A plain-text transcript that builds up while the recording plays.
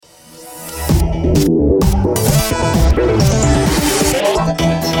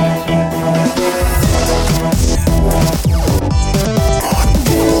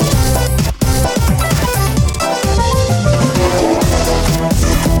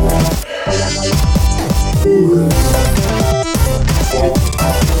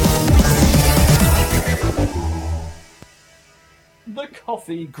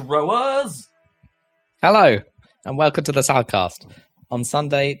coffee growers. Hello, and welcome to the Salcast. On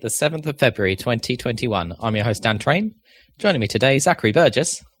Sunday, the 7th of February, 2021. I'm your host, Dan Train. Joining me today, Zachary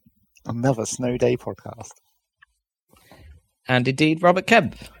Burgess. Another snow day podcast. And indeed, Robert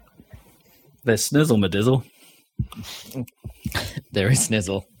Kemp. There's Snizzle Madizzle. There is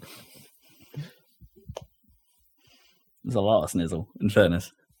Snizzle. There's a lot of Snizzle, in fairness.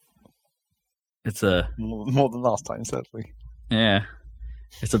 It's a... More than last time, certainly. Yeah.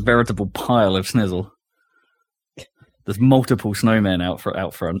 It's a veritable pile of Snizzle. There's multiple snowmen out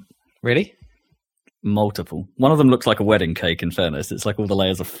front. Really? Multiple. One of them looks like a wedding cake, in fairness. It's like all the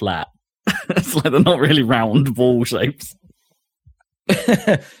layers are flat. It's like they're not really round ball shapes.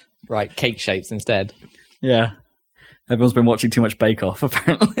 Right, cake shapes instead. Yeah. Everyone's been watching too much Bake Off,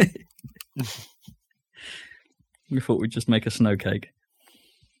 apparently. We thought we'd just make a snow cake.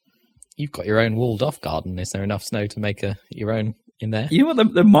 You've got your own walled off garden. Is there enough snow to make your own in there? You know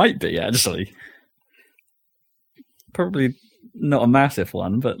what? There might be, actually. Probably not a massive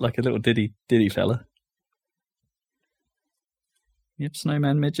one, but like a little diddy fella. Yep,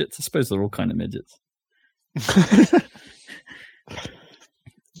 snowman midgets. I suppose they're all kind of midgets.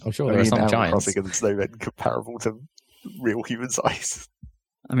 I'm sure there are some giants. Crossing and snowmen comparable to real human size.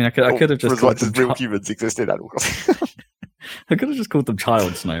 I mean, I could have just called them real humans exist in Animal Crossing. I could have just called them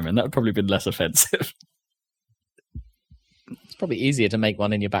child snowmen. That would probably been less offensive. It's probably easier to make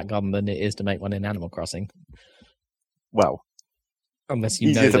one in your back garden than it is to make one in Animal Crossing. Well, unless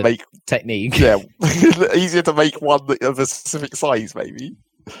you know the technique. Yeah, easier to make one of a specific size, maybe.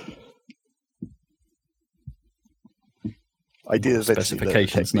 Ideas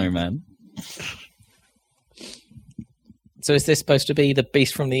specification snowman. So is this supposed to be the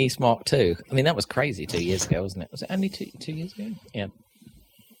Beast from the East Mark II? I mean, that was crazy 2 years ago, wasn't it? Was it only two years ago? Yeah.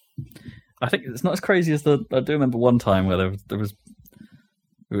 I think it's not as crazy as I do remember one time where it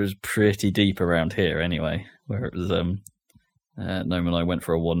was pretty deep around here anyway, where it was Noam and I went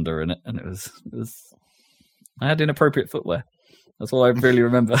for a wander in it, and it was I had inappropriate footwear. That's all I really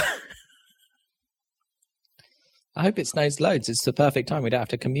remember. I hope it snows loads. It's the perfect time. We don't have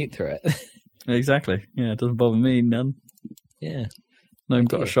to commute through it. Exactly. Yeah, it doesn't bother me none. Yeah. Noam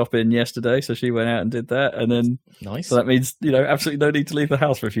got a shop in yesterday, so she went out and did that, and then nice. So that means absolutely no need to leave the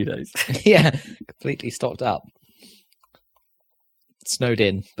house for a few days. Yeah, completely stocked up. Snowed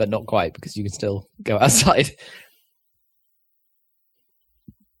in, but not quite, because you can still go outside.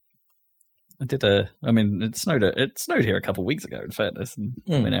 It snowed here a couple of weeks ago, in fairness, and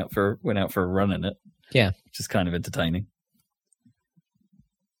went out for a run in it. Yeah, which is kind of entertaining.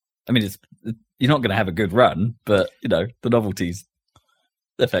 I mean, you're not going to have a good run, but the novelty's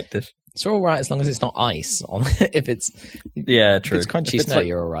effective. It's all right as long as it's not ice. If it's true. If it's crunchy snow,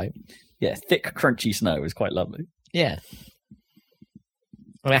 you're all right. Yeah, thick, crunchy snow is quite lovely. Yeah.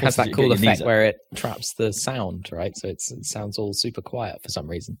 And it has that cool effect where it traps the sound, right? So it sounds all super quiet for some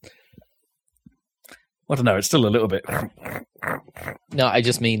reason. I don't know. It's still a little bit. No, I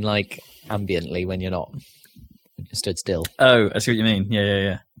just mean like ambiently when you're stood still. Oh, I see what you mean.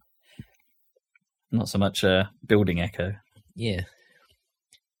 Yeah. Not so much building echo. Yeah.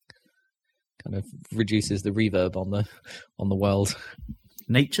 Kind of reduces the reverb on the world.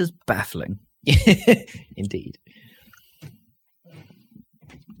 Nature's baffling. Indeed.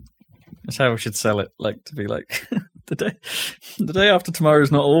 That's how we should sell it. Like to be like the day after tomorrow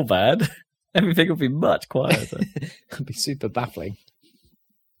is not all bad. Everything will be much quieter. It'll be super baffling.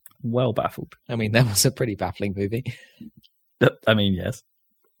 Well baffled. I mean, that was a pretty baffling movie. I mean, yes.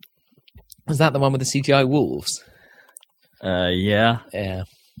 Was that the one with the CGI wolves? Yeah. Yeah.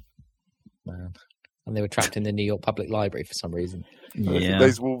 Man. And they were trapped in the New York Public Library for some reason. Yeah.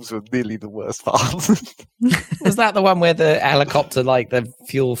 Those wolves were nearly the worst part. Was that the one where the helicopter, the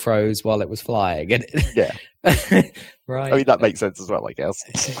fuel froze while it was flying? Yeah. Right. I mean, that makes sense as well, I guess.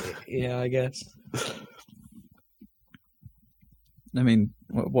 Yeah, I guess. I mean,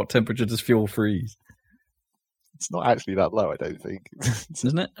 what temperature does fuel freeze? It's not actually that low, I don't think.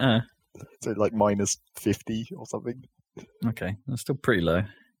 Isn't it? So like minus 50 or something. Okay, that's still pretty low.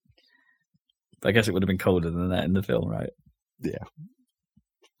 But I guess it would have been colder than that in the film, right? Yeah.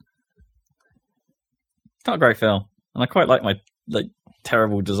 It's not a great film. And I quite like my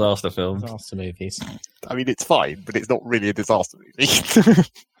terrible disaster films. Disaster movies. I mean, it's fine, but it's not really a disaster movie.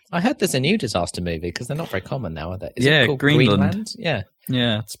 I heard there's a new disaster movie because they're not very common now, are they? Is it called Greenland? Yeah.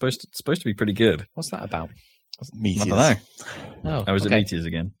 Yeah, it's supposed to be pretty good. What's that about? Meteors. I don't know. Oh, was it meteors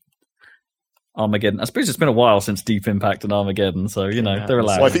again? Armageddon. I suppose it's been a while since Deep Impact and Armageddon, so they're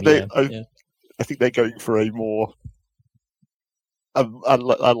allowed. Well, I think they're going for a more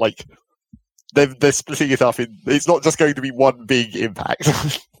like they're splitting it up in. It's not just going to be one big impact.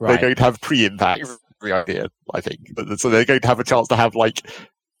 They're going to have pre-impacts. The idea, I think, so they're going to have a chance to have like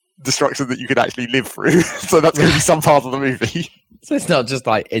destruction that you can actually live through. So that's going to be some part of the movie. So it's not just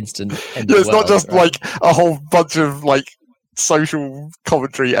like instant. It's not just like a whole bunch of like social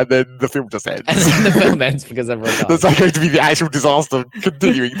commentary and then the film just ends. And then the film ends because everyone dies. There's not going to be the actual disaster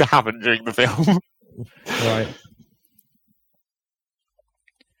continuing to happen during the film. Right.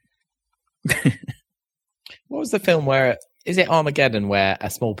 What was the film where? Is it Armageddon where a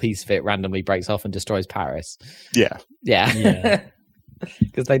small piece of it randomly breaks off and destroys Paris? Yeah. Yeah.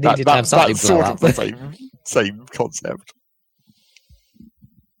 Because they needed to have something that's blow sort up. of the same concept.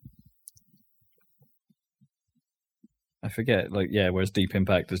 I forget, whereas Deep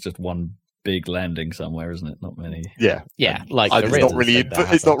Impact is just one big landing somewhere, isn't it? Not many. Yeah. Yeah, like And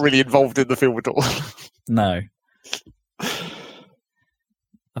it's not really involved in the film at all. No.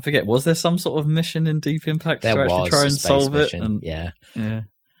 I forget, was there some sort of mission in Deep Impact to actually try and solve mission. it? And, yeah.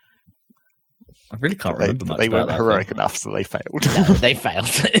 I really can't remember much They about weren't that heroic film. enough, so they failed. No, they failed.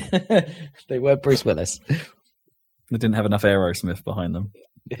 They were Bruce Willis. They didn't have enough Aerosmith behind them.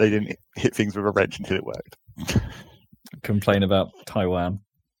 They didn't hit things with a wrench until it worked. Complain about Taiwan.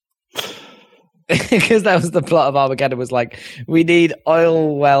 Because that was the plot of Armageddon, was like, we need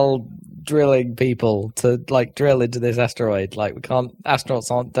oil well drilling people to like drill into this asteroid. Like, we can't,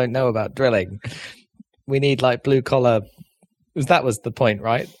 astronauts don't know about drilling. We need like blue collar. That was the point,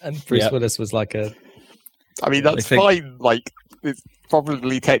 right? And Bruce Willis was like I mean, that's fine. Like, it's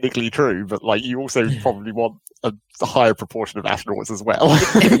probably technically true, but like, you also probably want a higher proportion of astronauts as well.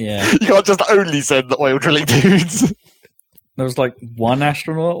 Yeah. You can't just only send the oil drilling dudes. There was like one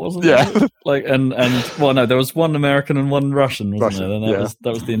astronaut, wasn't Yeah. there? Like, and well, no, there was one American and one Russian, wasn't there? And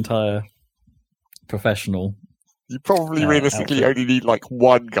that was the entire professional. You probably realistically only need like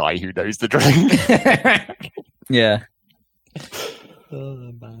one guy who knows the drilling. Yeah.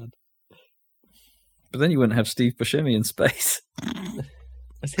 Oh man. But then you wouldn't have Steve Buscemi in space.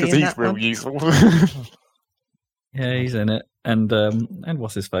 Because he's real useful. Yeah, he's in it. And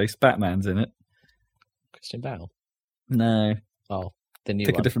what's his face? Batman's in it. Christian Bale. No. Oh, the new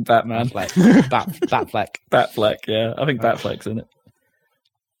Pick one. a different Batman. Batfleck. Batfleck, yeah. I think Batfleck's in it.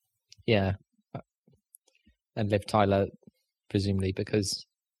 Yeah. And Liv Tyler, presumably because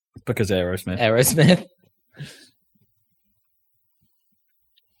Aerosmith.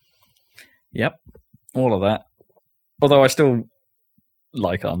 Yep. All of that. Although I still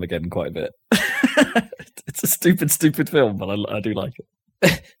like Armageddon quite a bit. It's a stupid film, but I do like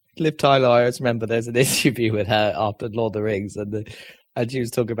it. Liv Tyler, I always remember there's an interview with her after Lord of the Rings, and she was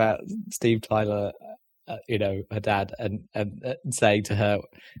talking about Steve Tyler, her dad, and saying to her,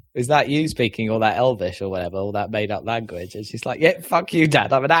 "Is that you speaking, or that Elvish, or whatever, or that made up language?" And she's like, "Yeah, fuck you,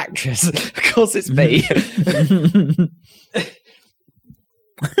 Dad. I'm an actress. Of course, it's me."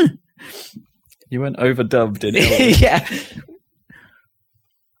 You went overdubbed in it. Yeah,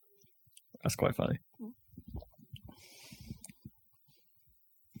 that's quite funny.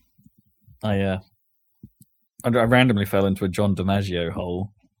 I randomly fell into a John DiMaggio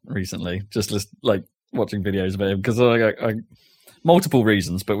hole recently, just like watching videos of him because I multiple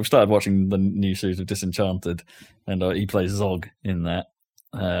reasons, but we started watching the new series of Disenchanted, and he plays Zog in that.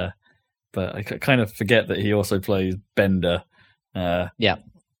 But I kind of forget that he also plays Bender.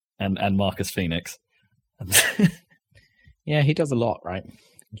 And Marcus Phoenix. Yeah, he does a lot, right?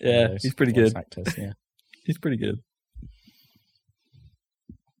 Yeah, he's pretty good. Actors, yeah. He's pretty good.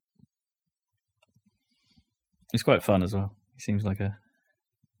 He's quite fun as well. He seems like a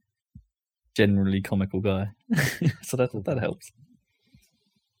generally comical guy. So that helps.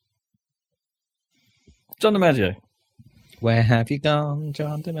 John DiMaggio. Where have you gone,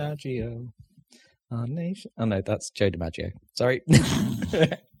 John DiMaggio? Our nation. Oh no, that's Joe DiMaggio. Sorry.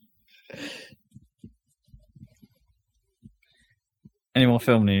 Any more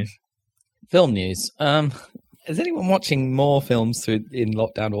film news? Film news. Is anyone watching more films in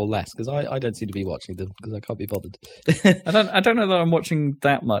lockdown or less? Because I don't seem to be watching them because I can't be bothered. I don't know that I'm watching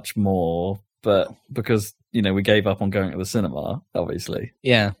that much more, but because we gave up on going to the cinema, obviously.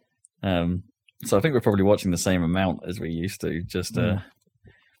 Yeah. So I think we're probably watching the same amount as we used to, just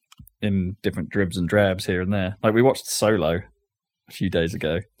in different dribs and drabs here and there. Like we watched Solo a few days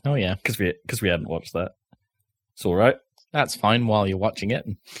ago. Oh yeah, because we hadn't watched that. It's all right. That's fine while you're watching it.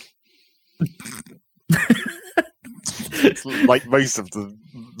 It's like most of the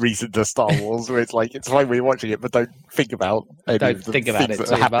recent Star Wars, where it's like it's fine when you're watching it, but don't think about things that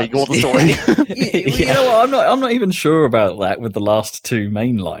are happening or the story. You know what? I'm not even sure about that with the last two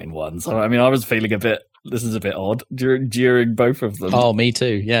mainline ones. I mean, I was feeling a bit this is a bit odd during both of them. Oh, me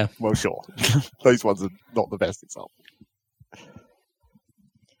too. Yeah. Well, sure. Those ones are not the best example.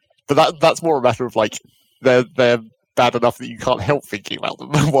 But that's more a matter of like they're bad enough that you can't help thinking about them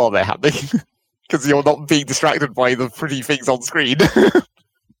while they're happening because you're not being distracted by the pretty things on screen.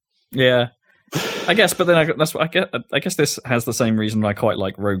 Yeah, I guess. But then I guess this has the same reason I quite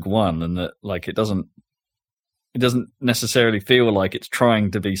like Rogue One, and that like it doesn't necessarily feel like it's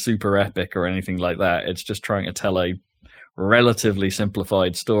trying to be super epic or anything like that. It's just trying to tell a relatively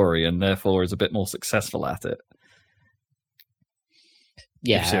simplified story, and therefore is a bit more successful at it.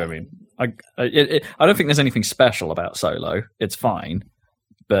 Yeah, you see what I mean. I don't think there's anything special about Solo. It's fine,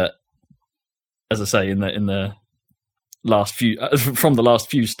 but as I say, in the last few from the last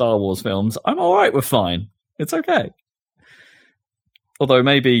few Star Wars films, I'm all right with fine. It's okay. Although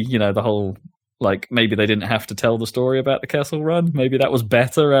maybe the whole maybe they didn't have to tell the story about the Kessel Run. Maybe that was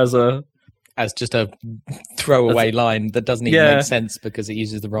better as just a throwaway line that doesn't even make sense because it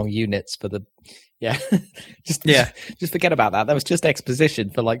uses the wrong units for the. Yeah, just forget about that. That was just exposition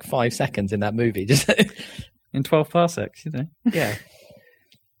for like 5 seconds in that movie. Just in 12 parsecs, Yeah.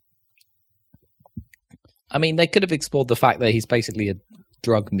 I mean, they could have explored the fact that he's basically a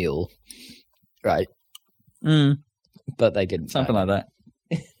drug mule, right? But they didn't. Something like that.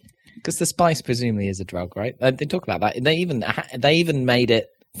 Because the spice presumably is a drug, right? They talk about that. They even made it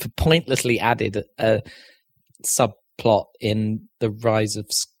pointlessly added a subplot in The Rise of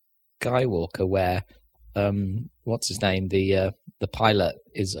Skywalker where what's his name, the pilot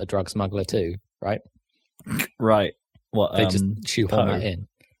is a drug smuggler too, right? Right. What they just shoehorn that in.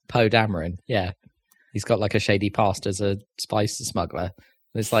 Poe Dameron, yeah, he's got like a shady past as a spice smuggler.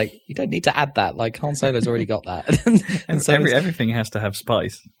 And it's like you don't need to add that. Like Han Solo's already got that. And so everything has to have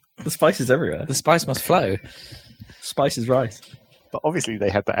spice. The spice is everywhere. The spice must flow. Spice is rice. But obviously they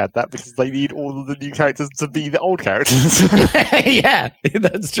had to add that because they need all of the new characters to be the old characters. Yeah,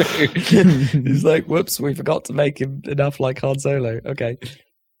 that's true. He's like, whoops, we forgot to make him enough like Han Solo. Okay.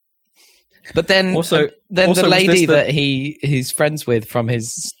 But then the lady that he's friends with from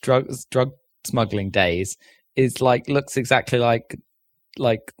his drug smuggling days is like looks exactly like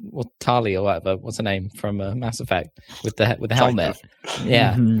Tali or whatever. What's her name from Mass Effect with the helmet?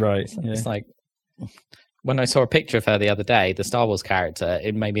 Yeah, right. It's like when I saw a picture of her the other day, the Star Wars character,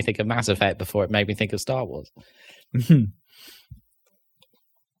 it made me think of Mass Effect before it made me think of Star Wars. You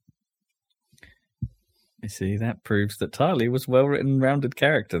see, that proves that Tali was a well-written, rounded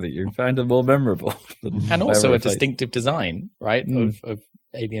character that you found her more memorable. And also a distinctive design, right, of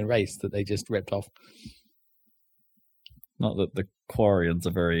alien race that they just ripped off. Not that the Quarians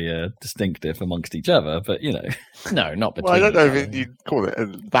are very distinctive amongst each other, but No, not between. Well, I don't know if you'd call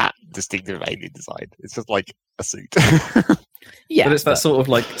it that distinctive alien design. It's just like a suit. Yeah, but it's that sort of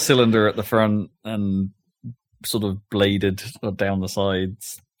like cylinder at the front and sort of bladed down the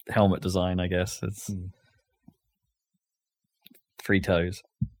sides helmet design, I guess. It's 3 toes.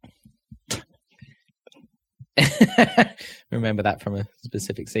 Remember that from a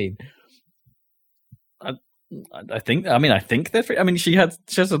specific scene. I think they're. I mean, she has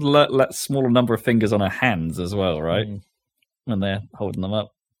a smaller number of fingers on her hands as well, right? When they're holding them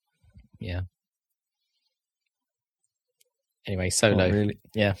up. Yeah. Anyway, Solo. Really?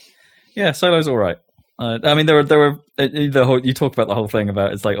 Yeah. Yeah, Solo's all right. I mean, there were you talk about the whole thing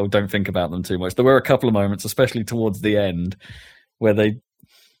about it's like, oh, don't think about them too much. There were a couple of moments, especially towards the end, where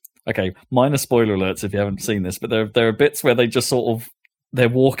minor spoiler alerts if you haven't seen this, but there are bits where they just sort of they're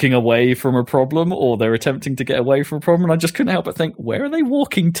walking away from a problem or they're attempting to get away from a problem, and I just couldn't help but think, where are they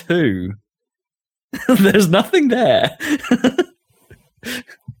walking to? There's nothing there. There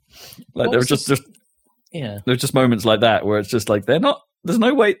were just there's just moments like that where it's just like there's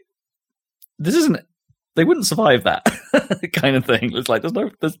no way this isn't. They wouldn't survive that kind of thing. It's like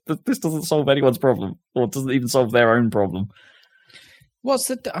this doesn't solve anyone's problem, or it doesn't even solve their own problem.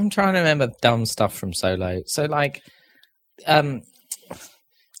 I'm trying to remember dumb stuff from Solo. So like,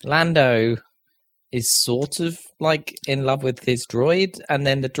 Lando is sort of like in love with his droid, and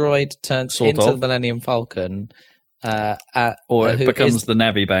then the droid turns into the Millennium Falcon, or it becomes the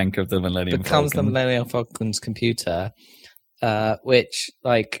Navi bank of the Millennium Falcon. Becomes the Millennium Falcon's computer, which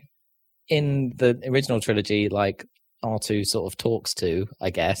like. In the original trilogy, like R2 sort of talks to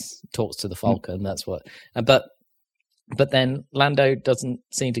the Falcon. That's what. But then Lando doesn't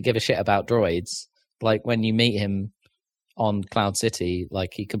seem to give a shit about droids. Like when you meet him on Cloud City, like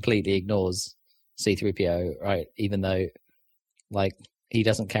he completely ignores C-3PO, right? Even though, like, he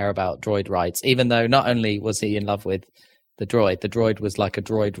doesn't care about droid rights. Even though not only was he in love with the droid was like a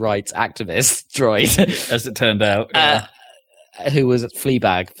droid rights activist droid, as it turned out. Who was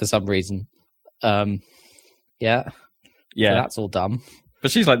Fleabag for some reason. Yeah. Yeah, So that's all dumb.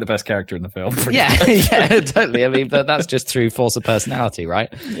 but she's like the best character in the film. Yeah, yeah, totally. I mean, but that's just through force of personality, right?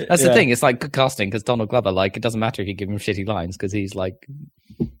 That's the thing. It's like good casting because Donald Glover, like, it doesn't matter if you give him shitty lines because he's like,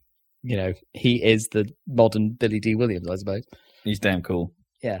 you know, he is the modern Billy D. Williams, I suppose. He's damn cool.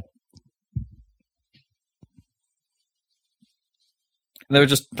 Yeah. There were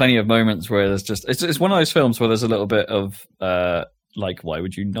just plenty of moments where there's just it's one of those films where there's a little bit of like, why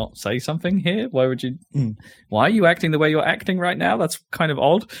would you not say something here? Why would you? Why are you acting the way you're acting right now? That's kind of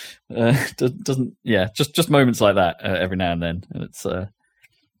odd. Doesn't just moments like that every now and then, and it's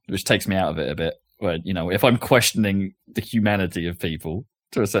which takes me out of it a bit. Where, you know, if I'm questioning the humanity of people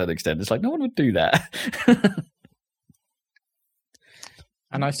to a certain extent, it's like no one would do that.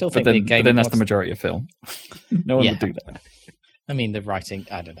 And I still think but then that's the majority of film. No one would do that. I mean, the writing,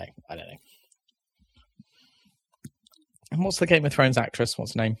 I don't know. And what's the Game of Thrones actress?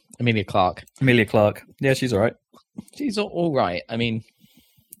 What's her name? Emilia Clarke. Yeah, she's all right. She's all right. I mean,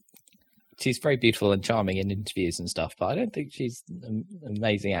 she's very beautiful and charming in interviews and stuff, but I don't think she's an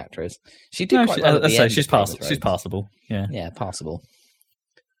amazing actress. She did quite well at the end. She's passable. She's passable. Yeah. Yeah, passable.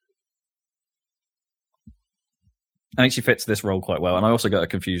 I think she fits this role quite well, and I also got her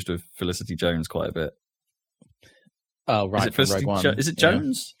confused with Felicity Jones quite a bit. Oh, right. Is it Felicity Rogue One? Is it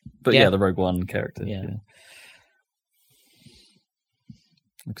Jones? Yeah. But yeah, the Rogue One character. Yeah.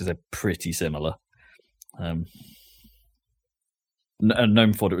 Because they're pretty similar. And no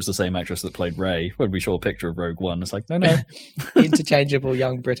one thought it was the same actress that played Rey. When we saw a picture of Rogue One, it's like, no. Interchangeable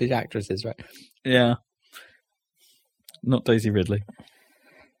young British actresses, right? Yeah. Not Daisy Ridley.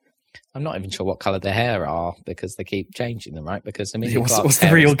 I'm not even sure what colour their hair are because they keep changing them, right? Because what's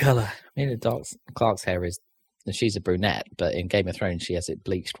the real colour? Emilia Clarke's hair is, she's a brunette, but in Game of Thrones she has it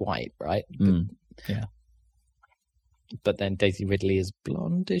bleached white, right? Yeah. But then Daisy Ridley is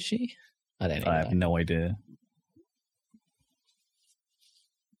blonde, is she? I don't know. I have no idea.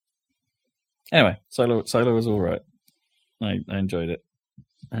 Anyway, Solo was all right. I enjoyed it.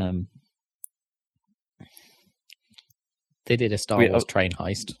 They did a Star Wars train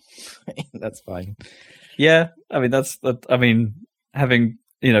heist. That's fine. Yeah, I mean having,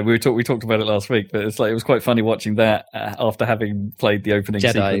 you know, we talked about it last week, but it's like it was quite funny watching that after having played the opening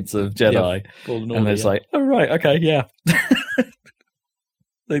sequence of Jedi, and it's like, oh right, okay, yeah.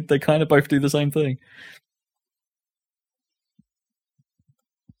 They kind of both do the same thing.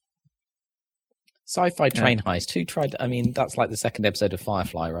 Sci-fi train heist. Who tried? I mean, that's like the second episode of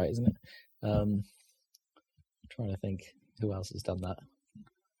Firefly, right? Isn't it? Trying to think who else has done that.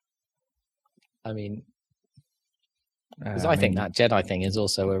 I mean, because I think that Jedi thing is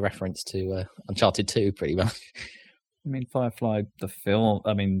also a reference to Uncharted 2, pretty much. I mean, Firefly, the film.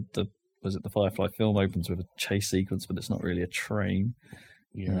 I mean, the Firefly film opens with a chase sequence, but it's not really a train.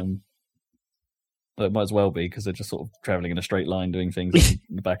 Yeah. But it might as well be because they're just sort of traveling in a straight line, doing things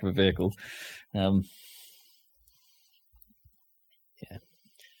in the back of a vehicle. Yeah. I'm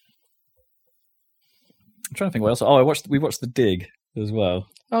trying to think what else. Oh, we watched The Dig as well.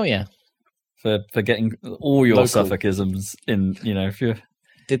 Oh yeah. For getting all your Suffolkisms in, you know, if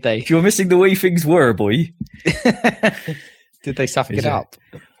you're missing the way things were, boy. Did they Suffolk it up?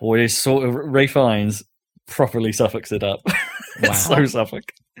 Or is sort of Ray Fiennes properly Suffolks it up. It's so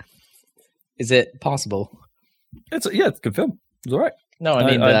Suffolk. Is it passable? It's a good film. It's all right. No, I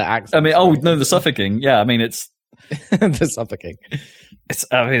mean the accent. I mean, the Suffolking. Yeah, I mean it's the Suffolking.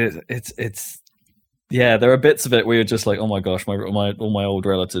 It's yeah. There are bits of it where you're just like, oh my gosh, all my old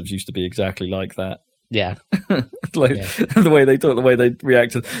relatives used to be exactly like that. Yeah, the way they talk, the way they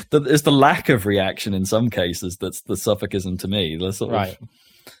react. It's the lack of reaction in some cases that's the Suffolkism to me. The sort of,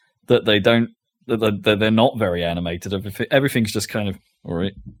 that they don't. That they're not very animated. Everything's just kind of all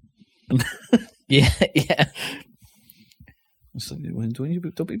right. yeah. So when you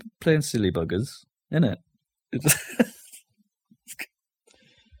don't be playing silly buggers, innit?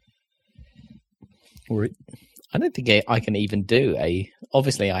 Right. I don't think I can even do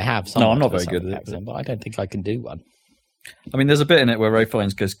obviously I have some. No, I'm not very good at accent, but I don't think I can do one. I mean, there's a bit in it where Ray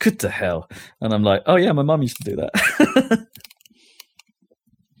Fiennes goes, "Good to hell," and I'm like, "Oh yeah, my mum used to do that."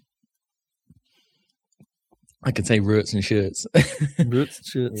 I could say roots and shirts.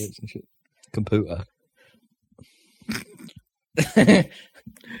 Roots and shirts. Computer.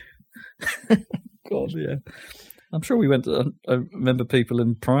 God, yeah. I'm sure we went to. I remember people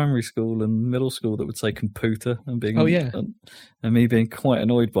in primary school and middle school that would say computer and being. Oh yeah. And me being quite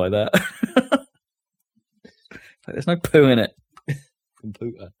annoyed by that. Like, there's no poo in it.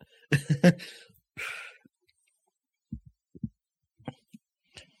 Computer.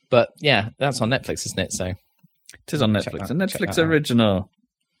 But yeah, that's on Netflix, isn't it? So it is on Netflix. A Netflix original.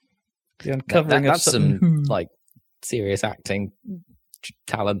 The uncovering That's of some like serious acting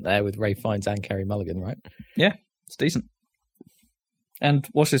talent there with Ray Fiennes and Kerry Mulligan, right? Yeah, it's decent. And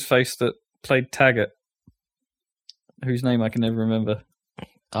what's his face that played Taggart, whose name I can never remember.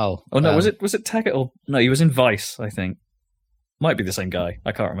 Oh no, was it Taggart or no? He was in Vice, I think. Might be the same guy.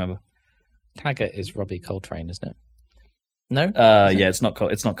 I can't remember. Taggart is Robbie Coltrane, isn't it? No. Yeah, it's not.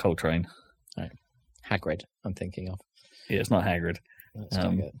 It's not Coltrane. Right. Hagrid, I'm thinking of. Yeah, it's not Hagrid. That's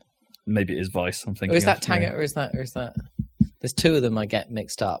Taggart. Maybe it is Vice. I'm thinking. Is that Taggart or is that? There's two of them I get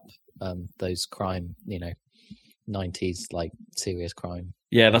mixed up. Those crime, 90s like serious crime.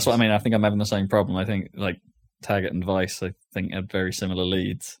 Yeah, that's what I mean. I think I'm having the same problem. I think like Taggart and Vice, I think, had very similar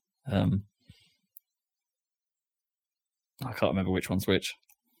leads. I can't remember which one's which.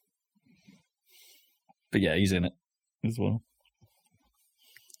 But yeah, he's in it as well.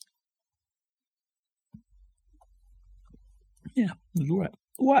 Yeah, all right.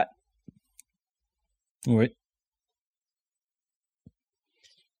 What? All right.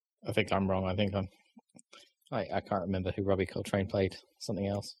 I think I'm wrong. I think I can't remember who Robbie Coltrane played. Something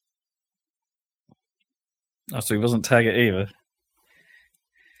else. Oh, so he wasn't Taggart either.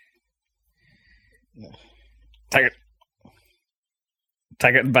 No. Taggart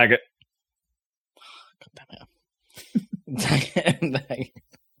and Baggart. God damn it.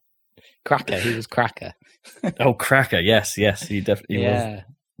 Cracker. He was Cracker. Oh, Cracker. Yes, he definitely was. Yeah.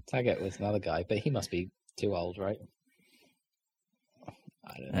 Taggart was another guy, but he must be too old, right?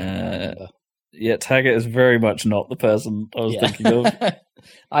 I don't know. Yeah, Taggart is very much not the person I was thinking of.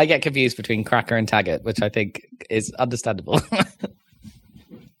 I get confused between Cracker and Taggart, which I think is understandable.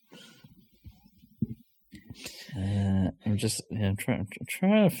 I'm just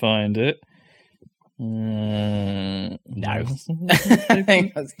trying to find it. No. I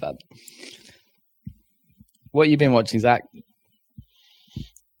think that's done. What have you been watching, Zach?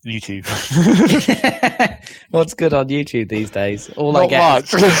 YouTube. What's good on YouTube these days? All Not I get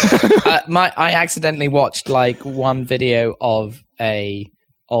much. I accidentally watched like one video of a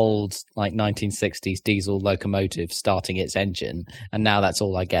old like 1960s diesel locomotive starting its engine, and now that's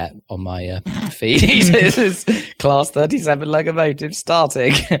all I get on my feed. Is Class 37 locomotive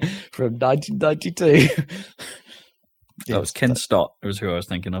starting from 1992. That was Ken Stott. It was who I was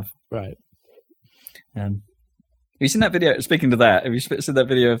thinking of. Right. Have you seen that video? Speaking to that, have you seen that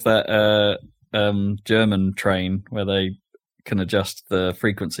video of that German train where they can adjust the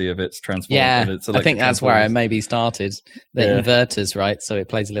frequency of its transform? Yeah, its I think that's where I maybe started. The inverters, right? So it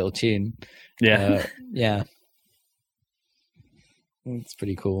plays a little tune. Yeah. Yeah. It's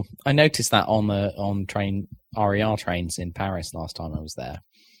pretty cool. I noticed that on train RER trains in Paris last time I was there.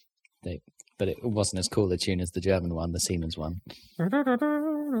 But it wasn't as cool a tune as the German one, the Siemens one.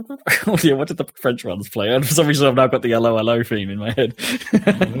 Oh, yeah, what did the French ones play? And for some reason, I've now got the LO theme in my head.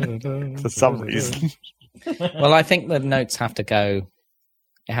 For some reason. Well, I think the notes have to go.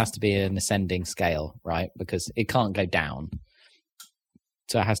 It has to be an ascending scale, right? Because it can't go down.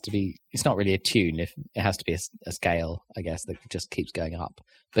 So it has to be. It's not really a tune. If it has to be a scale, I guess, that just keeps going up.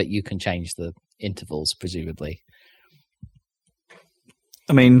 But you can change the intervals, presumably.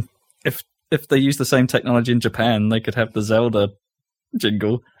 I mean, if they use the same technology in Japan, they could have the Zelda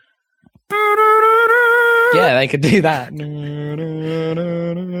jingle. Yeah, they could do that.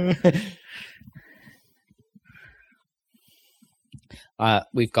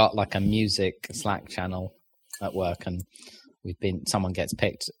 We've got like a music Slack channel at work, and someone gets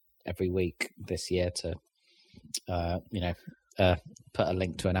picked every week this year to, put a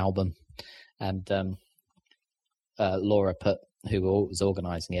link to an album, and Laura who was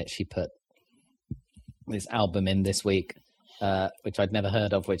organising it, she put this album in this week, which I'd never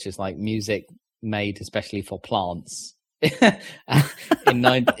heard of, which is like music made especially for plants in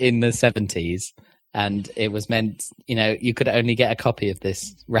the 70s. And it was meant, you could only get a copy of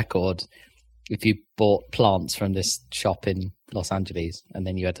this record if you bought plants from this shop in Los Angeles, and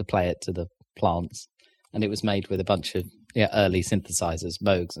then you had to play it to the plants. And it was made with a bunch of early synthesizers,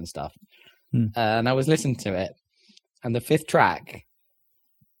 Moogs and stuff. And I was listening to it, and the fifth track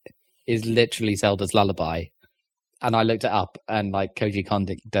is literally Zelda's Lullaby. And I looked it up, and like Koji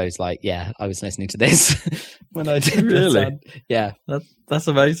Kondo's like, yeah, I was listening to this when I did really? This. Yeah. That's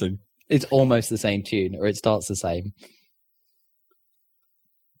amazing. It's almost the same tune, or it starts the same.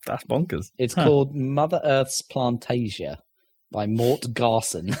 That's bonkers. It's called Mother Earth's Plantasia by Mort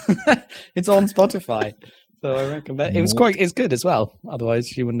Garson. It's on Spotify. So I recommend it's good as well. Otherwise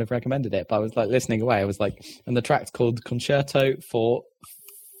she wouldn't have recommended it. But I was like listening away. I was like, and the track's called Concerto for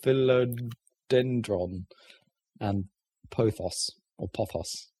Philodendron and Pothos or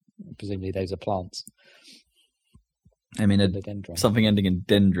Pothos. Presumably those are plants. I mean, Philodendron. something ending in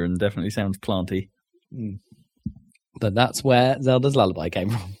dendron definitely sounds planty. But that's where Zelda's Lullaby came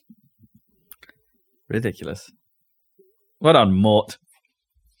from. Ridiculous. Well done, Mort.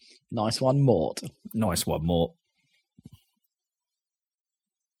 Nice one, Mort. Nice one, Mort.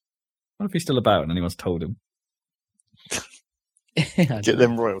 What if he's still about and anyone's told him? Get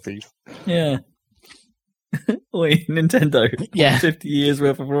them royalties. Yeah. Oi, Nintendo. Yeah. 50 years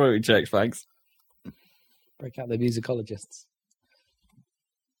worth of royalty checks, thanks. Break out the musicologists.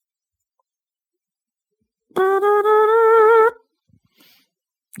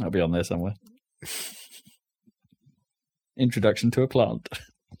 I'll be on there somewhere. Introduction to a plant.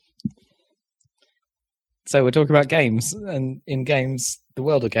 So we're talking about games, and in games, the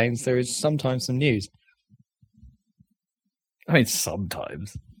world of games, there is sometimes some news. I mean,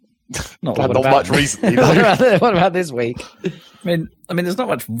 sometimes. Not much recently. What about this week? I mean, there's not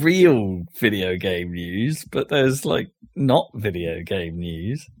much real video game news, but there's like not video game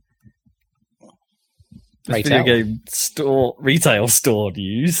news. There's video game retail store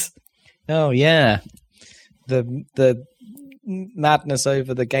news. Oh yeah, the madness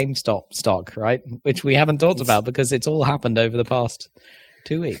over the GameStop stock, right? Which we haven't talked about because it's all happened over the past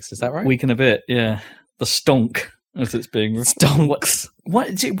 2 weeks. Is that right? Week and a bit, yeah. The stonk, as it's being stonks. What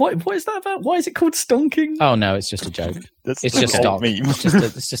is that about? Why is it called stonking? Oh no, it's just a joke. It's just stock. Meme.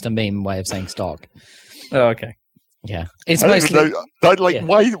 It's just a meme way of saying stock. Oh, okay. Yeah, it's I don't mostly. even know,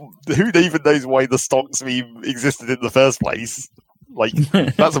 why? Who even knows why the stocks meme existed in the first place? Like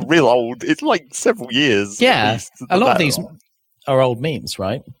that's a real old. It's like several years. Yeah, a lot of these are old memes,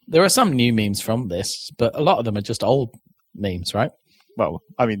 right? There are some new memes from this, but a lot of them are just old memes, right? Well,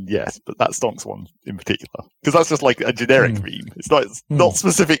 I mean, yes, but that stonks one in particular because that's just like a generic meme. It's not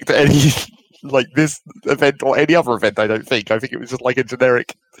specific to any like this event or any other event. I don't think. I think it was just like a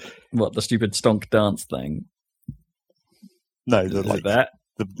generic. What, the stupid stonk dance thing? No, the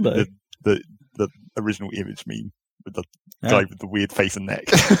original image meme with the guy with the weird face and neck.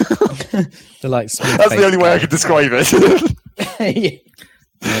 That's the only way I can describe it. Yeah.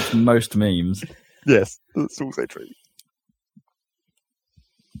 That's most memes. Yes, that's also true.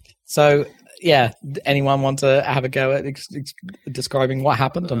 So, yeah, anyone want to have a go at describing what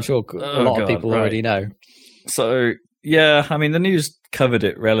happened? I'm sure a lot of people already know. So, yeah, I mean, the news covered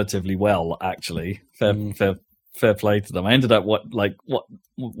it relatively well, actually. Fair play to them. I ended up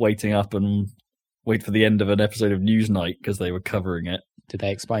waiting up and wait for the end of an episode of Newsnight because they were covering it. Did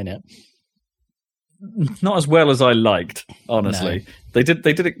they explain it? Not as well as I liked, honestly. No.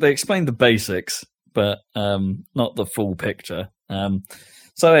 They explained the basics, but not the full picture.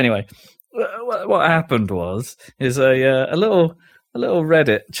 So anyway, what happened is a little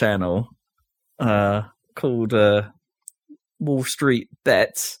Reddit channel called Wall Street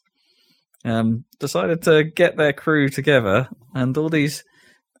Bets decided to get their crew together, and all these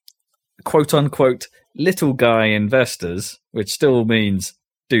quote unquote little guy investors, which still means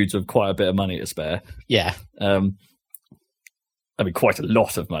dudes with quite a bit of money to spare. Yeah. I mean, quite a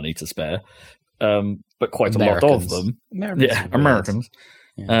lot of money to spare, but quite Americans. A lot of them. Americans.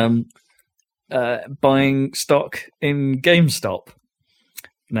 Yeah. Buying stock in GameStop.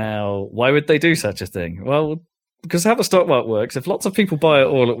 Now, why would they do such a thing? Well, because how the stock market works, if lots of people buy it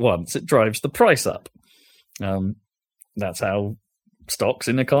all at once, it drives the price up. That's how stocks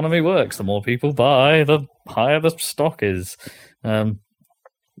in economy works. The more people buy, the higher the stock is. And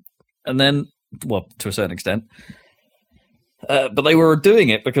then, well, to a certain extent. But they were doing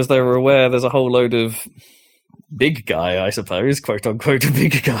it because they were aware there's a whole load of big guy, I suppose, quote unquote,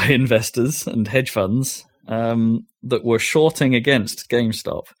 big guy investors and hedge funds that were shorting against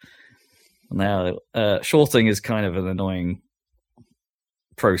GameStop. Now, shorting is kind of an annoying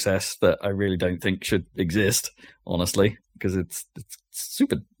process that I really don't think should exist, honestly, because it's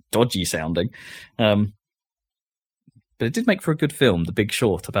super dodgy sounding. But it did make for a good film, The Big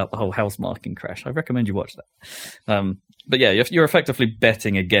Short, about the whole house marking crash. I recommend you watch that. But yeah, you're effectively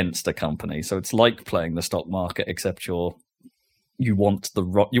betting against a company, so it's like playing the stock market, except you want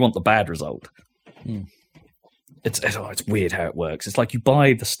the bad result. It's weird how it works. It's like you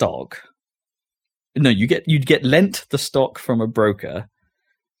buy the stock. No, you'd get lent the stock from a broker,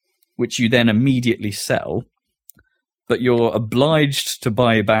 which you then immediately sell, but you're obliged to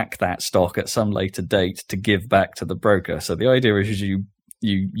buy back that stock at some later date to give back to the broker. So the idea is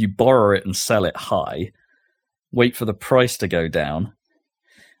you borrow it and sell it high, wait for the price to go down,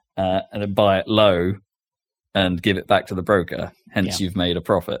 and then buy it low and give it back to the broker. Hence, you've made a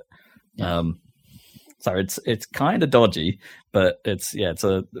profit. Yeah. So it's kind of dodgy, but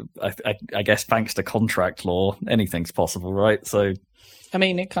I guess thanks to contract law, anything's possible, right? So I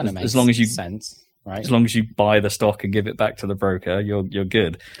mean, it kind of makes as long as you sense. right? As long as you buy the stock and give it back to the broker, you're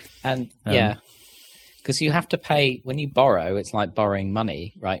good. And because you have to pay when you borrow. It's like borrowing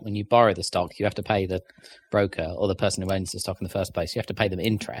money, right? When you borrow the stock, you have to pay the broker or the person who owns the stock in the first place. You have to pay them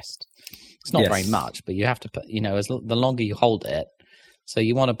interest. It's not very much, but you have to put, the longer you hold it. So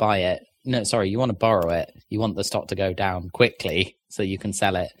you want to buy it. No, sorry, you want to borrow it. You want the stock to go down quickly so you can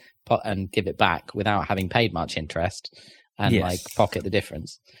sell it and give it back without having paid much interest and pocket the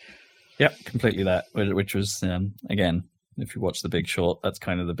difference. Yep, completely that. Which was again, if you watch The Big Short, that's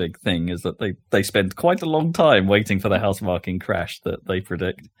kind of the big thing, is that they spend quite a long time waiting for the house marking crash that they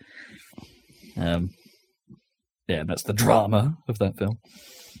predict. And that's the drama of that film.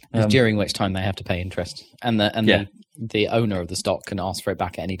 During which time they have to pay interest, and the owner of the stock can ask for it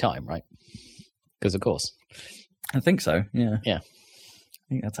back at any time, right? Because of course, I think so. Yeah. I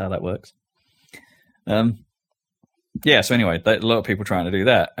think that's how that works. So anyway, a lot of people trying to do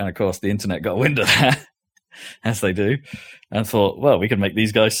that, and of course, the internet got wind of that. As they do, and thought, well, we can make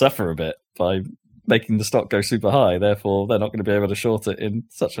these guys suffer a bit by making the stock go super high. Therefore, they're not going to be able to short it in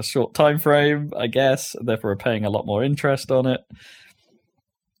such a short time frame, I guess. Therefore, are paying a lot more interest on it.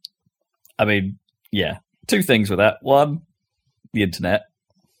 I mean, two things with that. One, the internet.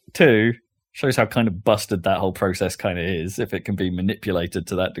 Two, shows how kind of busted that whole process kind of is, if it can be manipulated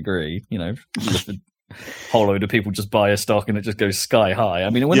to that degree. If a whole load of people just buy a stock and it just goes sky high. I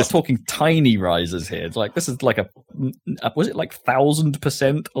mean, we're not talking tiny rises here. It's like, this is like was it like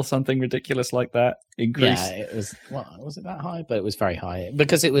 1,000% or something ridiculous like that increase? Yeah, it was. Was it that high? But it was very high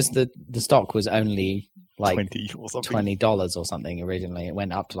because it was the stock was only like $20 or something originally. It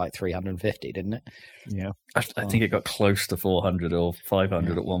went up to like 350, didn't it? Yeah, I think it got close to 400 or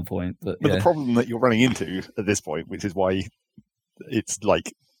 500 at one point. But the problem that you're running into at this point, which is why it's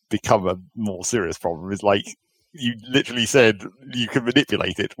like become a more serious problem, is like you literally said you can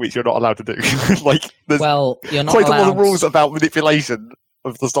manipulate it, which you're not allowed to do. Like, there's you're not quite allowed... a lot of rules about manipulation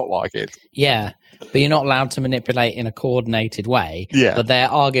of the stock market. Yeah, but you're not allowed to manipulate in a coordinated way. Yeah. But their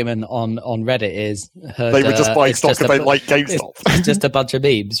argument on Reddit is they were just buying stock because they like GameStop. It's just a bunch of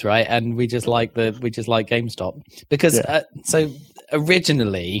memes, right? And we just like GameStop because so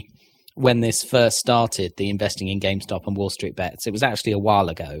originally, when this first started, the investing in GameStop and Wall Street bets, it was actually a while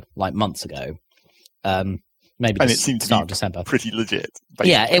ago, like months ago. Maybe and it seemed to start be of December. Pretty legit.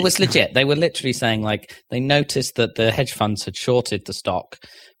 Basically. Yeah, it was legit. They were literally saying, like, they noticed that the hedge funds had shorted the stock,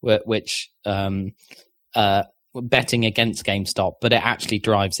 which were betting against GameStop, but it actually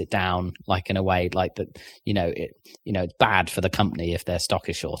drives it down, like, in a way, like that. It's bad for the company if their stock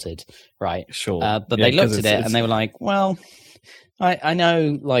is shorted, right? Sure. But they looked at it and they were like, well, I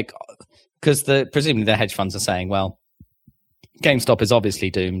know, like, because presumably the hedge funds are saying, well, GameStop is obviously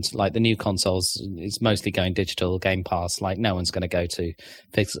doomed. Like, the new consoles is mostly going digital, Game Pass. Like, no one's going to go to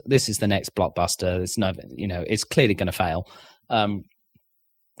fix. This is the next blockbuster. It's clearly going to fail.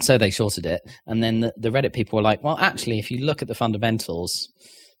 So they shorted it, and then the Reddit people were like, well, actually, if you look at the fundamentals,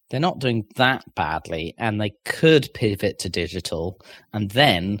 they're not doing that badly, and they could pivot to digital. And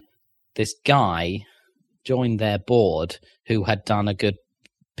then this guy joined their board who had done a good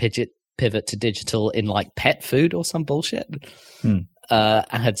pivot to digital in like pet food or some bullshit, and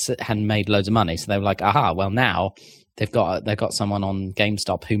had made loads of money. So they were like, aha, well, now they've got someone on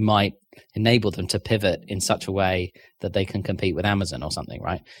GameStop who might enable them to pivot in such a way that they can compete with Amazon or something,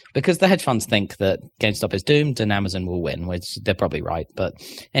 right? Because the hedge funds think that GameStop is doomed and Amazon will win, which they're probably right. But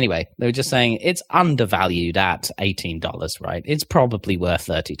anyway, they were just saying it's undervalued at $18, right? It's probably worth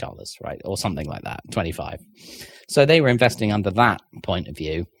 $30, right? Or something like that, 25. So they were investing under that point of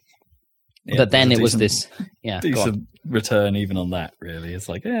view. Yeah, but then it was this decent return even on that. Really, it's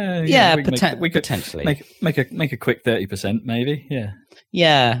like we could potentially make a quick 30%, maybe.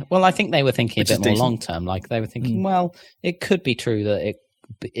 Yeah. Well, I think they were thinking a bit more long term. Like, they were thinking, well, it could be true that it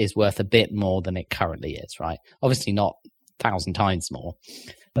is worth a bit more than it currently is, right? Obviously, not 1,000 times more,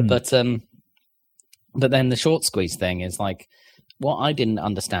 but then the short squeeze thing is like, what I didn't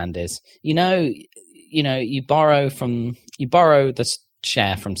understand is, you borrow the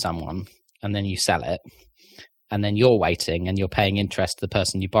share from someone, and then you sell it, and then you're waiting and you're paying interest to the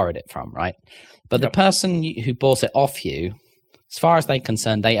person you borrowed it from, right? But the person who bought it off you, as far as they're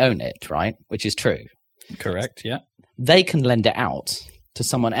concerned, they own it, right? Which is true. Correct, yeah. They can lend it out to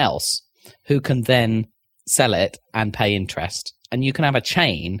someone else who can then sell it and pay interest. And you can have a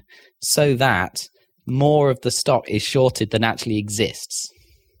chain so that more of the stock is shorted than actually exists.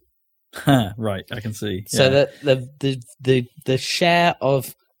 Right, I can see. So that the share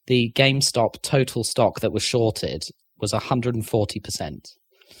of the GameStop total stock that was shorted was 140%.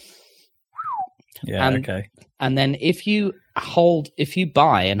 Yeah, okay. And then if you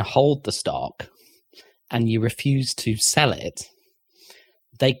buy and hold the stock, and you refuse to sell it,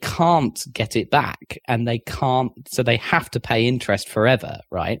 they can't get it back, and so they have to pay interest forever,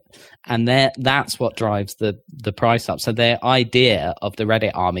 right? And that's what drives the price up. So their idea of the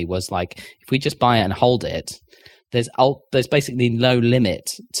Reddit army was like, if we just buy it and hold it, there's basically no limit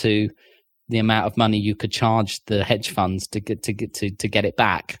to the amount of money you could charge the hedge funds to get it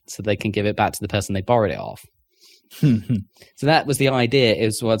back, so they can give it back to the person they borrowed it off. So that was the idea.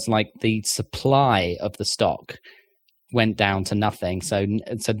 It was like the supply of the stock went down to nothing. So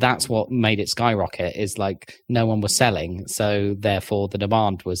that's what made it skyrocket, is like no one was selling. So therefore the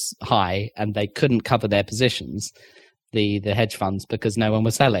demand was high, and they couldn't cover their positions, the hedge funds, because no one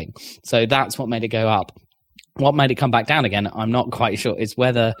was selling. So that's what made it go up. What made it come back down again, I'm not quite sure. Is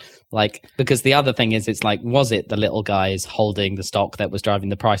whether, like, because the other thing is, it's like, was it the little guys holding the stock that was driving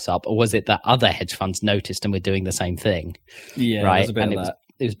the price up, or was it that other hedge funds noticed and were doing the same thing? Yeah, right. There's a bit of that.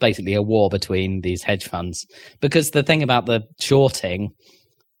 It was basically a war between these hedge funds, because the thing about the shorting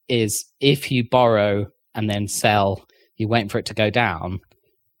is, if you borrow and then sell, you wait for it to go down,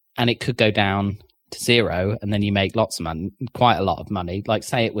 and it could go down to zero, and then you make lots of money, quite a lot of money. Like,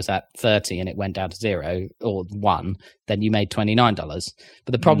 say it was at 30 and it went down to 0 or 1, then you made $29.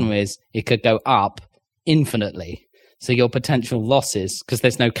 But the problem is, it could go up infinitely. So your potential losses, because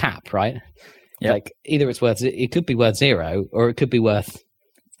there's no cap, right? Yep. Like, either it could be worth 0, or it could be worth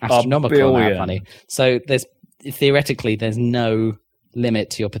astronomical amount of money. So theoretically there's no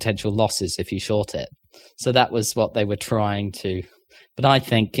limit to your potential losses if you short it. So that was what they were trying to. But I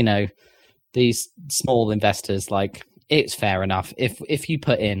think, these small investors, like, it's fair enough if you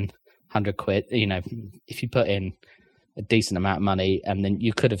put in 100 quid, if you put in a decent amount of money, and then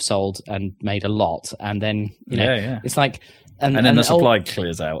you could have sold and made a lot, and then it's like. And then the supply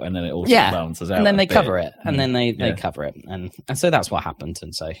clears out, and then it also balances out. And then they cover it, and then they cover it, and so that's what happened.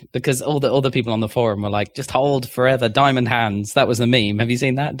 And so, because all the people on the forum were like, "Just hold forever, diamond hands." That was the meme. Have you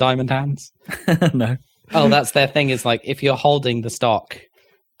seen that, diamond hands? No. Oh, that's their thing. Is like, if you're holding the stock,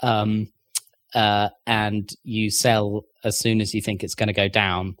 and you sell as soon as you think it's going to go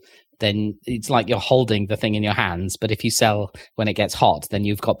down, then it's like you're holding the thing in your hands. But if you sell when it gets hot, then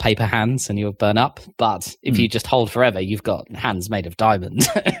you've got paper hands and you'll burn up. But if you just hold forever, you've got hands made of diamonds.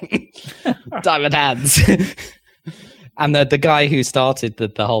 Diamond hands. And the guy who started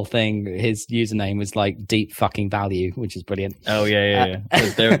the whole thing, his username was like Deep Fucking Value, which is brilliant. Oh, yeah.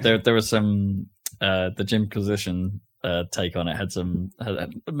 There was some, the Jim Position take on it had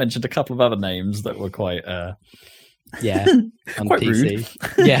mentioned a couple of other names that were quite... on quite PC.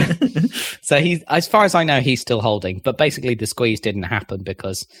 Yeah. So he's, as far as I know, he's still holding. But basically, the squeeze didn't happen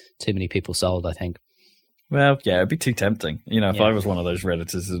because too many people sold, I think. Well, yeah, it'd be too tempting. If I was one of those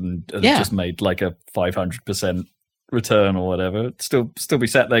Redditors and just made like a 500% return or whatever, it'd still be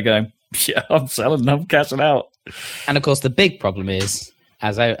sat there going, yeah, I'm selling, I'm cashing out. And of course, the big problem is,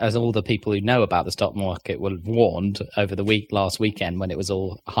 as all the people who know about the stock market were warned over the last weekend when it was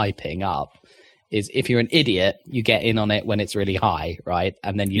all hyping up, is if you're an idiot, you get in on it when it's really high, right?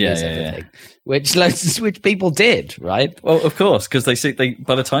 And then you lose everything, which people did, right? Well, of course, because they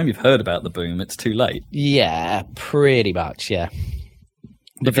by the time you've heard about the boom, it's too late. Yeah, pretty much, yeah.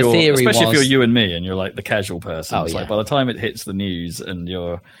 But the theory especially if was, you're you and me, and you're like the casual person, like by the time it hits the news and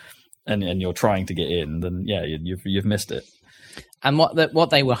you're trying to get in, then you've missed it. And what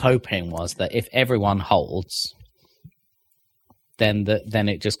they were hoping was that if everyone holds, then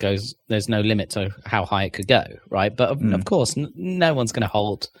it just goes. There's no limit to how high it could go, right? But of course, no one's going to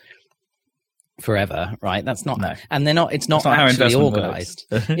hold forever, right? That's not, and they're not. It's not actually organized.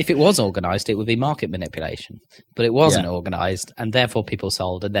 If it was organized, it would be market manipulation. But it wasn't organized, and therefore people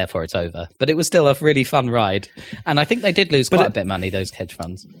sold, and therefore it's over. But it was still a really fun ride, and I think they did lose quite a bit of money, those hedge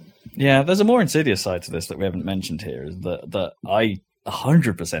funds. Yeah, there's a more insidious side to this that we haven't mentioned here, is that I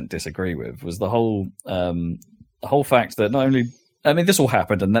 100% disagree with, was the whole fact that not only. I mean, this all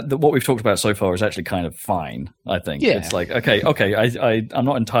happened, and what we've talked about so far is actually kind of fine, I think. Yeah. It's like, okay, I'm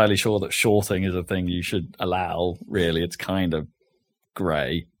not entirely sure that shorting is a thing you should allow, really. It's kind of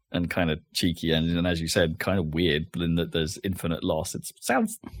grey and kind of cheeky, and as you said, kind of weird in that there's infinite loss. It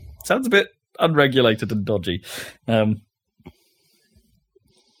sounds a bit unregulated and dodgy.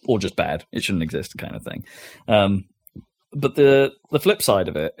 Or just bad. It shouldn't exist kind of thing. But the flip side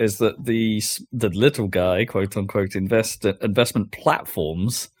of it is that the little guy, quote unquote, investment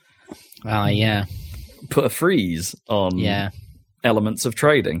platforms, put a freeze on elements of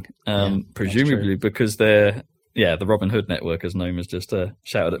trading, presumably because they're the Robin Hood network, as Noma's just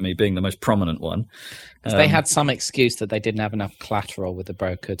shouted at me, being the most prominent one. They had some excuse that they didn't have enough collateral with the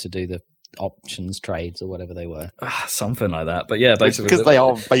broker to do the options trades or whatever they were. Something like that. But yeah, basically because they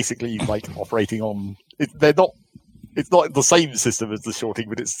are basically like operating on they're not. It's not the same system as the shorting,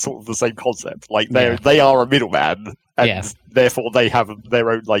 but it's sort of the same concept. Like they are a middleman, and therefore they have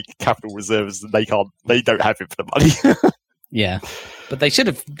their own like capital reserves, and they don't have infinite money. Yeah, but they should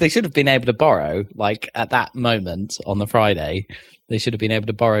have been able to borrow, like at that moment on the Friday, they should have been able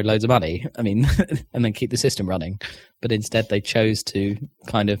to borrow loads of money. I mean, and then keep the system running. But instead, they chose to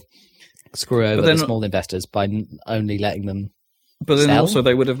kind of screw over the small investors by only letting them. But then sell? Also,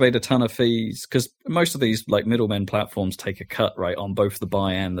 they would have made a ton of fees because most of these like middlemen platforms take a cut right on both the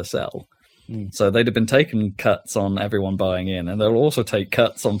buy and the sell. So they'd have been taking cuts on everyone buying in, and they'll also take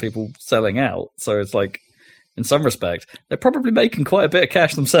cuts on people selling out. So it's like, in some respect, they're probably making quite a bit of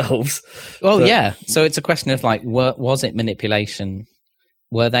cash themselves. Well, yeah. So it's a question of like, was it manipulation?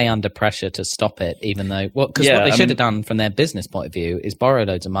 Were they under pressure to stop it, even though... Because what they should have done from their business point of view is borrow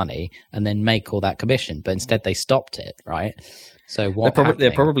loads of money and then make all that commission. But instead they stopped it, right? So what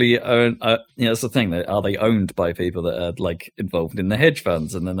they're probably own, that's the thing. Are they owned by people that are like involved in the hedge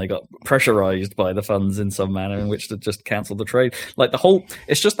funds, and then they got pressurized by the funds in some manner in which to just cancel the trade? Like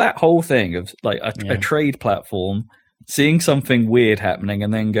it's just that whole thing of like a trade platform seeing something weird happening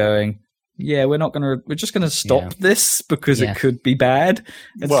and then going, yeah, we're just gonna stop this because it could be bad.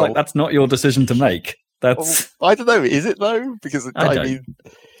 It's like, that's not your decision to make. That's I don't know. Is it though? Because I mean,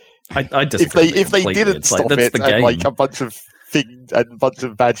 I disagree. If they didn't stop it, and like a bunch of things and a bunch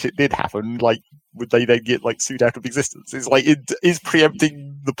of bad shit did happen, like would they then get like sued out of existence? It's like, is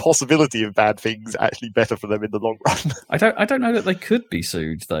preempting the possibility of bad things actually better for them in the long run? I don't know that they could be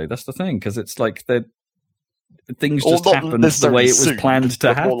sued though. That's the thing, because it's like things just happened the way it was planned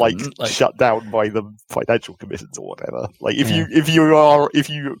to happen. Or like shut down by the financial commissions or whatever. Like if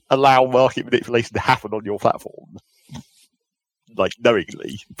you allow market manipulation to happen on your platform, like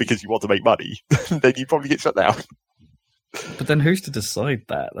knowingly because you want to make money, then you probably get shut down. But then who's to decide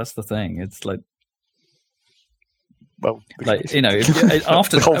that? That's the thing. It's like, well, like if you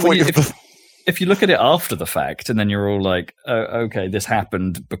look at it after the fact, and then you're all like, oh, okay, this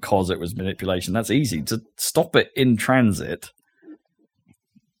happened because it was manipulation. That's easy to stop it in transit.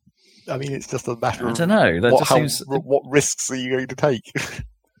 I mean, it's just a matter of I don't know. What risks are you going to take?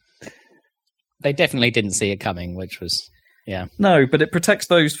 They definitely didn't see it coming, which was. Yeah. No, but it protects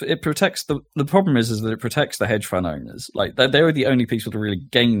those. It protects the problem is that it protects the hedge fund owners. Like they were the only people to really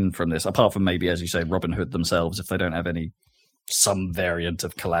gain from this, apart from maybe, as you say, Robinhood themselves, if they don't have some variant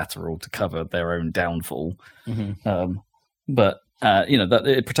of collateral to cover their own downfall. Mm-hmm. But that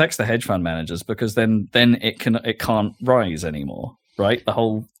it protects the hedge fund managers because then it can't rise anymore, right? The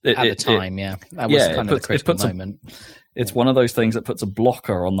whole that was kind of the critical moment. It's one of those things that puts a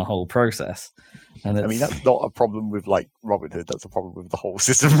blocker on the whole process. And I mean, that's not a problem with like Robinhood. That's a problem with the whole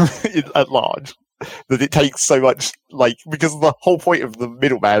system at large. That it takes so much, like, because the whole point of the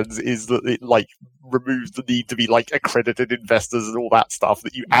middlemans is that it like removes the need to be like accredited investors and all that stuff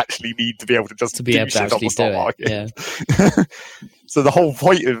that you actually need to be able to just do shit on the stock market. Yeah. So the whole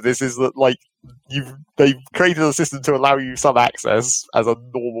point of this is that like they've created a system to allow you some access as a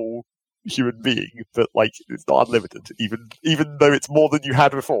normal human being, but like it's not unlimited. Even though it's more than you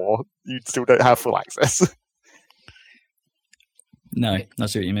had before, you still don't have full access. No, I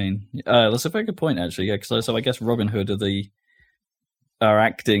see what you mean. That's a very good point, actually. Yeah, because so I guess Robinhood are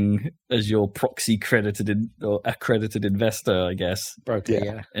acting as your proxy or accredited investor, I guess,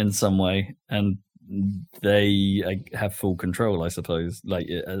 broker, in some way, and they have full control, I suppose. Like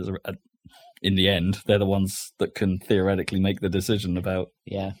in the end, they're the ones that can theoretically make the decision about.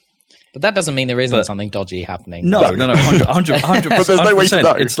 Yeah. But that doesn't mean there isn't something dodgy happening. No, 100%. But there's no way to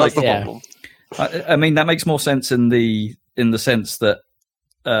know. It's like the problem. I mean, that makes more sense in the sense that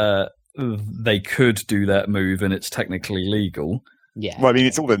they could do that move and it's technically legal. Yeah. Well, I mean,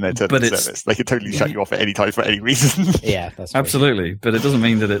 it's all in their terms of service. They can totally shut you off at any time for any reason. Yeah, that's absolutely. But it doesn't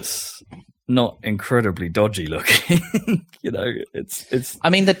mean that it's not incredibly dodgy looking. It's. I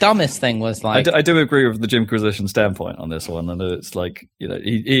mean, the dumbest thing was like I do agree with the Jimquisition standpoint on this one, and it's like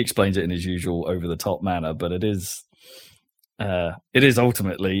he explains it in his usual over the top manner, but it is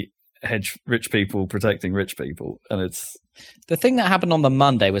ultimately rich people protecting rich people, and it's the thing that happened on the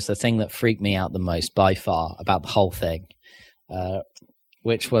Monday was the thing that freaked me out the most by far about the whole thing.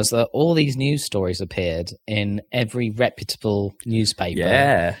 Which was that all these news stories appeared in every reputable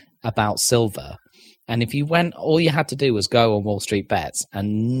newspaper about silver. And if you went, all you had to do was go on Wall Street Bets,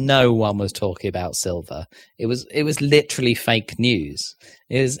 and no one was talking about silver. It was literally fake news.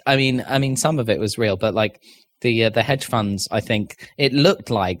 I mean, some of it was real, but like the hedge funds, I think it looked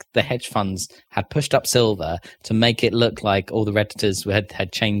like the hedge funds had pushed up silver to make it look like all the Redditors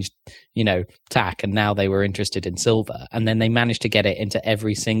had changed, tack, and now they were interested in silver. And then they managed to get it into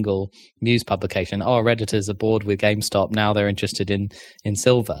every single news publication. Oh, Redditors are bored with GameStop. Now they're interested in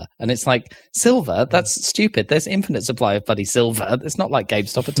silver. And it's like, silver? That's stupid. There's infinite supply of bloody silver. It's not like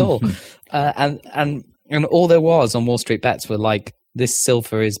GameStop at all. And all there was on Wall Street Bets were like, this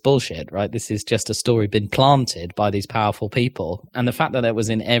silver is bullshit, right? This is just a story been planted by these powerful people. And the fact that it was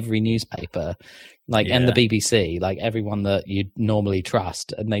in every newspaper, and the BBC, like everyone that you'd normally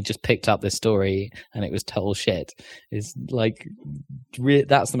trust, and they just picked up this story and it was total shit, is like,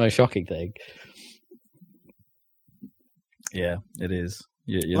 that's the most shocking thing. Yeah, it is.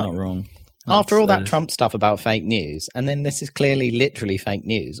 You're not wrong. After all that Trump stuff about fake news, and then this is clearly literally fake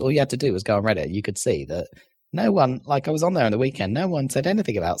news, all you had to do was go on Reddit. You could see that no one, I was on there on the weekend, no one said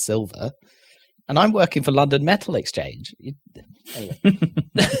anything about silver. And I'm working for London Metal Exchange. Anyway.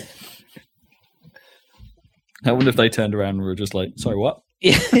 I wonder if they turned around and were just like, sorry, what?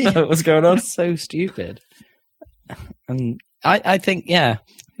 Yeah. What's going on? It's so stupid. And I think,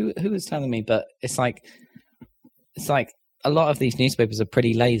 who was telling me, but it's like a lot of these newspapers are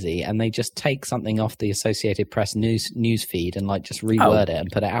pretty lazy, and they just take something off the Associated Press news feed and just reword it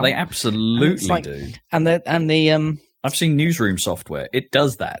and put it out. They absolutely do. And the I've seen newsroom software. It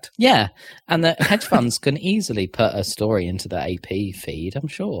does that. Yeah, and the hedge funds can easily put a story into the AP feed, I'm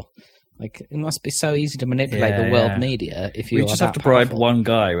sure. It must be so easy to manipulate the world media if you just have to bribe one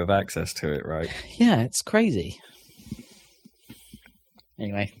guy with access to it, right? Yeah, it's crazy.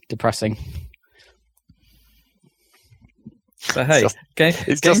 Anyway, depressing. But hey,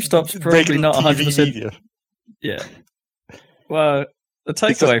 GameStop's probably not 100%. Yeah. Well, the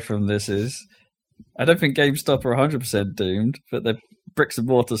takeaway from this is, I don't think GameStop are 100% doomed, but the bricks and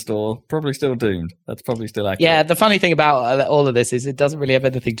mortar store probably still doomed. That's probably still accurate. Yeah, the funny thing about all of this is it doesn't really have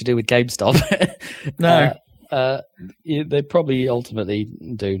anything to do with GameStop. No. They're probably ultimately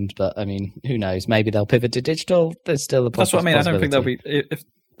doomed, but I mean, who knows? Maybe they'll pivot to digital. There's still a possibility. That's what I mean. I don't think they'll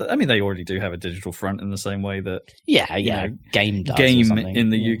be... they already do have a digital front in the same way that Game does. Game in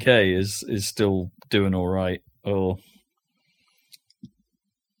the UK is still doing all right, or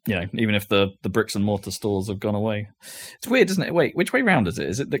even if the bricks and mortar stores have gone away. It's weird, isn't it? Wait, which way round is it?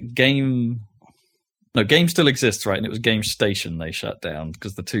 Is it that Game still exists, right? And it was Game Station they shut down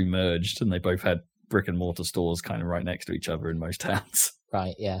because the two merged and they both had brick and mortar stores kind of right next to each other in most towns.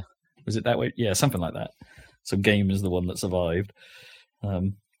 Right, yeah. Was it that way? Yeah, something like that. So Game is the one that survived.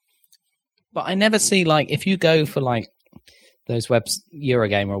 But I never see, if you go for, those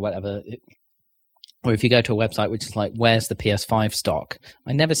Eurogame or whatever, or if you go to a website which is where's the PS5 stock,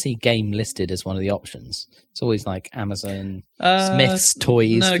 I never see Game listed as one of the options. It's always Amazon, Smith's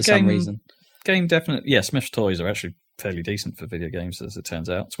Toys some reason. Game definitely, yeah, Smith's Toys are actually fairly decent for video games, as it turns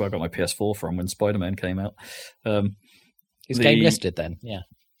out. That's where I got my PS4 from when Spider-Man came out. Is Game listed then? Yeah.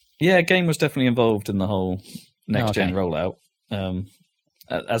 Yeah, Game was definitely involved in the whole next-gen rollout.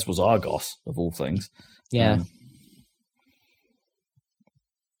 As was Argos, of all things. Yeah.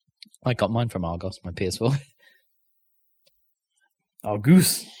 I got mine from Argos, my PS4.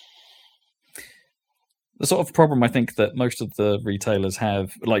 Argus. The sort of problem I think that most of the retailers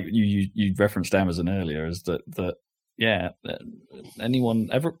have, like you referenced Amazon earlier, is that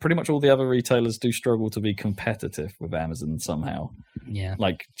pretty much all the other retailers do struggle to be competitive with Amazon somehow. Yeah.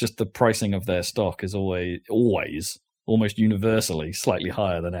 Just the pricing of their stock is always almost universally slightly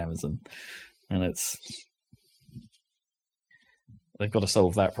higher than Amazon. And they've got to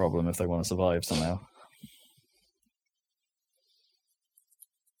solve that problem if they want to survive somehow.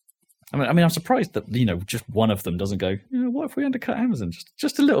 I mean, I'm surprised that, just one of them doesn't go, what if we undercut Amazon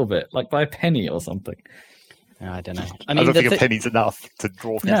just a little bit, by a penny or something? I don't know. I don't think a penny's enough to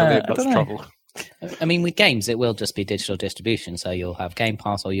draw people in. That's trouble. I mean, with games, it will just be digital distribution. So you'll have Game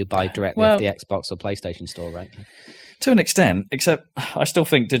Pass or you buy directly off the Xbox or PlayStation store, right? To an extent, except I still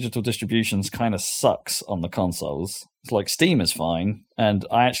think digital distributions kind of sucks on the consoles. It's Steam is fine, and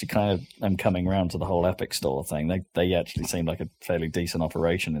I actually kind of am coming around to the whole Epic Store thing. They actually seem like a fairly decent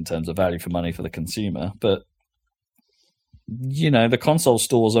operation in terms of value for money for the consumer. But, the console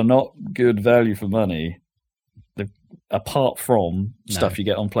stores are not good value for money, apart from stuff you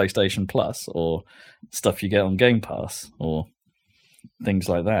get on PlayStation Plus or stuff you get on Game Pass or things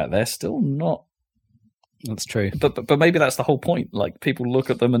like that. They're still not. That's true. But maybe that's the whole point. People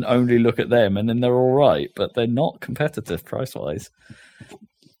look at them and only look at them, and then they're all right, but they're not competitive price-wise.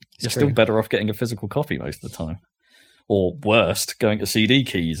 You're still better off getting a physical copy most of the time. Or worst, going to CD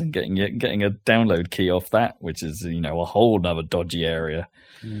keys and getting a download key off that, which is, a whole nother dodgy area.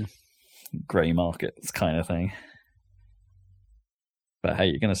 grey markets kind of thing. But hey,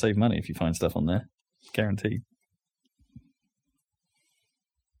 you're going to save money if you find stuff on there, guaranteed.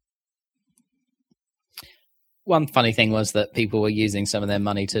 One funny thing was that people were using some of their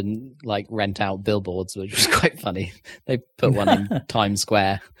money to like rent out billboards, which was quite funny. They put one in Times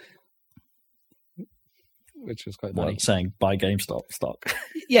Square, which was quite funny. What, saying buy GameStop stock?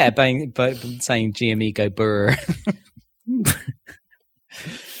 Yeah, but saying GME go burr.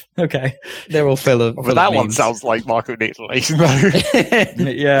 Okay, they're all full of. But that one sounds like market manipulation, though.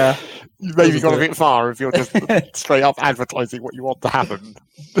 Yeah, You maybe gone a bit far if you're just straight up advertising what you want to happen.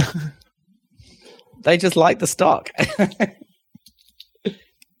 They just like the stock.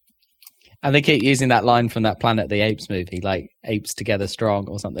 And they keep using that line from that Planet of the Apes movie, like apes together strong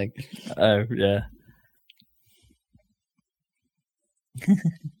or something. Oh, yeah.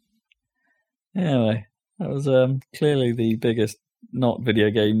 Anyway, that was clearly the biggest not video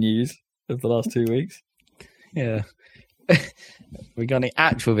game news of the last 2 weeks. Yeah. We got any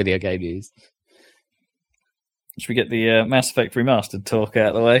actual video game news? Should we get the Mass Effect Remastered talk out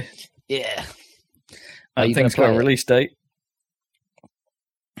of the way? Yeah. I think it's got a release date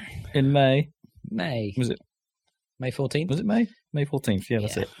in May. May. Was it May 14th? Was it May? May 14th, yeah,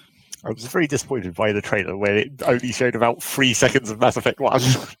 that's it. I was very disappointed by the trailer where it only showed about 3 seconds of Mass Effect 1.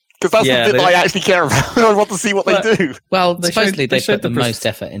 Because that's the bit that I actually care about. I want to see what they do. Well, supposedly they put the most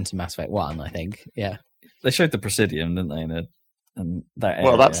effort into Mass Effect 1, I think. Yeah. They showed the Presidium, didn't they? And that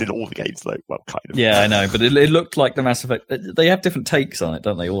well, that's in all the games, though. Well, kind of. Yeah, I know, but it looked like the Mass Effect. They have different takes on it,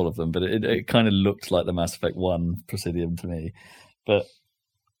 don't they? All of them, but it kind of looked like the Mass Effect 1 Presidium to me. But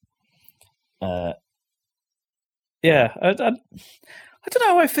yeah, I don't know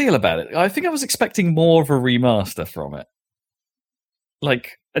how I feel about it. I think I was expecting more of a remaster from it.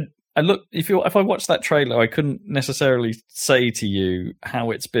 Like, I look if I watched that trailer, I couldn't necessarily say to you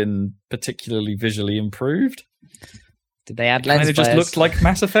how it's been particularly visually improved. Did they add lens flares? It just looked like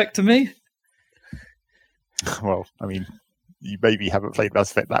Mass Effect to me. Well, I mean, you maybe haven't played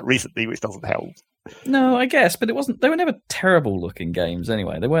Mass Effect that recently, which doesn't help. No, I guess, but it wasn't. They were never terrible looking games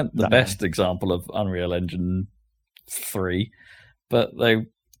anyway. They weren't the best example of Unreal Engine 3, but they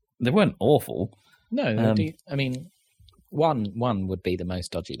weren't awful. No, I mean, one would be the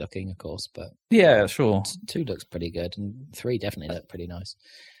most dodgy looking, of course, but yeah, sure. 2 looks pretty good, and 3 definitely looked pretty nice.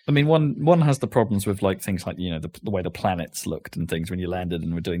 I mean, one has the problems with like things like the way the planets looked and things when you landed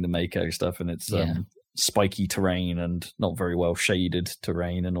and were doing the Mako stuff, and it's spiky terrain and not very well shaded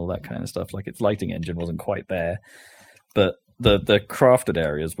terrain and all that kind of stuff. Like its lighting engine wasn't quite there, but the crafted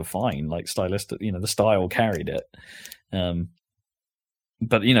areas were fine. Like stylistic, the style carried it.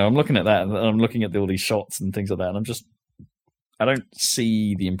 But I'm looking at that and I'm looking at all these shots and things like that, and I don't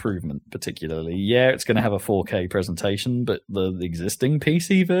see the improvement particularly. Yeah, it's going to have a 4K presentation, but the existing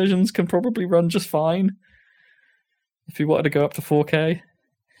PC versions can probably run just fine. If you wanted to go up to 4K,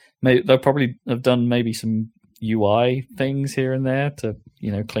 maybe they'll probably have done maybe some UI things here and there to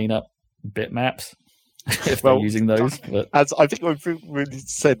clean up bitmaps if they're using those. But as I think we've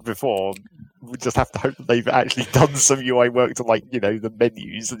said before, we just have to hope that they've actually done some UI work to the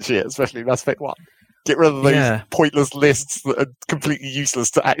menus and shit, especially Mass Effect 1. Get rid of those pointless lists that are completely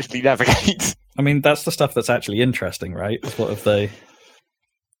useless to actually navigate. I mean, that's the stuff that's actually interesting, right? What have they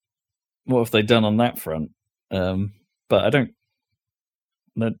done on that front? But I don't.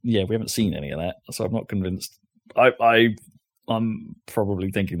 We haven't seen any of that, so I'm not convinced. I'm probably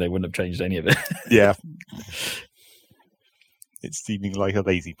thinking they wouldn't have changed any of it. Yeah, it's seeming like a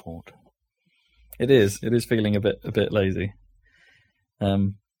lazy port. It is. It is feeling a bit lazy.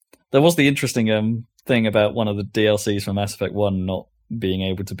 There was the interesting thing about one of the DLCs from Mass Effect 1 not being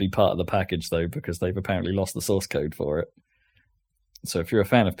able to be part of the package, though, because they've apparently lost the source code for it. So if you're a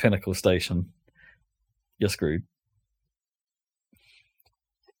fan of Pinnacle Station, you're screwed.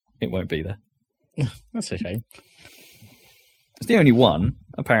 It won't be there. That's a shame. It's the only one,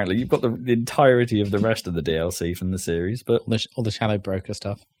 apparently. You've got the entirety of the rest of the DLC from the series, but all the Shadow Broker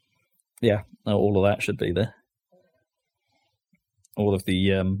stuff. Yeah, all of that should be there. All of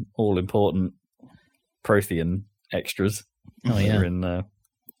the all-important Prothean extras are in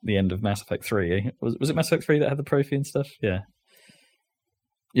the end of Mass Effect 3. Was it Mass Effect 3 that had the Prothean stuff? Yeah.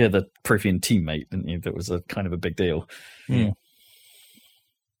 Yeah, the Prothean teammate, didn't you? That was a kind of a big deal. Mm.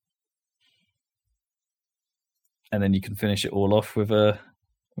 And then you can finish it all off with a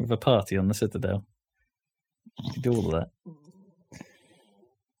party on the Citadel. You can do all of that.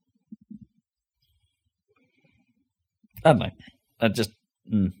 I don't know.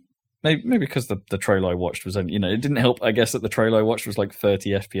 maybe because the trailer I watched was only, it didn't help, I guess, that the trailer I watched was like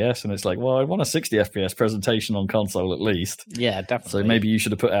 30 FPS, and it's like, well, I want a 60 FPS presentation on console at least. Yeah, definitely. So maybe you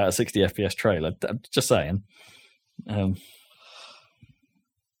should have put out a 60 FPS trailer. Just saying. Unless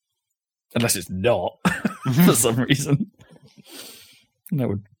it's not for some reason. That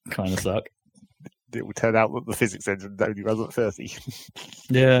would kind of suck. It would turn out that the physics engine only runs at 30.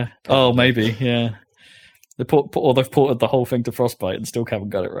 Yeah. Oh, maybe. Yeah. They've ported the whole thing to Frostbite and still haven't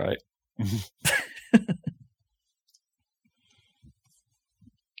got it right.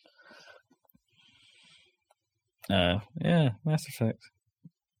 Yeah, Mass Effect.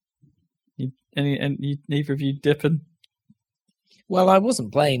 Neither of you dipping? Well, I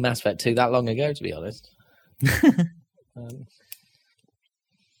wasn't playing Mass Effect 2 that long ago, to be honest.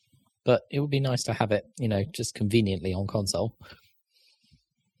 But it would be nice to have it, just conveniently on console.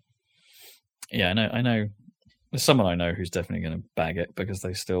 Yeah, I know. There's someone I know who's definitely going to bag it because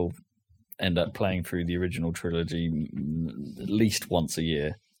they still end up playing through the original trilogy at least once a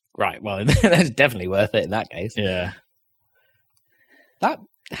year. Right, well, that's definitely worth it in that case. Yeah.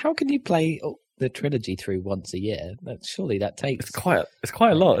 How can you play the trilogy through once a year? Surely that takes... It's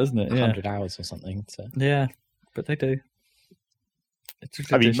quite a lot, isn't it? 100 hours or something. So. Yeah, but they do.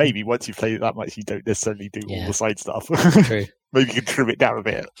 I mean, maybe once you play it that much, you don't necessarily do all the side stuff. True. Maybe you can trim it down a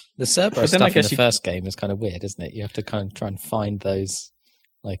bit. The Cerberus stuff in the first game is kind of weird, isn't it? You have to kind of try and find those,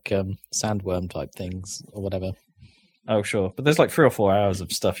 like, sandworm type things or whatever. Oh, sure. But there's like 3 or 4 hours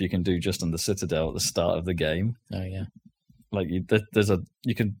of stuff you can do just on the Citadel at the start of the game. Oh, yeah. Like, you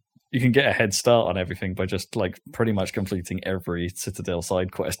can get a head start on everything by just, like, pretty much completing every Citadel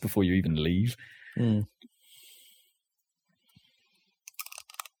side quest before you even leave. Mm.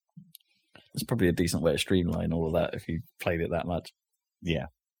 It's probably a decent way to streamline all of that if you played it that much. Yeah,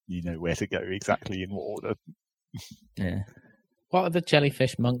 you know where to go exactly in what order. Yeah. What are the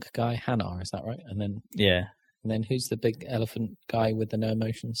jellyfish monk guy? Hanar, is that right? And then who's the big elephant guy with the no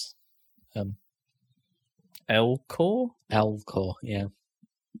emotions? Elcor? Elcor, yeah.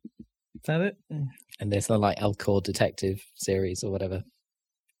 Is that it? And there's the like Elcor detective series or whatever.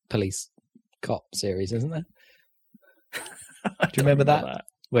 Police cop series, isn't there? Do you remember that?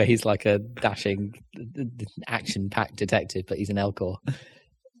 Where he's like a dashing, action-packed detective, but he's an Elcor.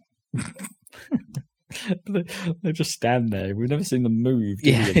 They just stand there. We've never seen them move.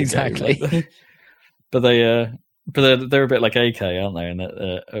 Yeah, exactly. But they're a bit like AK, aren't they? And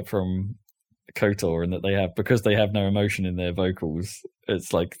that from KOTOR, and that they have, because they have no emotion in their vocals.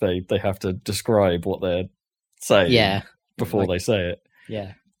 It's like they have to describe what they're saying before they say it.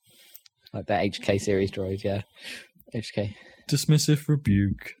 Yeah, like that HK series droid. Yeah, HK. Dismissive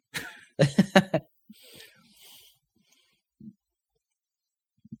rebuke.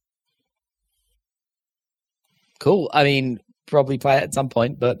 Cool. I mean, probably play it at some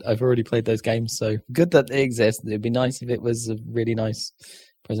point, but I've already played those games, so good that they exist. It'd be nice if it was a really nice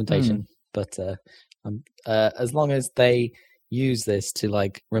presentation. But as long as they use this to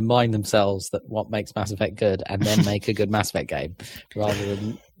like remind themselves that what makes Mass Effect good, and then make a good Mass Effect game, rather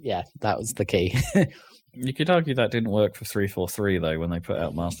than that was the key. You could argue that didn't work for 343 though when they put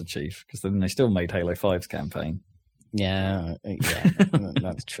out Master Chief, because then they still made Halo 5's campaign. Yeah,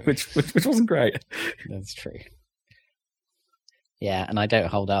 that's true. which wasn't great. That's true. Yeah, and I don't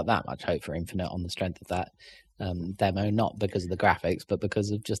hold out that much hope for Infinite on the strength of that demo, not because of the graphics, but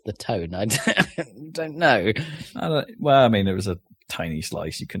because of just the tone. I don't know. Well, I mean, it was a tiny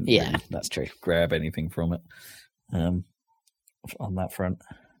slice. You couldn't really that's true. grab anything from it on that front.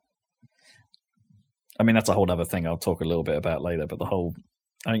 I mean, that's a whole other thing I'll talk a little bit about later, but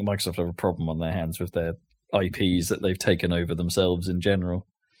I think Microsoft have a problem on their hands with their IPs that they've taken over themselves in general.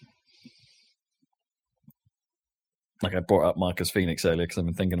 Like I brought up Marcus Phoenix earlier because I've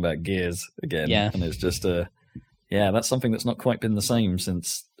been thinking about Gears again. Yeah. And it's just, that's something that's not quite been the same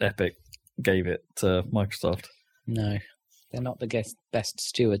since Epic gave it to Microsoft. No, they're not the best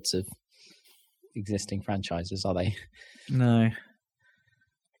stewards of existing franchises, are they? No.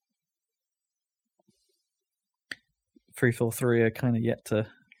 343 are kind of yet to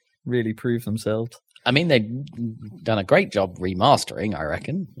really prove themselves. I mean, they've done a great job remastering, I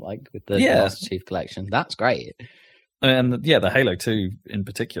reckon, like with the Master Chief Collection. That's great. And the Halo 2 in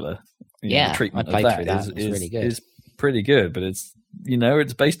particular, the treatment of that is really good. Is pretty good, but it's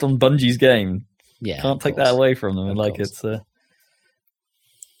it's based on Bungie's game. Yeah, can't take that away from them. And like it's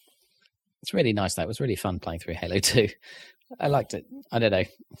really nice. That was really fun playing through Halo 2. I liked it. I don't know.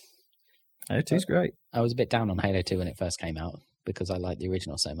 Halo 2's great. I was a bit down on Halo 2 when it first came out because I liked the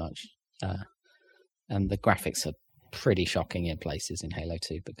original so much. And the graphics are pretty shocking in places in Halo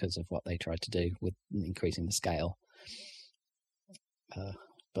 2 because of what they tried to do with increasing the scale.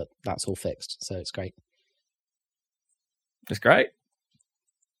 but that's all fixed, so it's great. It's great.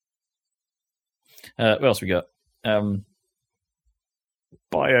 What else we got?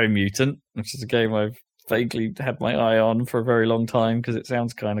 Biomutant, which is a game I've vaguely had my eye on for a very long time because it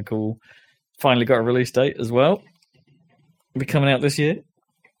sounds kind of cool. Finally got a release date as well. It'll be coming out this year.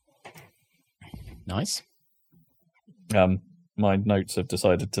 Nice. My notes have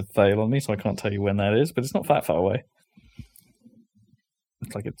decided to fail on me, so I can't tell you when that is, but it's not that far away.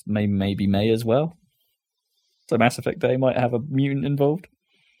 It's like it's maybe May as well. So Mass Effect Day might have a mutant involved.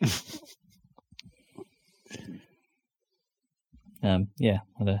 Yeah,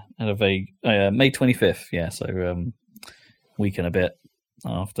 had a vague May 25th. Yeah, so week and a bit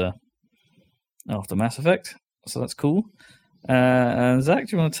after Mass Effect. So that's cool. And Zach,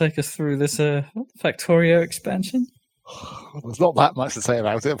 do you want to take us through this Factorio expansion? There's not that much to say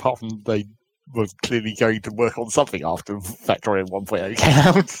about it, apart from they were clearly going to work on something after Factorio 1.0 came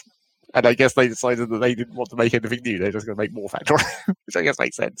out. And I guess they decided that they didn't want to make anything new. They're just going to make more Factorio, which I guess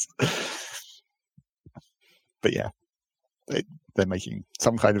makes sense. But yeah, they're making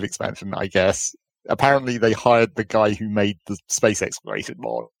some kind of expansion, I guess. Apparently, they hired the guy who made the space exploration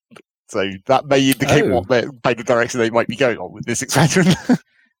mod. So that may indicate what kind of direction they might be going on with this expansion.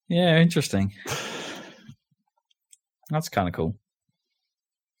 Yeah, interesting. That's kind of cool.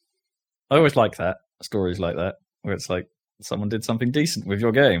 I always like that. Stories like that, where it's like, someone did something decent with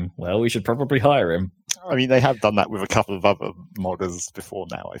your game. Well, we should probably hire him. I mean, they have done that with a couple of other modders before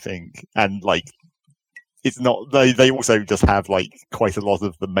now, I think. And, like, it's not... They also just have, like, quite a lot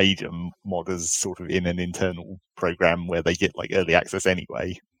of the major modders sort of in an internal program where they get, like, early access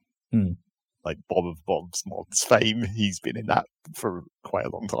anyway. Like Bob of Bob's Mods fame. He's been in that for quite a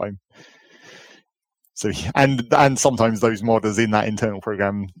long time. So, and sometimes those modders in that internal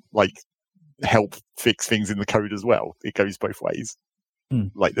program, like, help fix things in the code as well. It goes both ways.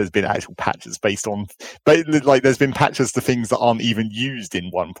 Like, there's been actual patches based on, but like, there's been patches to things that aren't even used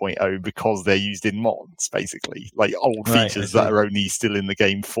in 1.0 because they're used in mods, basically. Like, old features that are only still in the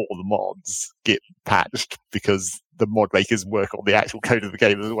game for the mods get patched because the mod makers work on the actual code of the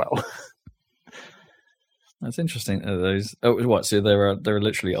game as well. That's interesting. Those so there are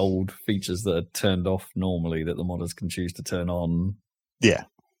literally old features that are turned off normally that the modders can choose to turn on. Yeah,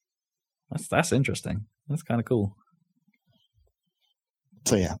 that's interesting. That's kind of cool.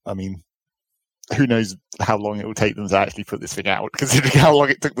 So yeah, I mean, who knows how long it will take them to actually put this thing out, considering how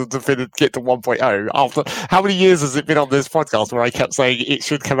long it took them to get to 1.0. After how many years has it been on this podcast where I kept saying it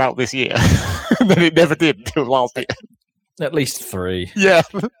should come out this year, and then it never did until last year? At least 3. Yeah.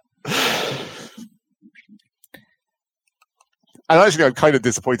 And actually, I'm kind of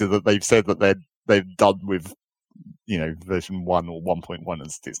disappointed that they've said that they've done with, you know, version 1 or 1.1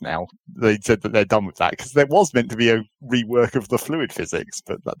 as it is now. They said that they're done with that because there was meant to be a rework of the fluid physics,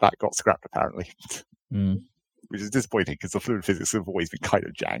 but that got scrapped apparently, which is disappointing because the fluid physics have always been kind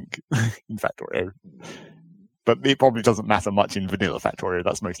of jank in Factorio. But it probably doesn't matter much in vanilla Factorio.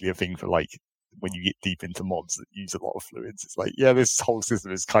 That's mostly a thing for, like, when you get deep into mods that use a lot of fluids. It's like, yeah, this whole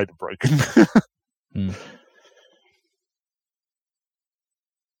system is kind of broken.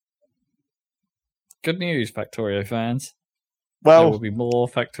 Good news, Factorio fans. Well, there will be more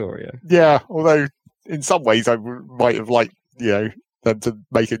Factorio. Yeah, although in some ways I might have liked, you know, them to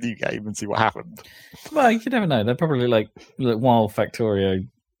make a new game and see what happened. Well, you never know. They're probably like while Factorio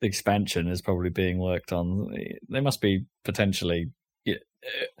expansion is probably being worked on, they must be potentially.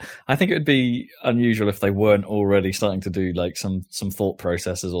 I think it would be unusual if they weren't already starting to do like some thought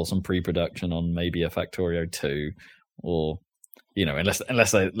processes or some pre-production on maybe a Factorio 2 or. You know, unless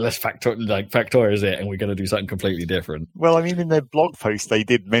Factorio is it, and we're going to do something completely different. Well, I mean, in their blog post, they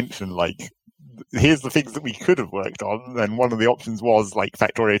did mention, like, here's the things that we could have worked on, and one of the options was, like,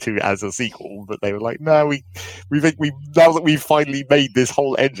 Factorio 2 as a sequel, but they were like, no, we now that we've finally made this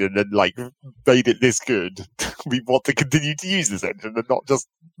whole engine and, like, made it this good, we want to continue to use this engine and not just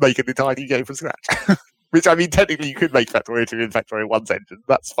make an entire new game from scratch. Which, I mean, technically you could make Factorio 2 in Factorio 1's engine.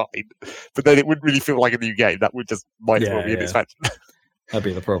 That's fine. But then it wouldn't really feel like a new game. That would just might as well be an expansion. That'd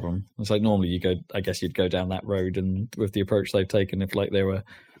be the problem. It's like normally you'd go down that road, and with the approach they've taken, if like there were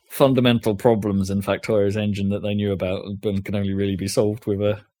fundamental problems in Factorio's engine that they knew about and can only really be solved with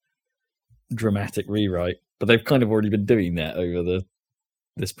a dramatic rewrite. But they've kind of already been doing that over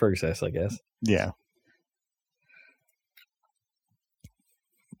this process, I guess. Yeah.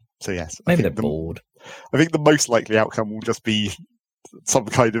 So yes. Maybe they're bored. I think the most likely outcome will just be some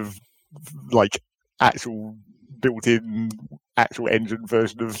kind of like actual built-in actual engine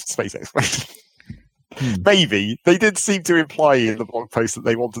version of space exploration. Maybe. They did seem to imply in the blog post that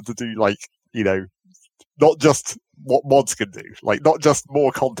they wanted to do like, you know, not just what mods can do. Like, not just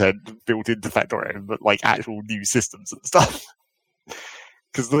more content built into Factorio, but like actual new systems and stuff.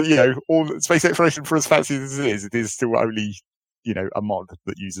 Because, all space exploration, for as fancy as it is still only, a mod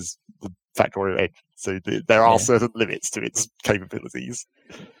that uses the Factorio engine. So there are certain limits to its capabilities.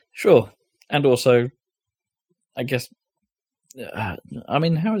 Sure. And also, I guess, how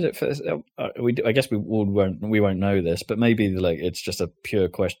is it for? I guess we won't know this, but maybe like it's just a pure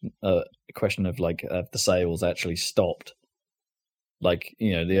question of like the sales actually stopped. Like,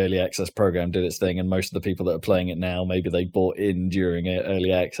 the early access program did its thing, and most of the people that are playing it now, maybe they bought in during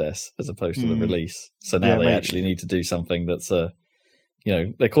early access as opposed to the release. So now they actually need to do something that's they're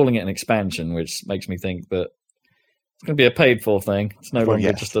calling it an expansion, which makes me think that it's going to be a paid for thing. It's no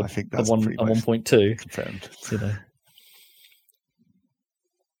longer just a 1.2. Confirmed.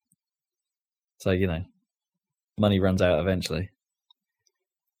 So, money runs out eventually.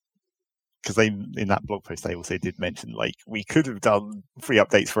 Because in that blog post, they also did mention, like, we could have done free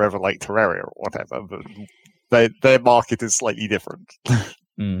updates forever, like Terraria or whatever, but their market is slightly different.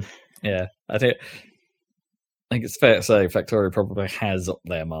 Yeah, I think it's fair to say Factorio probably has up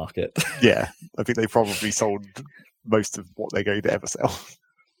their market. Yeah, I think they probably sold most of what they're going to ever sell.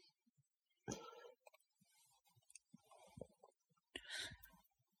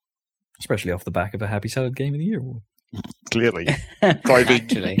 Especially off the back of a Happy Salad Game of the Year award. Clearly.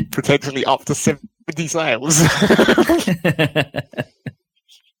 Driving potentially up to 70 sales. Is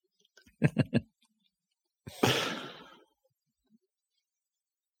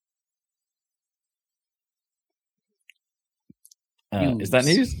that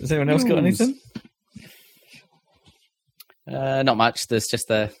news? Has anyone else got anything? Not much. There's just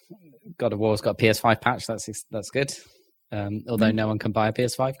the God of War's got a PS5 patch. That's good. Although no one can buy a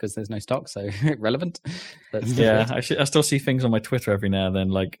PS5 because there's no stock, so irrelevant. Yeah, actually, I still see things on my Twitter every now and then,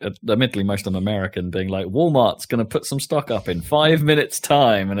 like, admittedly, most of them American, being like, Walmart's going to put some stock up in 5 minutes'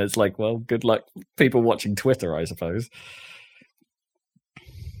 time. And it's like, well, good luck, people watching Twitter, I suppose.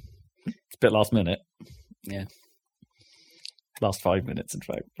 It's a bit last minute. Yeah. Last 5 minutes, in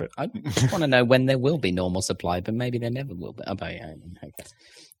fact. But I want to know when there will be normal supply, but maybe there never will be.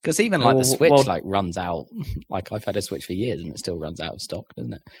 Because even like the Switch runs out. Like, I've had a Switch for years and it still runs out of stock,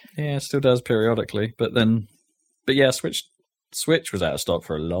 doesn't it? Yeah, it still does periodically. But yeah, Switch was out of stock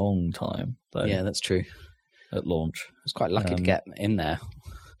for a long time. Though, yeah, that's true. At launch. I was quite lucky to get in there.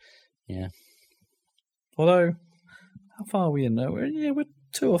 Yeah. Although, how far are we in now? We're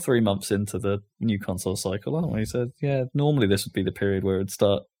 2 or 3 months into the new console cycle, aren't we? So, yeah, normally this would be the period where it would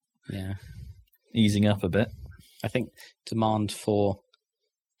start easing up a bit. I think demand for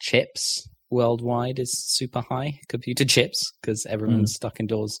chips worldwide is super high, computer chips, because everyone's stuck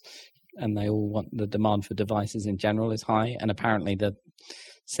indoors and they all want the demand for devices in general is high. And apparently the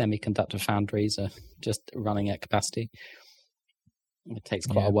semiconductor foundries are just running at capacity. It takes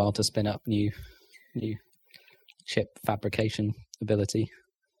quite a while to spin up new chip fabrication ability.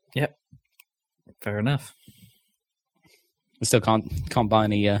 Yep. Fair enough. You still can't buy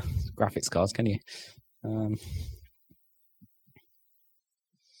any graphics cards, can you?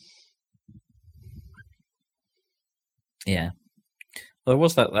 Yeah. Well, there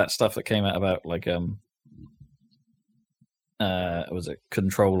was that stuff that came out about, like, was it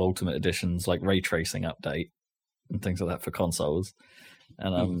Control Ultimate Edition's, like, ray tracing update and things like that for consoles.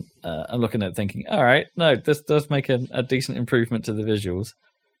 And I'm looking at it thinking, all right, no, this does make a decent improvement to the visuals,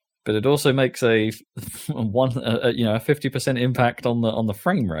 but it also makes a 50% impact on the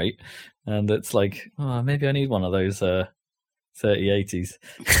frame rate, and it's like, oh, maybe I need one of those 3080s.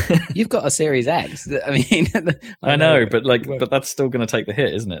 You've got a Series X. I mean, I know, but that's still going to take the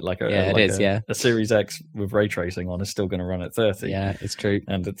hit, isn't it? A Series X with ray tracing on is still going to run at 30. Yeah, it's true.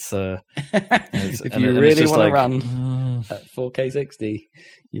 And it's if you really want to run at 4K 60,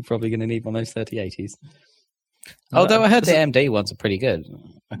 you're probably going to need one of those 3080s. Although I heard the AMD ones are pretty good.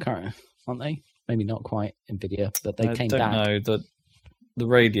 I can't, aren't they? Maybe not quite Nvidia, but they came back. I don't know the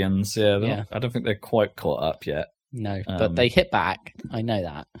Radeons. Yeah, I don't think they're quite caught up yet. No, but they hit back. I know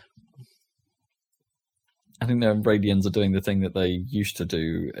that. I think their Radeons are doing the thing that they used to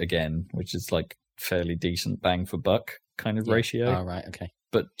do again, which is like fairly decent bang for buck kind of ratio. Oh, right, okay.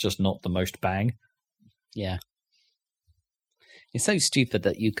 But just not the most bang. Yeah. It's so stupid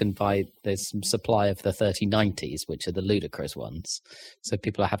that you can buy, there's some supply of the 3090s, which are the ludicrous ones. So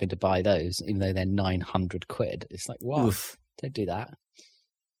people are having to buy those, even though they're 900 quid. It's like, what? Oof. Don't do that.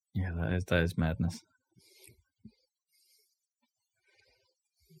 Yeah, that is madness.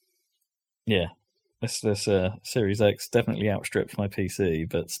 Yeah, this Series X definitely outstrips my PC,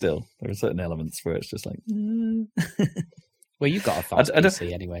 but still, there are certain elements where it's just like. Well, you've got a fast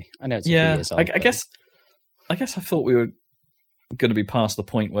PC anyway. I know it's a few years old. I guess I guess I thought we were going to be past the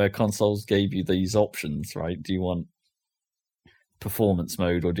point where consoles gave you these options, right? Do you want performance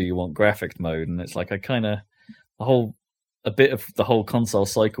mode or do you want graphics mode? And it's like a bit of the whole console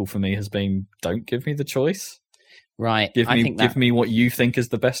cycle for me has been, don't give me the choice. Right. Give me what you think is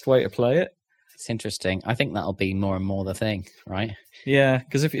the best way to play it. It's interesting. I think that'll be more and more the thing, right? Yeah,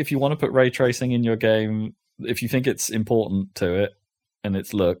 because if you want to put ray tracing in your game, if you think it's important to it and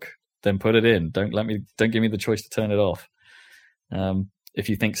its look, then put it in. Don't give me the choice to turn it off. If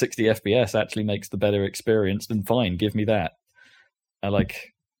you think 60 FPS actually makes the better experience, then fine, give me that. I don't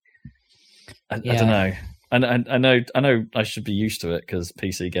know. I know I should be used to it because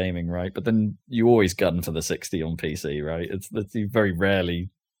PC gaming, right? But then you always gun for the 60 on PC, right? You very rarely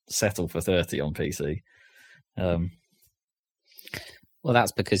settle for 30 on PC. Well,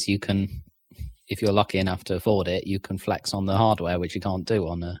 that's because you can, if you're lucky enough to afford it, you can flex on the hardware, which you can't do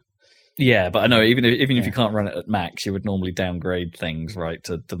on a. Yeah, but I know even if you can't run it at max, you would normally downgrade things, right,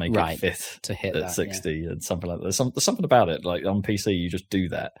 to make it fit to hit at that, 60 and something like that. There's something about it, like on PC, you just do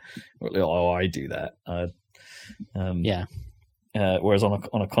that. Oh, I do that. Whereas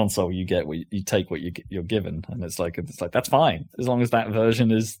on a console, you get you take what you're given, and it's like that's fine as long as that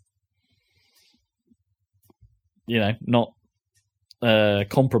version is, not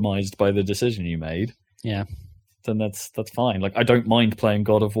compromised by the decision you made. Yeah. Then that's fine. Like, I don't mind playing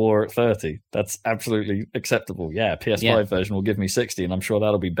God of War at 30. That's absolutely acceptable. Yeah, PS5 version will give me 60, and I'm sure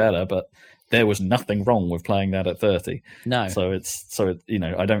that'll be better. But there was nothing wrong with playing that at 30. No. So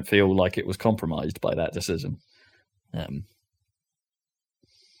I don't feel like it was compromised by that decision.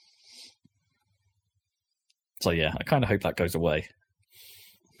 So yeah, I kind of hope that goes away,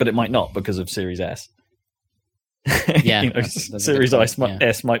 but it might not because of Series S. Yeah, Series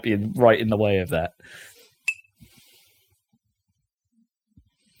S might be right in the way of that.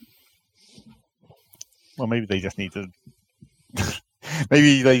 Well, maybe they just need to.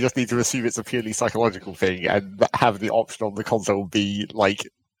 Maybe they just need to assume it's a purely psychological thing and have the option on the console be like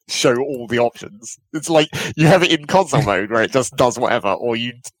show all the options. It's like you have it in console mode where it just does whatever, or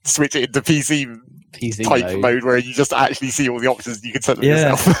you switch it into PC type mode where you just actually see all the options you can set them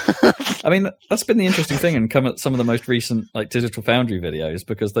yourself. I mean, that's been the interesting thing and come at some of the most recent like Digital Foundry videos,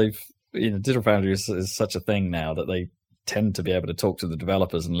 because Digital Foundry is such a thing now that they tend to be able to talk to the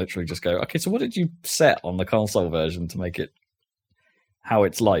developers and literally just go, okay, so what did you set on the console version to make it how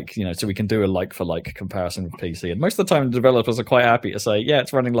it's like, so we can do a like for like comparison with PC. And most of the time the developers are quite happy to say, yeah,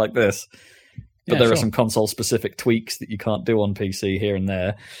 it's running like this, but there are some console specific tweaks that you can't do on PC here and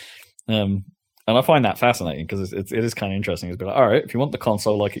there. And I find that fascinating because it is kind of interesting. It's like, all right, if you want the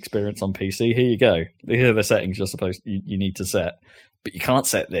console like experience on PC, here you go. Here are the settings you need to set, but you can't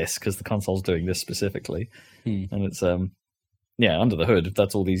set this because the console's doing this specifically. And it's under the hood,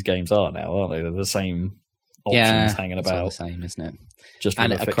 that's all these games are now, aren't they? They're the same options hanging about. All the same, isn't it? Just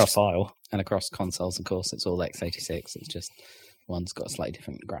with a fixed file. And across consoles, of course, it's all x86. It's just one's got a slightly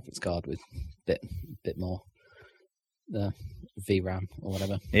different graphics card with bit more VRAM or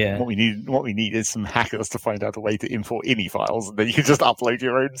whatever. Yeah. What we need is some hackers to find out a way to import INI files, and then you can just upload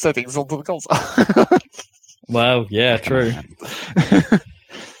your own settings onto the console. Well, yeah, true.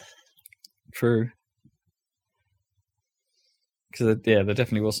 True. Because there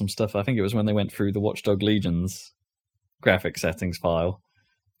definitely was some stuff. I think it was when they went through the Watchdog Legion's graphic settings file,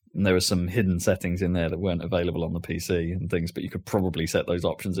 and there were some hidden settings in there that weren't available on the PC and things, but you could probably set those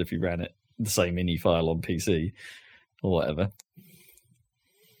options if you ran it the same INI file on PC or whatever.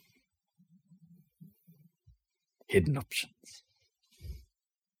 Hidden options.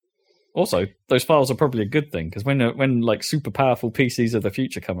 Also, those files are probably a good thing, because when like super powerful PCs of the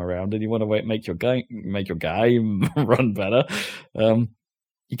future come around and you want to make your game run better,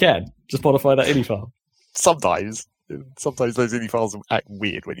 you can just modify that INI file. Sometimes those INI files act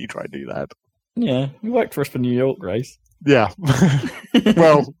weird when you try and do that. Yeah, you worked for us for New York, Grace. Yeah.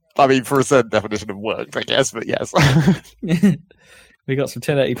 Well, I mean, for a certain definition of work, I guess, but yes. We got some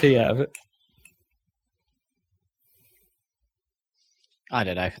 1080p out of it. I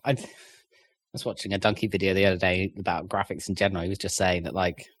don't know. I was watching a Donkey video the other day about graphics in general. He was just saying that,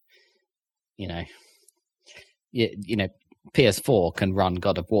 like, PS4 can run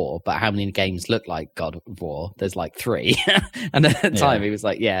God of War, but how many games look like God of War? There's like 3. And at the time, he was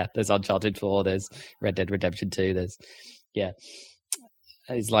like, there's Uncharted 4, there's Red Dead Redemption 2,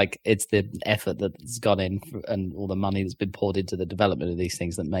 It's like, it's the effort that's gone in and all the money that's been poured into the development of these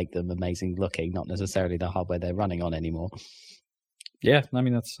things that make them amazing looking, not necessarily the hardware they're running on anymore. Yeah, I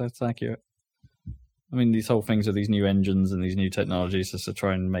mean, that's accurate. I mean, these whole things with these new engines and these new technologies is to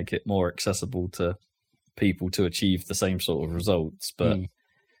try and make it more accessible to people to achieve the same sort of results. But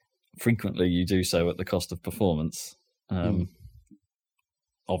frequently you do so at the cost of performance,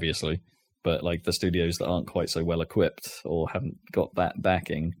 obviously. But like the studios that aren't quite so well equipped or haven't got that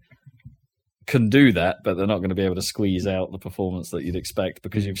backing can do that, but they're not going to be able to squeeze out the performance that you'd expect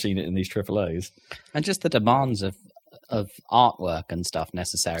because you've seen it in these AAAs. And just the demands of artwork and stuff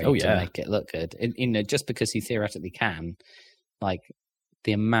necessary to make it look good. Just because you theoretically can, like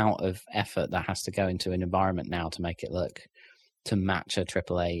the amount of effort that has to go into an environment now to make it look to match a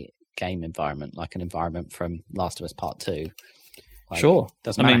AAA game environment, like an environment from Last of Us Part 2. Like, sure.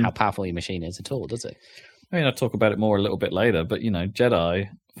 Doesn't matter how powerful your machine is at all, does it? I mean, I'll talk about it more a little bit later, but, JEDI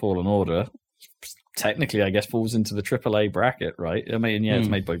Fallen Order technically, I guess, falls into the AAA bracket, right? I mean, it's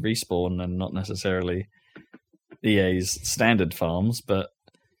made by Respawn and not necessarily EA's standard farms, but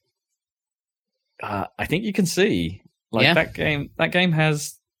I think you can see, that game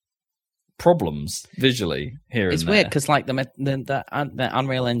has problems visually here and there. It's weird because like the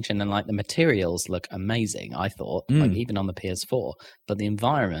Unreal Engine and like the materials look amazing, I thought, like even on the PS4, but the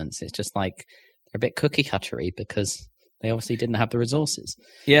environments, it's just like they're a bit cookie cuttery because they obviously didn't have the resources.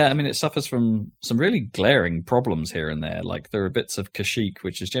 Yeah, I mean, it suffers from some really glaring problems here and there. Like there are bits of Kashyyyk,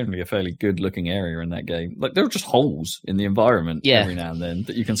 which is generally a fairly good looking area in that game. Like there are just holes in the environment every now and then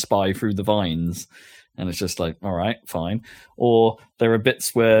that you can spy through the vines, and it's just like, all right, fine. Or there are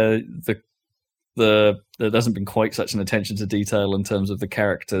bits where there hasn't been quite such an attention to detail in terms of the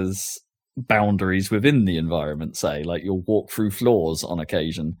characters' boundaries within the environment, say. Like you'll walk through floors on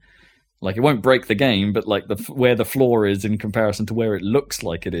occasion. Like it won't break the game, but like where the floor is in comparison to where it looks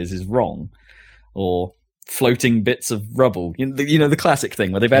like it is wrong. Or floating bits of rubble. The classic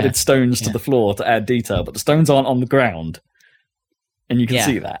thing where they've added stones to the floor to add detail, but the stones aren't on the ground. And you can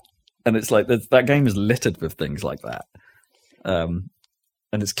see that. And it's like that game is littered with things like that. And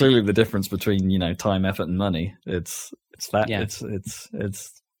it's clearly the difference between, time, effort, and money. It's that. Yeah. It's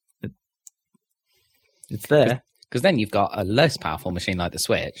there. Because then you've got a less powerful machine like the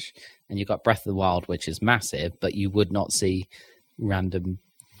Switch, and you've got Breath of the Wild, which is massive, but you would not see random,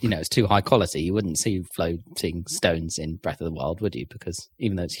 it's too high quality. You wouldn't see floating stones in Breath of the Wild, would you? Because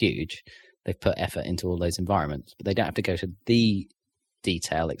even though it's huge, they've put effort into all those environments, but they don't have to go to the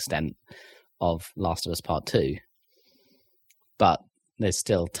detail extent of Last of Us Part 2. But there's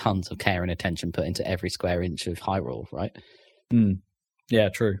still tons of care and attention put into every square inch of Hyrule, right? Yeah,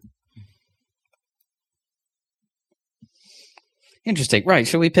 true. Interesting. Right,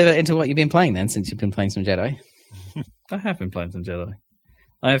 shall we pivot into what you've been playing then, since you've been playing some JEDI? I have been playing some JEDI.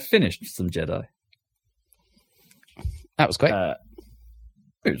 I have finished some JEDI. That was quick.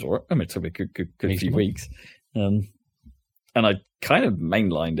 It was all right. I mean, it took me a good few weeks. And I kind of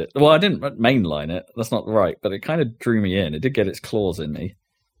mainlined it. Well, I didn't mainline it. That's not right. But it kind of drew me in. It did get its claws in me.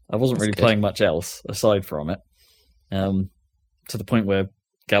 I wasn't really playing much else aside from it. To the point where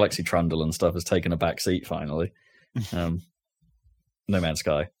Galaxy Trundle and stuff has taken a back seat finally. No Man's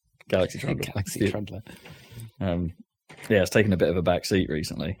Sky. Galaxy Trundle. Galaxy Trundle. It's taken a bit of a back seat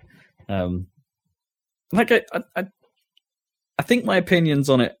recently. I think my opinions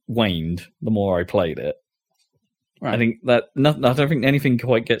on it waned the more I played it. Right. I think that I don't think anything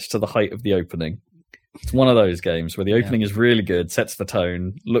quite gets to the height of the opening. It's one of those games where the opening is really good, sets the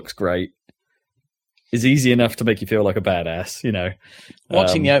tone, looks great, is easy enough to make you feel like a badass,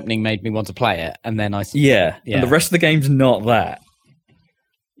 Watching the opening made me want to play it, and then I... Yeah, and the rest of the game's not that.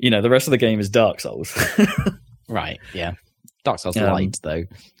 The rest of the game is Dark Souls. Right, yeah. Dark Souls light, though.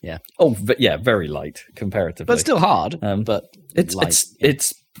 Yeah. Oh, but very light, comparatively. But still hard, but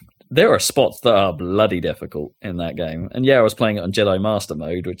it's there are spots that are bloody difficult in that game. And I was playing it on Jedi Master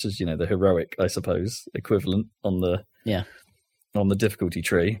mode, which is, the heroic, I suppose, equivalent on the difficulty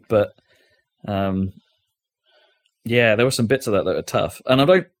tree. But there were some bits of that were tough.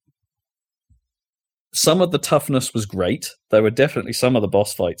 And some of the toughness was great. There were definitely some of the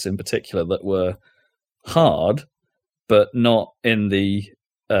boss fights in particular that were hard, but not in the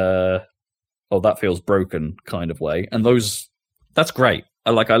that feels broken kind of way. And that's great.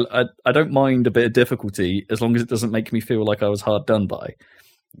 I don't mind a bit of difficulty as long as it doesn't make me feel like I was hard done by.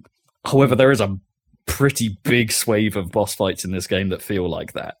 However, there is a pretty big swathe of boss fights in this game that feel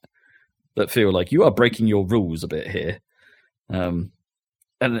like that. That feel like you are breaking your rules a bit here. And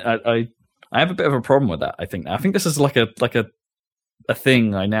I have a bit of a problem with that, I think. I think this is like a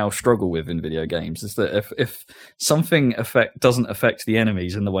thing I now struggle with in video games, is that if something doesn't affect the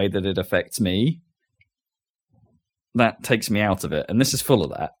enemies in the way that it affects me, that takes me out of it, and this is full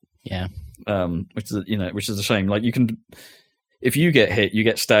of that. Yeah. Which is a shame. Like you if you get hit, you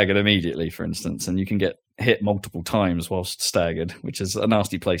get staggered immediately, for instance, and you can get hit multiple times whilst staggered, which is a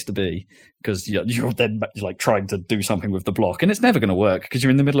nasty place to be because you're then like trying to do something with the block, and it's never going to work because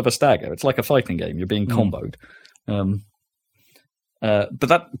you're in the middle of a stagger. It's like a fighting game; you're being comboed. But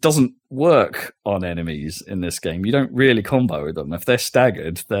that doesn't work on enemies in this game. You don't really combo them. If they're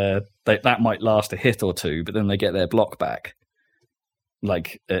staggered, that might last a hit or two, but then they get their block back,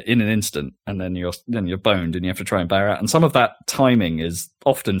 like in an instant, and then you're boned, and you have to try and back out. And some of that timing is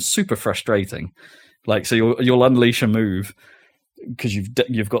often super frustrating. Like, so you'll unleash a move because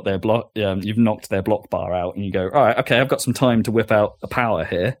you've got their block, you've knocked their block bar out, and you go, all right, okay, I've got some time to whip out a power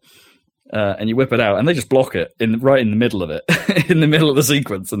here. And you whip it out, and they just block it right in the middle of it, in the middle of the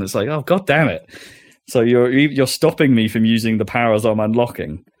sequence, and it's like, oh god damn it! So you're stopping me from using the powers I'm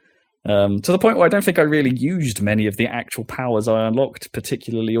unlocking, to the point where I don't think I really used many of the actual powers I unlocked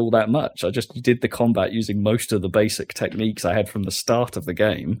particularly all that much. I just did the combat using most of the basic techniques I had from the start of the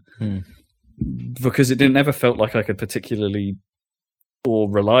game, because it never felt like I could particularly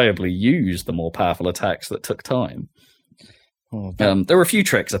or reliably use the more powerful attacks that took time. There were a few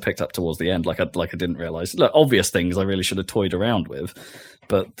tricks I picked up towards the end, like I didn't realize. Look, obvious things I really should have toyed around with,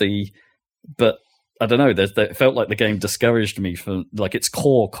 but I don't know. It felt like the game discouraged me from, like, its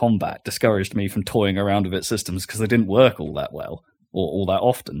core combat discouraged me from toying around with its systems because they didn't work all that well or all that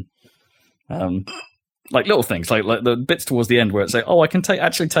often. Like little things, like the bits towards the end where it's like, oh, I can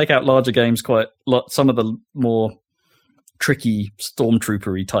actually take out larger games some of the more tricky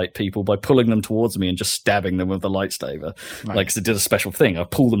stormtrooper-y type people by pulling them towards me and just stabbing them with the lightsaber. Right. Like, 'cause it did a special thing. I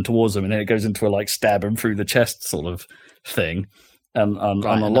pull them towards them and then it goes into a like stab them through the chest sort of thing. And on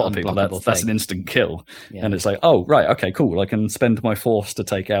a lot of people, that's an instant kill. Yeah. And it's like, oh, right, okay, cool. I can spend my force to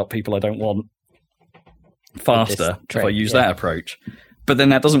take out people I don't want faster if I use that approach. But then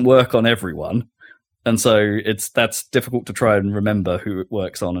that doesn't work on everyone. And so that's difficult to try and remember who it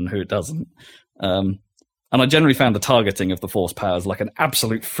works on and who it doesn't. And I generally found the targeting of the force powers like an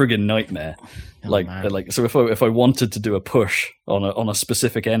absolute friggin' nightmare. So if I wanted to do a push on a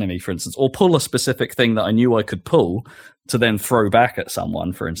specific enemy, for instance, or pull a specific thing that I knew I could pull to then throw back at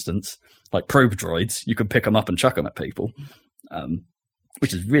someone, for instance, like probe droids, you could pick them up and chuck them at people,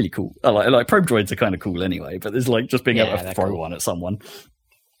 which is really cool. Like probe droids are kind of cool anyway, but there's like just being able to throw one at someone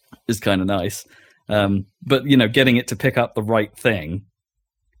is kind of nice. But getting it to pick up the right thing,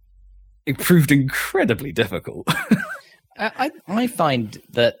 it proved incredibly difficult. I find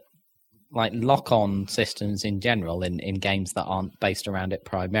that like lock-on systems in general in games that aren't based around it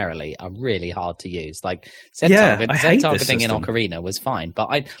primarily are really hard to use. Like Z targeting in Ocarina was fine, but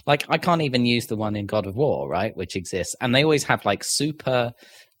I can't even use the one in God of War, right, which exists, and they always have like super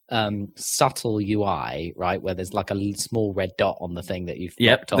subtle UI, right, where there's like a small red dot on the thing that you've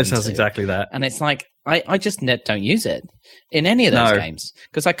locked onto. This has exactly that, and it's like I just don't use it in any of those games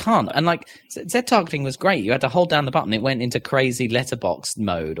because I can't. And like Z targeting was great; you had to hold down the button; it went into crazy letterbox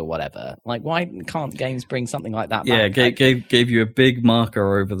mode or whatever. Like, why can't games bring something like that? Yeah, back? gave you a big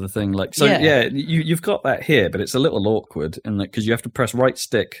marker over the thing. Like, so you've got that here, but it's a little awkward in that because you have to press right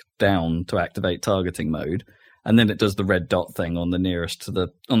stick down to activate targeting mode. And then it does the red dot thing on the nearest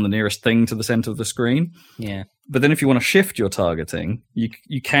thing to the center of the screen. Yeah. But then if you want to shift your targeting,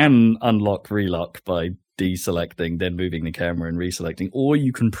 you can unlock relock by deselecting, then moving the camera and reselecting, or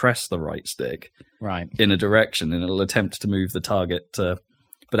you can press the right stick in a direction and it'll attempt to move the target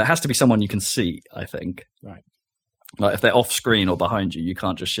but it has to be someone you can see, I think. Right. Like if they're off screen or behind you, you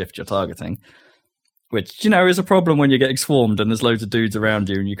can't just shift your targeting. Which, is a problem when you're getting swarmed and there's loads of dudes around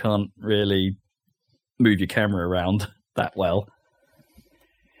you and you can't really move your camera around that well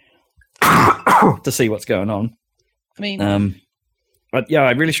to see what's going on. I mean, but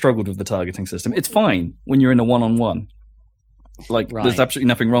I really struggled with the targeting system. It's fine when you're in a one-on-one. Like, there's absolutely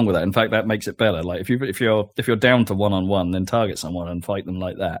nothing wrong with that. In fact, that makes it better. Like, if you're down to one-on-one, then target someone and fight them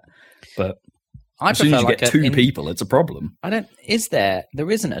like that. But as soon as you get two people, it's a problem. There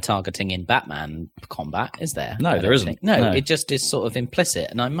isn't a targeting in Batman combat, is there? No, there isn't. No, it just is sort of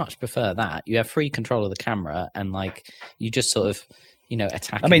implicit, and I much prefer that. You have free control of the camera, and like you just sort of,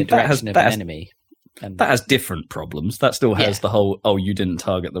 attack in the direction of an enemy. And that has different problems. That still has the whole you didn't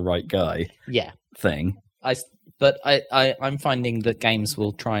target the right guy thing. But I'm finding that games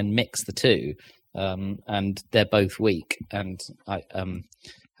will try and mix the two, and they're both weak, and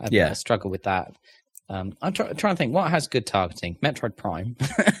I struggle with that. I'm trying to think what has good targeting. Metroid Prime.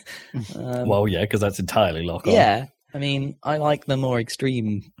 Well, yeah, because that's entirely lock-on. Yeah, I mean, I like the more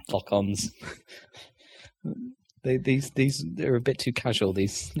extreme lock-ons. They're a bit too casual.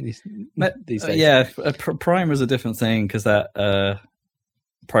 These days. Yeah, Prime was a different thing because that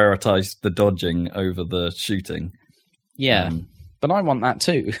prioritized the dodging over the shooting. Yeah, but I want that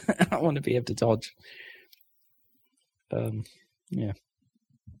too. I want to be able to dodge. Yeah.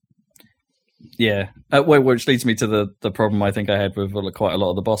 Yeah, which leads me to the problem I think I had with quite a lot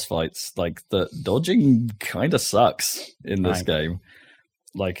of the boss fights. Like, the dodging kind of sucks in this game.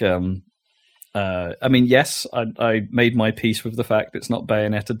 Like, I mean, yes, I made my peace with the fact it's not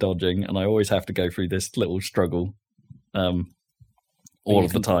Bayonetta dodging, and I always have to go through this little struggle all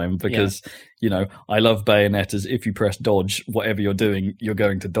of the time because, I love Bayonettas. If you press dodge, whatever you're doing, you're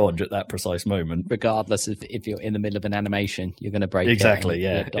going to dodge at that precise moment. Regardless of if you're in the middle of an animation, you're going to break exactly,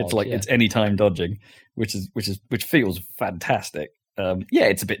 yeah. Dodge, it's like it's anytime dodging, which feels fantastic.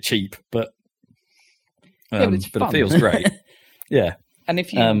 It's a bit cheap, but it feels great. Yeah. And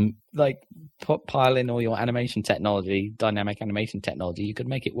if you pile in all your animation technology, dynamic animation technology, you could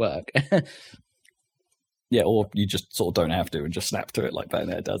make it work. Yeah, or you just sort of don't have to and just snap to it like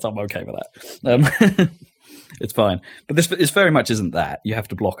Bayonetta does. I'm okay with that. It's fine. But this very much isn't that. You have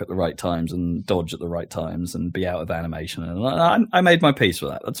to block at the right times and dodge at the right times and be out of animation. And I made my peace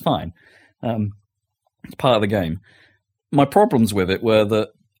with that. That's fine. It's part of the game. My problems with it were that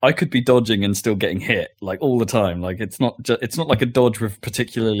I could be dodging and still getting hit like all the time. Like it's not like a dodge with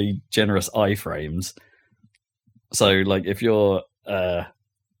particularly generous iframes. So like if you're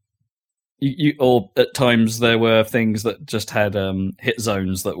or at times there were things that just had hit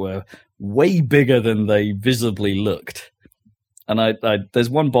zones that were way bigger than they visibly looked. And I there's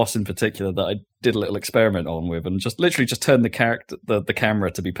one boss in particular that I did a little experiment on with, and just literally just turned the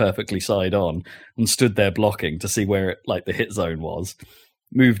camera to be perfectly side on and stood there blocking to see where the hit zone was.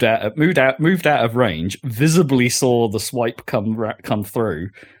 Moved out of range, visibly saw the swipe come through,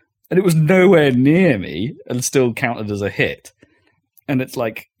 and it was nowhere near me and still counted as a hit. And it's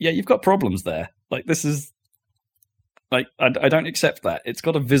like, yeah, you've got problems there. Like, this is like, I don't accept that. It's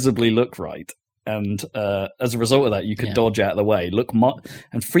got to visibly look right. And as a result of that, you could dodge out of the way,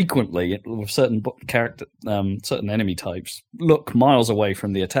 and frequently with certain certain enemy types, look miles away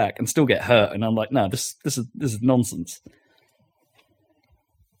from the attack and still get hurt. And I'm like, no, this is nonsense.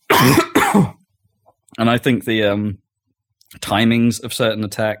 And I think the timings of certain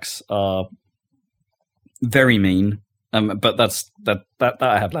attacks are very mean. But that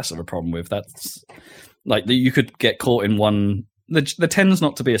I have less of a problem with. That's like you could get caught in one. There tends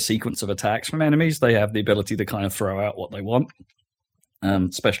not to be a sequence of attacks from enemies. They have the ability to kind of throw out what they want,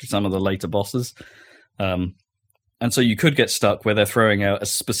 especially some of the later bosses. And so you could get stuck where they're throwing out a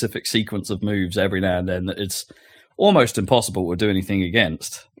specific sequence of moves every now and then that it's almost impossible to do anything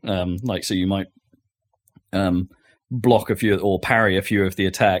against. So you might block a few or parry a few of the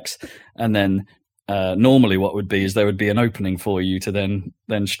attacks, and then normally what would be is there would be an opening for you to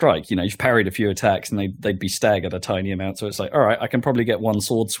then strike. You've parried a few attacks and they'd be staggered a tiny amount. So it's like, all right, I can probably get one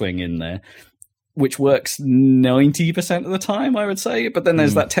sword swing in there, which works 90% of the time, I would say. But then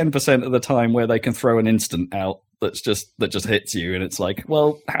there's that 10% of the time where they can throw an instant out that just hits you. And it's like,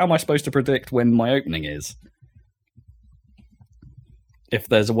 well, how am I supposed to predict when my opening is? If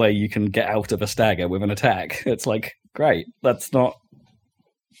there's a way you can get out of a stagger with an attack, it's like, great.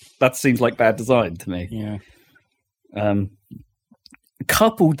 That seems like bad design to me. Yeah.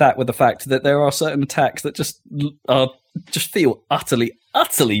 Coupled that with the fact that there are certain attacks that just feel utterly,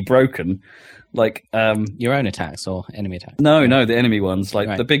 utterly broken. Like your own attacks or enemy attacks? No, the enemy ones.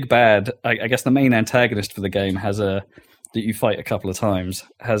 Like the big bad. I guess the main antagonist for the game that you fight a couple of times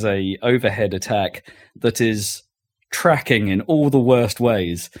has a overhead attack that is tracking in all the worst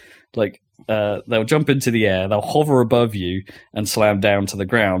ways. Like. They'll jump into the air, they'll hover above you and slam down to the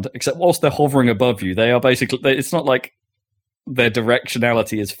ground, except whilst they're hovering above you, they are basically, it's not like their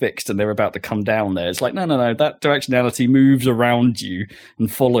directionality is fixed and they're about to come down there. It's like, no, that directionality moves around you and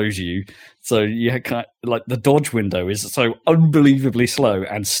follows you. So you kind of, like the dodge window is so unbelievably slow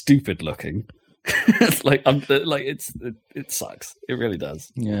and stupid looking. It's like, it sucks. It really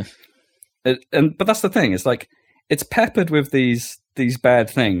does. Yeah. But that's the thing. It's like, it's peppered with these bad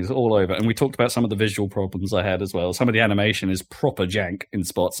things all over. And we talked about some of the visual problems I had as well. Some of the animation is proper jank in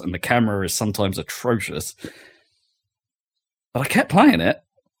spots, and the camera is sometimes atrocious. But I kept playing it.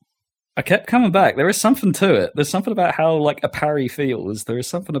 I kept coming back. There is something to it. There's something about how like a parry feels. There is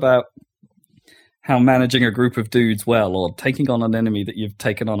something about how managing a group of dudes well, or taking on an enemy that you've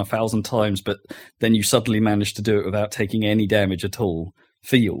taken on 1,000 times, but then you suddenly manage to do it without taking any damage at all,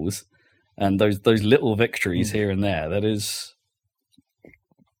 feels. And those little victories here and there, that is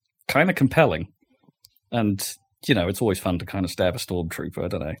kind of compelling. And, it's always fun to kind of stab a stormtrooper, I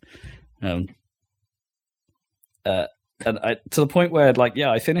don't know. And to the point where,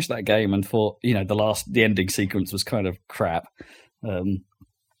 I finished that game and thought, the ending sequence was kind of crap.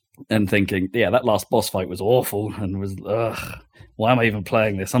 and thinking, yeah, that last boss fight was awful, and was, why am I even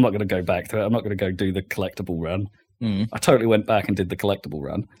playing this? I'm not going to go back to it. I'm not going to go do the collectible run. I totally went back and did the collectible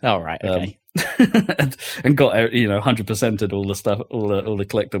run. Oh, right, okay. And got 100%ed all the stuff, all the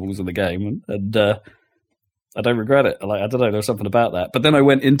collectibles in the game, and I don't regret it. Like, I don't know, there's something about that. But then I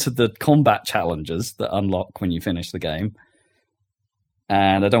went into the combat challenges that unlock when you finish the game,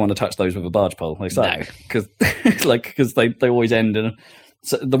 and I don't want to touch those with a barge pole. They suck because they always end in.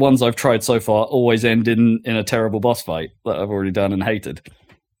 So the ones I've tried so far always end in a terrible boss fight that I've already done and hated.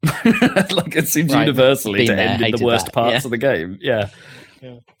 Like, it seems universally to end in the worst parts of the game. Yeah.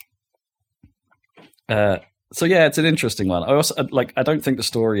 So yeah, it's an interesting one. I also I don't think the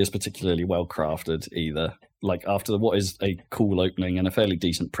story is particularly well crafted either. Like, after what is a cool opening and a fairly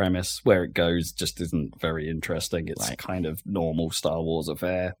decent premise, where it goes just isn't very interesting. It's kind of normal Star Wars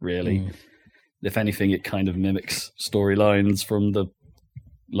affair, really. If anything, it kind of mimics storylines from the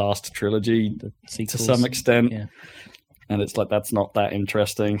last trilogy to some extent. Yeah. And it's like, that's not that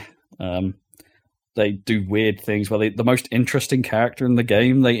interesting. They do weird things where the most interesting character in the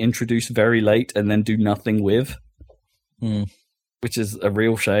game they introduce very late and then do nothing with, which is a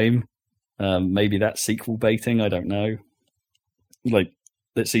real shame. Maybe that's sequel baiting, I don't know. Like,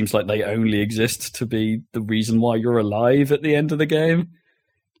 it seems like they only exist to be the reason why you're alive at the end of the game.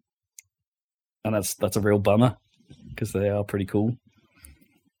 And that's a real bummer, because they are pretty cool.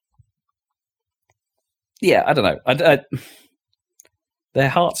 Yeah, I don't know. Their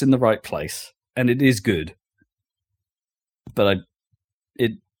heart's in the right place, and it is good. But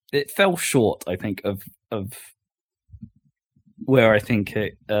it fell short, I think, of where I think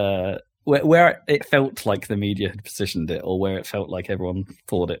it where it felt like the media had positioned it, or where it felt like everyone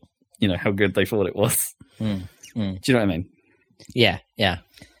thought it, how good they thought it was. Do you know what I mean? Yeah. I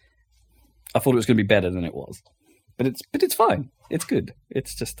thought it was going to be better than it was, but it's fine. It's good.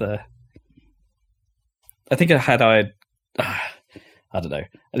 It's just I think I don't know.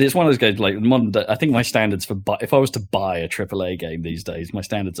 It's one of those games, like, I think my standards if I was to buy a AAA game these days, my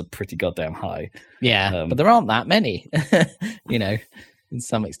standards are pretty goddamn high. Yeah, but there aren't that many, in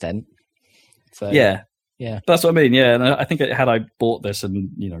some extent. So yeah, that's what I mean. Yeah, and I think had I bought this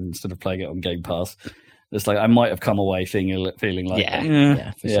and instead of playing it on Game Pass, it's like I might have come away feeling like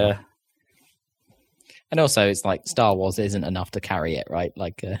for sure. And also, it's like Star Wars isn't enough to carry it, right?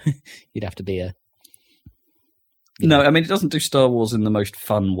 Like, you'd have to be a. No, I mean, it doesn't do Star Wars in the most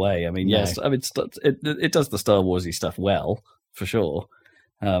fun way. I mean, yes, I mean, it does the Star Warsy stuff well, for sure,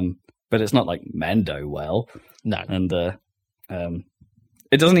 but it's not like Mando well. No, and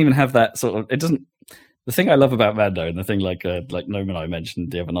it doesn't even have that sort of. It doesn't. The thing I love about Mando, and the thing like Noam and I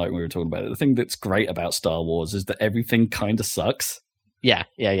mentioned the other night when we were talking about it, the thing that's great about Star Wars is that everything kind of sucks. Yeah.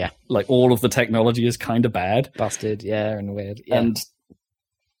 Like, all of the technology is kind of bad, busted, and weird. Yeah. And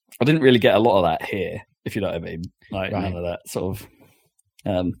I didn't really get a lot of that here, if you know what I mean. Like, none of that sort of.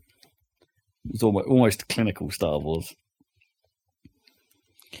 It was almost clinical Star Wars.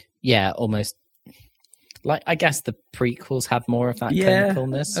 Yeah, almost. Like, I guess the prequels have more of that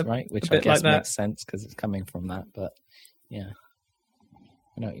clinicalness, right? Which I guess makes sense because it's coming from that. But yeah,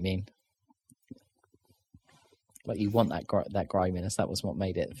 I know what you mean. Like, you want that griminess. That was what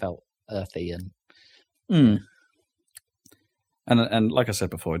made it felt earthy and. And like I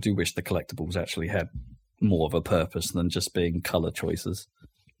said before, I do wish the collectibles actually had more of a purpose than just being color choices.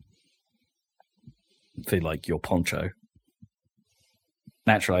 I feel like your poncho.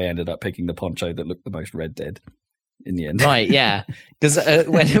 Naturally, I ended up picking the poncho that looked the most Red Dead in the end. Right, yeah. Because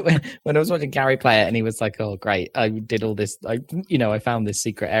when I was watching Gary play it, and he was like, "Oh, great! I did all this. I found this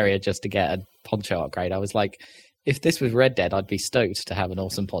secret area just to get a poncho upgrade." I was like, if this was Red Dead, I'd be stoked to have an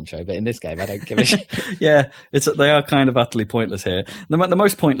awesome poncho. But in this game, I don't give a shit. Yeah, they are kind of utterly pointless here. The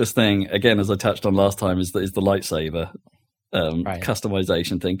most pointless thing, again, as I touched on last time, is the lightsaber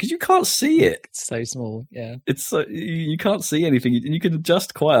customization thing, because you can't see it. It's so small. Yeah, it's so, you can't see anything. You can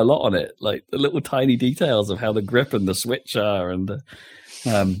adjust quite a lot on it, like the little tiny details of how the grip and the switch are, and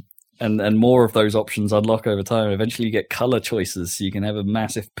more of those options unlock over time. Eventually, you get color choices, so you can have a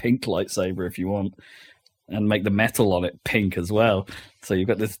massive pink lightsaber if you want. And make the metal on it pink as well. So you've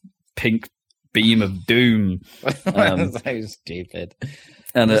got this pink beam of doom. So stupid.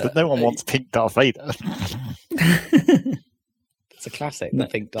 And no one wants pink Darth Vader. It's a classic, the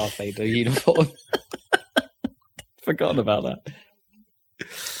pink Darth Vader uniform. Forgotten about that.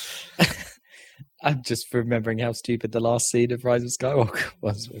 I'm just remembering how stupid the last scene of Rise of Skywalker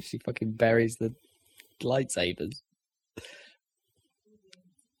was, where she fucking buries the lightsabers.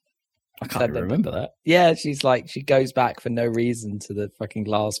 I can't even remember that. Yeah, she's like, she goes back for no reason to the fucking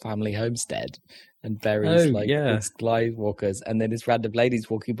Lars family homestead, and buries these glide walkers, and then this random lady's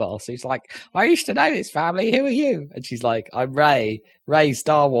walking past. She's like, "I used to know this family. Who are you?" And she's like, "I'm Ray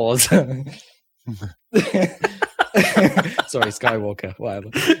Star Wars." Sorry, Skywalker. Whatever.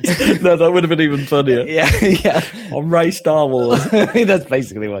 No, that would have been even funnier. Yeah. I'm Ray Star Wars. That's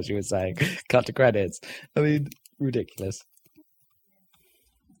basically what she was saying. Cut to credits. I mean, ridiculous.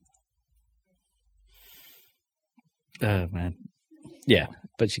 Oh man. Yeah.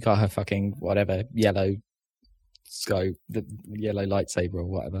 But she got her fucking whatever yellow the yellow lightsaber or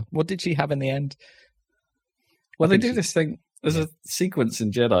whatever. What did she have in the end? Well, they do this thing. There's a sequence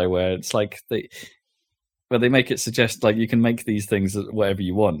in Jedi where it's like where they make it suggest like you can make these things whatever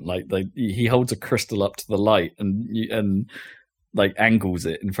you want. Like he holds a crystal up to the light and like angles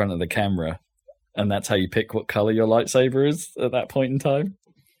it in front of the camera, and that's how you pick what color your lightsaber is at that point in time.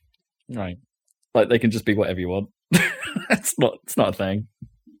 Right. Like they can just be whatever you want. It's not a thing.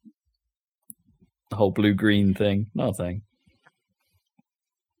 The whole blue-green thing, not a thing.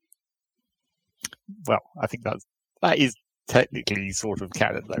 Well, I think that is technically sort of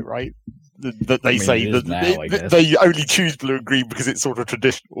canon, though, right? That they say that they only choose blue and green because it's sort of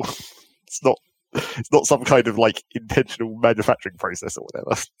traditional. It's not some kind of like intentional manufacturing process or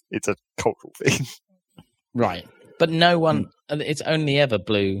whatever. It's a cultural thing, right? But no one. It's only ever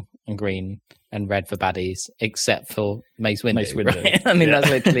blue and green and red for baddies, except for Mace Windu. Right? I mean, that's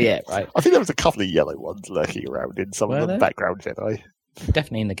literally it, right? I think there was a couple of yellow ones lurking around in some of the background Jedi.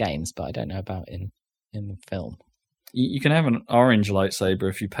 Definitely in the games, but I don't know about in the film. You can have an orange lightsaber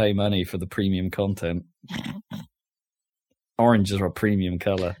if you pay money for the premium content. Orange is a premium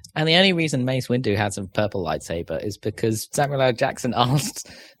color. And the only reason Mace Windu has a purple lightsaber is because Samuel L. Jackson asked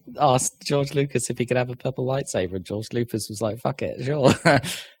George Lucas if he could have a purple lightsaber, and George Lucas was like, "Fuck it, sure."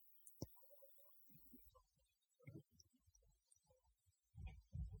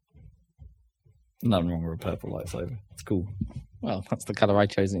 Nothing wrong with a purple lightsaber. It's cool. Well, that's the color I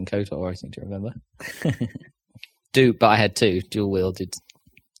chose in KOTOR, I seem to remember. But I had two dual wielded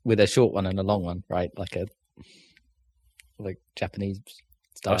with a short one and a long one, right? Like Japanese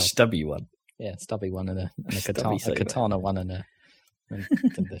style. A stubby one. Yeah, stubby one and a katana one and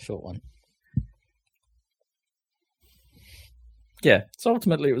the short one. Yeah, so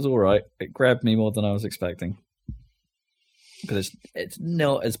ultimately it was all right. It grabbed me more than I was expecting. But it's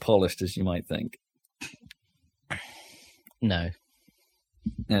not as polished as you might think. No.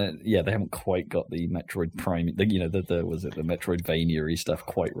 Yeah, they haven't quite got the Metroid Prime, the Metroidvania-y stuff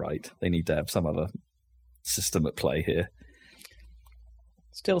quite right. They need to have some other system at play here.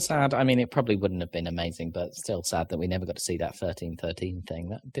 Still sad. I mean, it probably wouldn't have been amazing, but still sad that we never got to see that 1313 thing.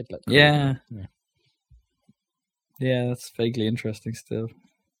 That did look cool. Yeah. Yeah, that's vaguely interesting still.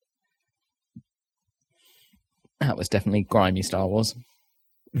 That was definitely grimy Star Wars.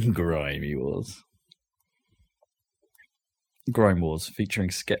 Grimy Wars. Grime Wars featuring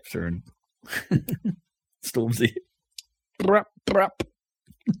Skepta and Stormzy. Brup, brup.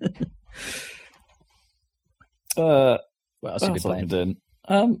 What else have you been doing?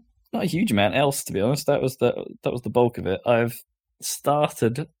 Not a huge amount else, to be honest. That was the bulk of it. I've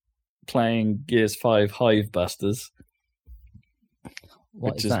started playing Gears 5 Hive Busters.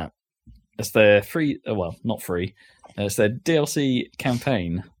 What is that? It's their free, well, not free. It's their DLC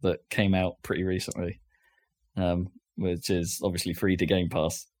campaign that came out pretty recently, which is obviously free to Game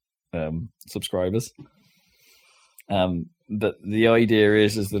Pass subscribers. But the idea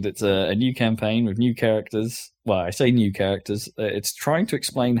is that it's a new campaign with new characters. Well, I say new characters. It's trying to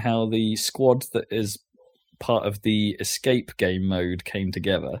explain how the squad that is part of the Escape game mode came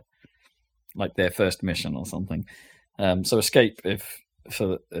together, like their first mission or something. So Escape, if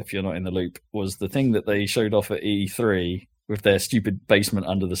you're not in the loop, was the thing that they showed off at E3 with their stupid basement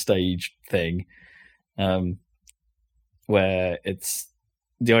under the stage thing, where it's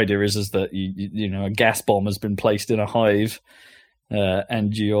the idea is that you know a gas bomb has been placed in a hive,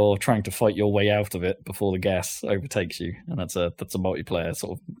 and you're trying to fight your way out of it before the gas overtakes you, and that's a multiplayer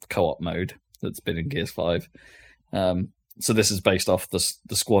sort of co-op mode that's been in Gears 5. So this is based off the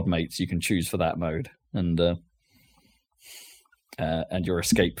squad mates you can choose for that mode, and your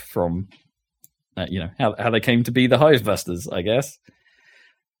escape from how they came to be the Hive Busters, I guess.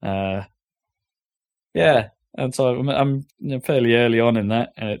 Yeah. And so I'm fairly early on in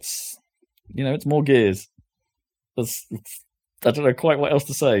that, and it's more Gears. I don't know quite what else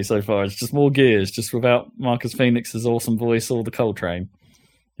to say so far. It's just more Gears, just without Marcus Phoenix's awesome voice or the Coltrane.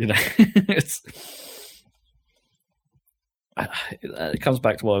 It comes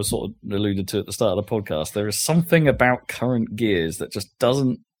back to what I was sort of alluded to at the start of the podcast. There is something about current Gears that just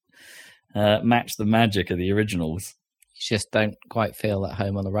doesn't match the magic of the originals. You just don't quite feel at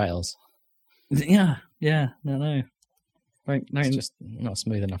home on the rails. Yeah, no. Right, no, It's just not a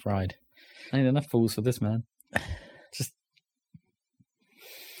smooth enough ride. Ain't enough fools for this man.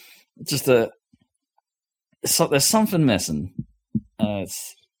 There's something missing.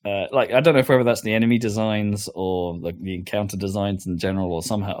 It's like, I don't know if whether that's the enemy designs or like the encounter designs in general, or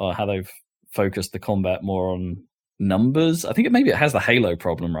somehow or how they've focused the combat more on numbers. I think maybe it has the Halo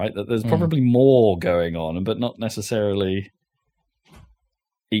problem, right? That there's probably more going on, but not necessarily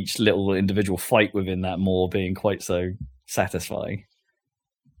each little individual fight within that more being quite so satisfying.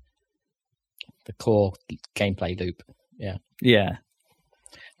 The core gameplay loop. Yeah. Yeah.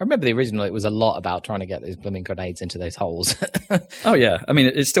 I remember the original, it was a lot about trying to get those blooming grenades into those holes. Oh, yeah. I mean,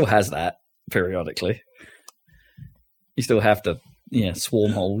 it still has that periodically. You still have to,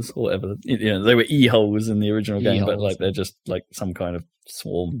 swarm holes or whatever. They were E-holes in the original game, but like they're just like some kind of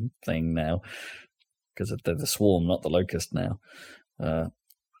swarm thing now. Because they're the swarm, not the locust now.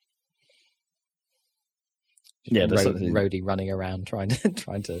 Roadie running around trying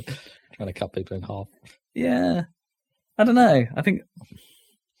to cut people in half. Yeah, I don't know. I think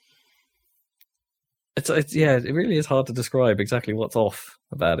it's it really is hard to describe exactly what's off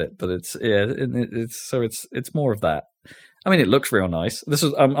about it, but it's more of that. I mean, it looks real nice.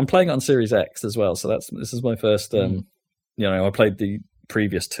 I'm playing it on Series X as well, so this is my first. I played the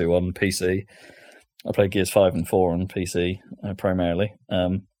previous two on PC. I played Gears 5 and 4 on PC primarily.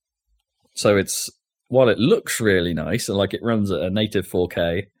 So it's, while it looks really nice and like it runs at a native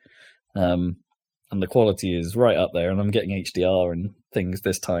 4K, and the quality is right up there, and I'm getting HDR and things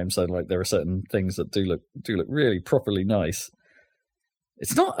this time, so like there are certain things that do look really properly nice.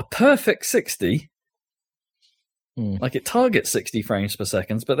 It's not a perfect 60. Like it targets 60 frames per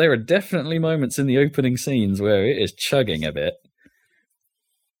second, but there are definitely moments in the opening scenes where it is chugging a bit.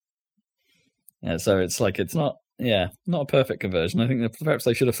 Yeah, so it's like it's not a perfect conversion. I think that perhaps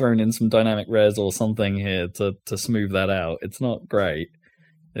they should have thrown in some dynamic res or something here to smooth that out. It's not great.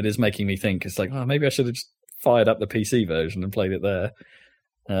 It is making me think. It's like, maybe I should have just fired up the PC version and played it there.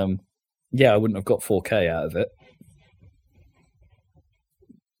 I wouldn't have got 4K out of it,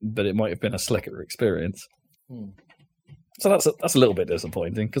 but it might have been a slicker experience. So that's a little bit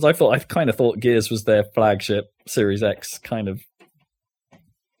disappointing, because I kind of thought Gears was their flagship Series X kind of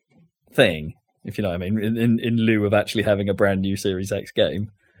thing, if you know what I mean, in lieu of actually having a brand new Series X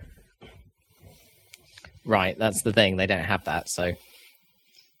game. Right, that's the thing. They don't have that, so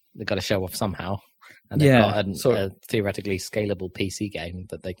they've got to show off somehow. And they've got a theoretically scalable PC game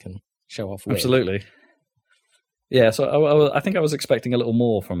that they can show off with. Absolutely. Yeah, so I think I was expecting a little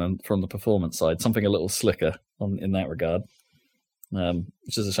more from the performance side, something a little slicker in that regard,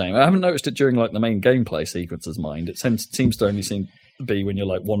 which is a shame. I haven't noticed it during like the main gameplay sequences, mind. It seems to only seem to be when you're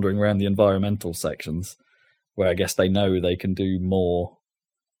like wandering around the environmental sections, where I guess they know they can do more,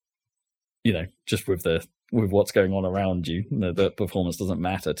 just with what's going on around you. The performance doesn't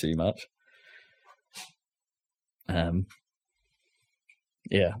matter too much. So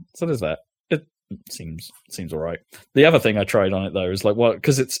there's that. Seems all right. The other thing I tried on it though is like,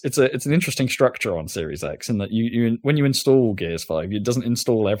 because it's an interesting structure on Series X, in that you when you install Gears 5, it doesn't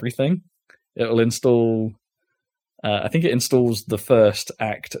install everything. It'll install, I think it installs the first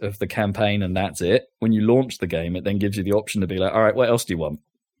act of the campaign, and that's it. When you launch the game, it then gives you the option to be like, all right, what else do you want?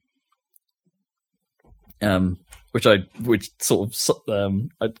 Which sort of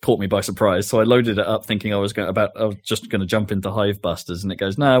caught me by surprise. So I loaded it up thinking I was just going to jump into Hive Busters, and it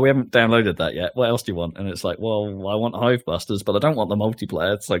goes, no, we haven't downloaded that yet. What else do you want? And it's like, well, I want Hive Busters, but I don't want the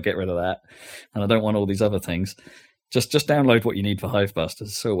multiplayer, so get rid of that. And I don't want all these other things. Just download what you need for Hive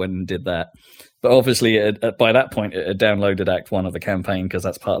Busters. So I went and did that. But obviously, by that point, it had downloaded Act 1 of the campaign, because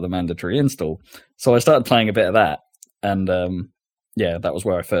that's part of the mandatory install. So I started playing a bit of that, and that was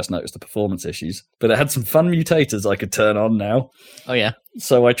where I first noticed the performance issues. But it had some fun mutators I could turn on now. Oh, yeah.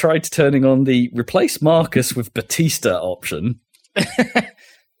 So I tried turning on the replace Marcus with Batista option,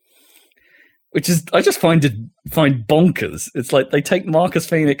 which is, I just find bonkers. It's like they take Marcus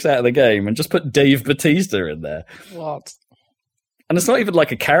Phoenix out of the game and just put Dave Batista in there. What? And it's not even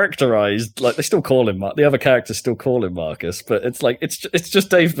like a characterized, like they still call him, the other characters still call him Marcus, but it's like, it's just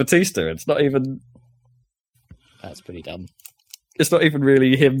Dave Batista. It's not even... That's pretty dumb. It's not even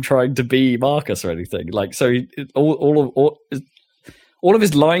really him trying to be Marcus or anything. Like, so all of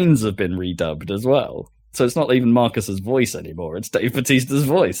his lines have been redubbed as well. So it's not even Marcus's voice anymore. It's Dave Batista's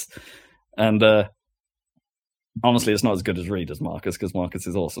voice. And honestly, it's not as good as Reed as Marcus, because Marcus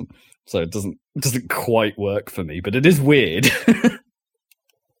is awesome. So it doesn't quite work for me, but it is weird.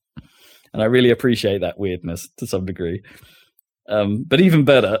 And I really appreciate that weirdness to some degree. But even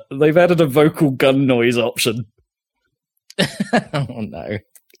better, they've added a vocal gun noise option. Oh no.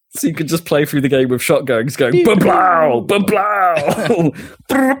 So you could just play through the game with shotguns going ba-blow, ba-blow,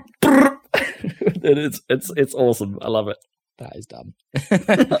 and it's awesome. I love it. That is dumb.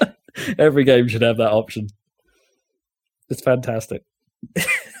 Every game should have that option. It's fantastic.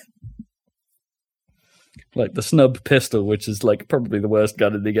 Like the snub pistol, which is like probably the worst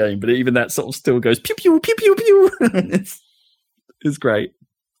gun in the game, but even that sort of still goes pew pew pew pew pew. It's great.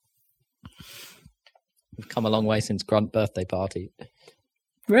 We've come a long way since Grunt birthday party.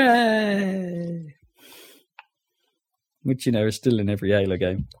 Hooray! Which, is still in every Halo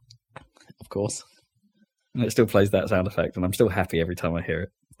game. Of course. And it still plays that sound effect, and I'm still happy every time I hear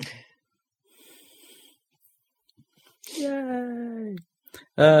it. Yay!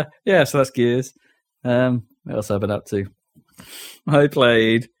 Yeah, so that's Gears. What else have I been up to? I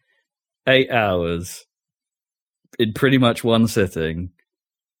played 8 hours in pretty much one sitting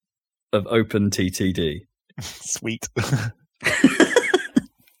of OpenTTD. Sweet.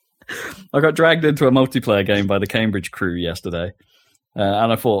 I got dragged into a multiplayer game by the Cambridge crew yesterday.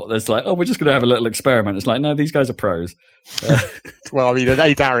 And I thought, it's like, we're just going to have a little experiment. It's like, no, these guys are pros. Well, I mean, an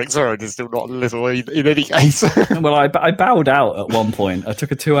 8-hour experiment is still not little in any case. Well, I bowed out at one point. I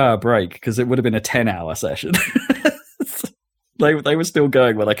took a 2-hour break because it would have been a 10-hour session. They were still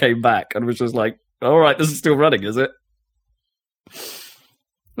going when I came back and was just like, all right, this is still running, is it?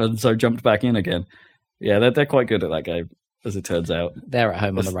 And so jumped back in again. Yeah, they're quite good at that game, as it turns out. They're at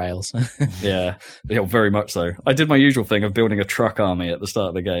home on the rails. Yeah, very much so. I did my usual thing of building a truck army at the start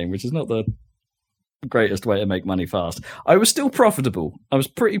of the game, which is not the greatest way to make money fast. I was still profitable. I was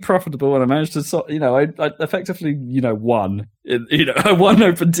pretty profitable, and I managed to, I effectively, won. I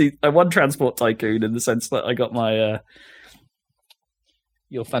won Transport Tycoon in the sense that I got my.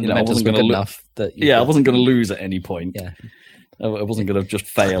 Your fundamentals were good enough that. I wasn't going to lose at any point. Yeah. I wasn't going to just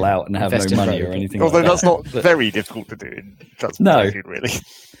fail out and have no money or anything. Although like that's that. not very difficult to do in Transport Tycoon, really.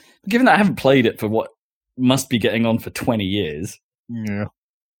 Given that I haven't played it for what must be getting on for 20 years. Yeah.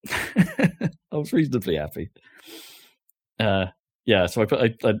 I was reasonably happy. So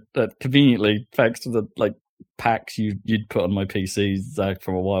I conveniently, thanks to the packs you'd put on my PC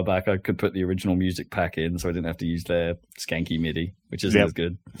from a while back, I could put the original music pack in, so I didn't have to use their skanky MIDI, which isn't as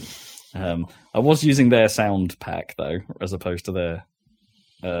good. I was using their sound pack though, as opposed to their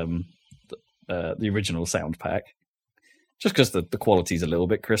the original sound pack, just because the quality's a little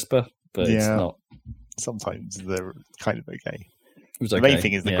bit crisper, but it's not. Sometimes they're kind of okay. It was the main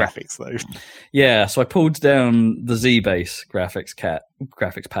thing is the graphics, though. Yeah, so I pulled down the Z-Base graphics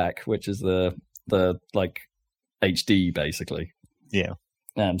pack, which is the HD basically. Yeah.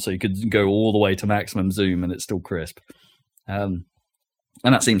 So you could go all the way to maximum zoom and it's still crisp. And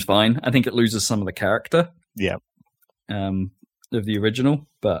that seems fine. I think it loses some of the character. Yeah. Of the original,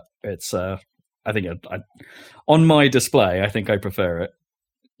 but it's I think on my display, I think I prefer it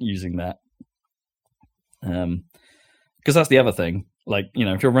using that. Because that's the other thing.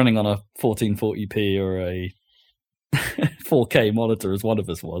 If you're running on a 1440p or a 4K monitor, as one of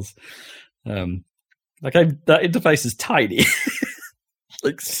us was, that interface is tiny,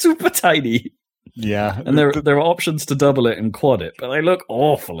 super tiny. Yeah, and there are options to double it and quad it, but they look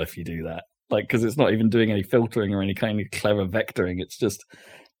awful if you do that. Because it's not even doing any filtering or any kind of clever vectoring. It's just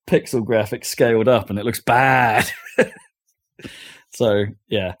pixel graphics scaled up, and it looks bad. So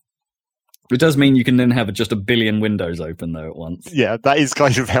yeah. It does mean you can then have just a billion windows open, though, at once. Yeah, that is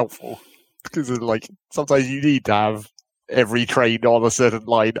kind of helpful. Because, sometimes you need to have every train on a certain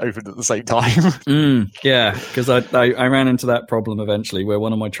line open at the same time. Yeah, because I ran into that problem eventually, where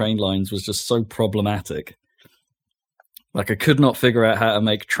one of my train lines was just so problematic. I could not figure out how to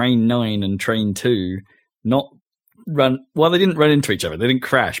make train 9 and train 2 not run... Well, they didn't run into each other. They didn't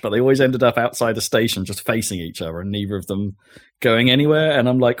crash, but they always ended up outside the station just facing each other, and neither of them going anywhere. And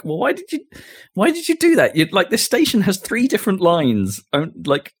I'm like, well, why did you do that? This station has 3 different lines, and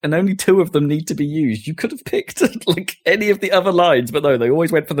only 2 of them need to be used. You could have picked any of the other lines, but no, they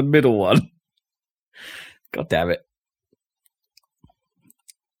always went for the middle one. God damn it.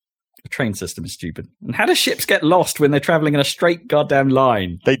 The train system is stupid. And how do ships get lost when they're traveling in a straight goddamn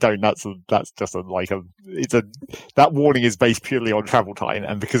line? They don't. That's just that warning is based purely on travel time,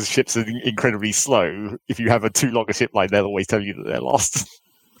 and because ships are incredibly slow, if you have a too long a ship line, they'll always tell you that they're lost.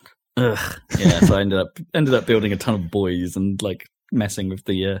 Ugh. Yeah, so I ended up building a ton of buoys and messing with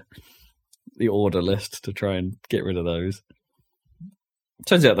the order list to try and get rid of those.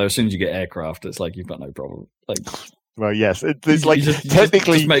 Turns out though, as soon as you get aircraft, it's you've got no problem. Well, yes, it's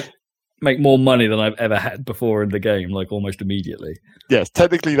technically just make more money than I've ever had before in the game, almost immediately. Yes,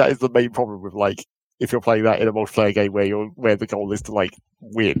 technically that is the main problem with if you're playing that in a multiplayer game where the goal is to like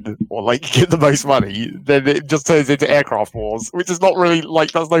win or like get the most money, then it just turns into aircraft wars, which is not really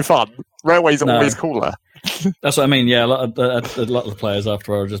like that's no fun. Railways are always cooler. That's what I mean. Yeah, a lot of the players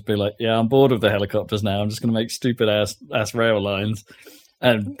after will just be like, "Yeah, I'm bored of the helicopters now. I'm just going to make stupid ass rail lines."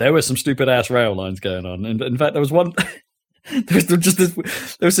 And there were some stupid ass rail lines going on. And in fact, there was one. there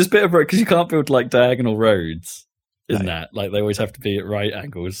was this bit of road because you can't build like diagonal roads in that. Like they always have to be at right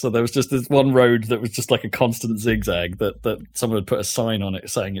angles. So there was just this one road that was just like a constant zigzag that someone had put a sign on it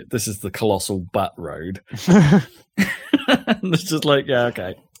saying this is the colossal butt road. And it's just like, yeah,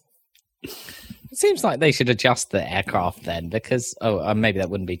 okay. It seems like they should adjust the aircraft then, because maybe that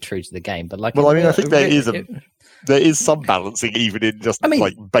wouldn't be true to the game, but like, well, I mean, I think there is some balancing even in just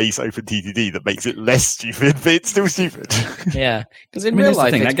like base OpenTTD that makes it less stupid, but it's still stupid. Yeah, because in real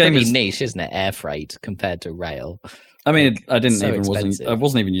life it's pretty niche, isn't it? Air freight compared to rail. I mean, I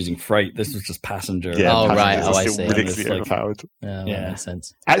wasn't even using freight. This was just passenger. Yeah, I see. Ridiculously overpowered. Yeah, that makes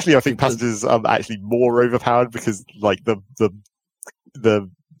sense. Actually, I think passengers are actually more overpowered because like the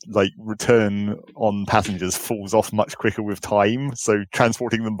like return on passengers falls off much quicker with time. So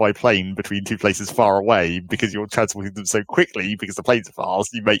transporting them by plane between two places far away, because you're transporting them so quickly because the planes are fast,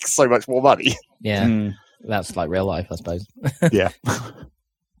 you make so much more money. Yeah, that's like real life, I suppose. Yeah.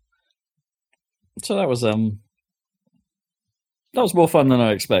 So that was more fun than I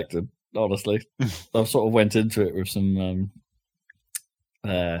expected. Honestly, I sort of went into it with some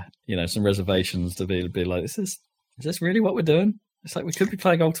some reservations to be like, is this really what we're doing? It's like we could be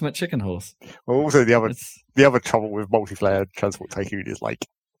playing Ultimate Chicken Horse. Well, also the other trouble with multiplayer Transport Tycoon is like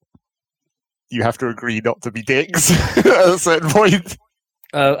you have to agree not to be dicks at a certain point.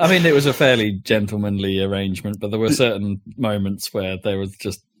 I mean, it was a fairly gentlemanly arrangement, but there were certain moments where there was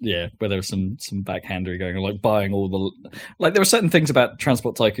where there was some backhandery going on, like buying all the there were certain things about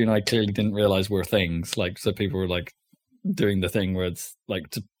Transport Tycoon I clearly didn't realize were things. Like, so people were like doing the thing where it's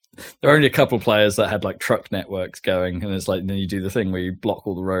like there are only a couple of players that had like truck networks going, and it's like then you do the thing where you block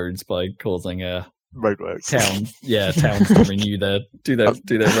all the roads by causing roadworks. Towns to renew their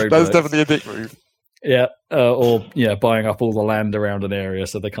roadworks. That's definitely a dick move. Yeah, or buying up all the land around an area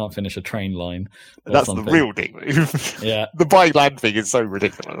so they can't finish a train line. That's something. The real dick move. Yeah, the buying land thing is so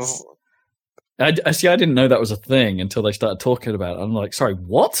ridiculous. I see. I didn't know that was a thing until they started talking about it. I'm like, sorry,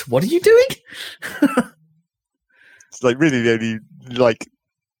 what? What are you doing? It's like really the only like.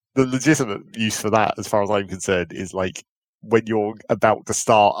 The legitimate use for that, as far as I'm concerned, is like when you're about to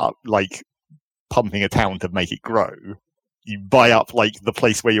start up, like pumping a town to make it grow, you buy up like the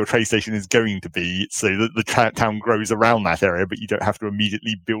place where your train station is going to be, so that the town grows around that area, but you don't have to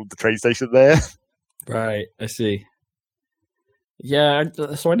immediately build the train station there. Right, I see. Yeah,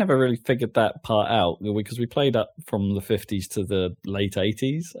 so I never really figured that part out because we played up from the 50s to the late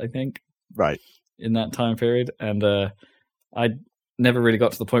 80s, I think. Right. In that time period, and I never really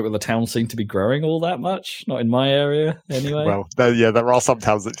got to the point where the town seemed to be growing all that much. Not in my area, anyway. Well, there are some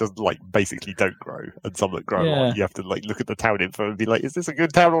towns that just like basically don't grow, and some that grow a lot. You have to like look at the town info and be like, "Is this a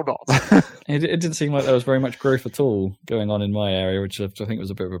good town or not?" It didn't seem like there was very much growth at all going on in my area, which I think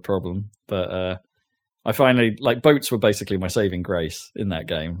was a bit of a problem. But I finally boats were basically my saving grace in that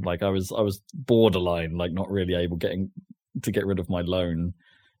game. Like I was borderline not really able to get rid of my loan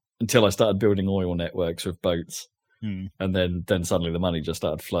until I started building oil networks with boats. And then suddenly the money just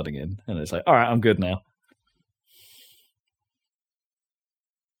started flooding in, and it's like, all right, I'm good now.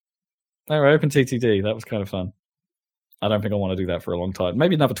 All right, OpenTTD, that was kind of fun. I don't think I want to do that for a long time.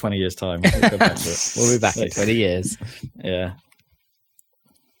 Maybe another 20 years' time. We'll go back to it. We'll be back in 20 years. Yeah.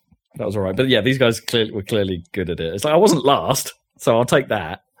 That was all right. But yeah, these guys were clearly good at it. It's like I wasn't last, so I'll take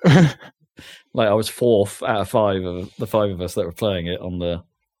that. Like I was 4th out of 5 of the 5 of us that were playing it on the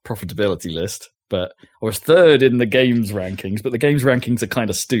profitability list. But I was 3rd in the games rankings, but the games rankings are kind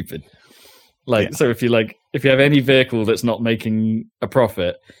of stupid. So if you have any vehicle that's not making a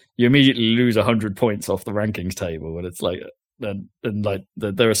profit, you immediately lose 100 points off the rankings table. And it's like,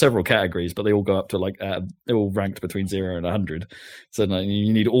 there are several categories, but they all go up to they're all ranked between 0 and 100. So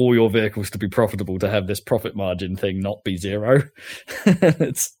you need all your vehicles to be profitable to have this profit margin thing not be 0.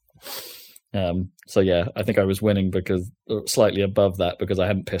 So yeah, I think I was winning because slightly above that because I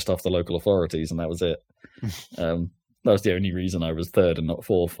hadn't pissed off the local authorities, and that was it. That was the only reason I was 3rd and not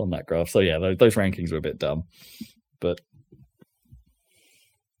 4th on that graph. So yeah, those rankings were a bit dumb, but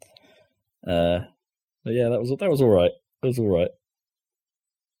yeah, that was all right. It was all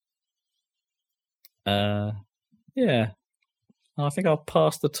right. Yeah, I think I'll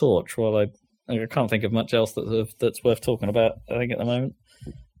pass the torch while I can't think of much else that's worth talking about. I think at the moment.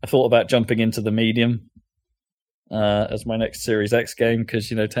 I thought about jumping into the medium as my next Series X game because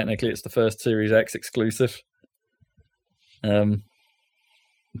technically it's the first Series X exclusive.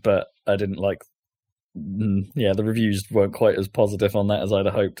 But I didn't like. The reviews weren't quite as positive on that as I'd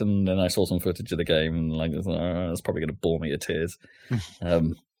hoped, and then I saw some footage of the game, and that's probably going to bore me to tears.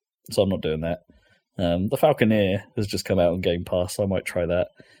 So I'm not doing that. The Falconeer has just come out on Game Pass, so I might try that.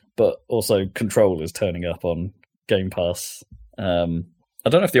 But also, Control is turning up on Game Pass. I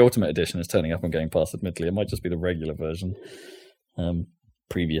don't know if the Ultimate Edition is turning up on Game Pass, admittedly. It might just be the regular version,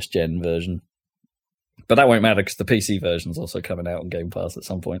 previous gen version. But that won't matter because the PC version is also coming out on Game Pass at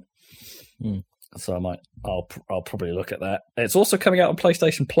some point. So I'll probably look at that. It's also coming out on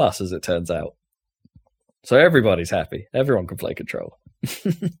PlayStation Plus, as it turns out. So everybody's happy. Everyone can play Control.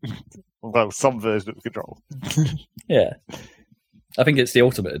 Well, some version of Control. Yeah. I think it's the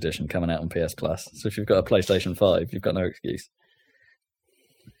Ultimate Edition coming out on PS Plus. So if you've got a PlayStation 5, you've got no excuse.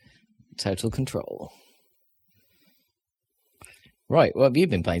 Total Control. Right, what have you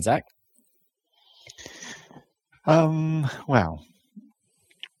been playing, Zach? Well,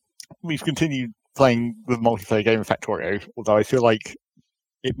 we've continued playing the multiplayer game of Factorio, although I feel like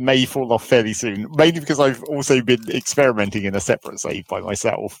it may fall off fairly soon, mainly because I've also been experimenting in a separate save by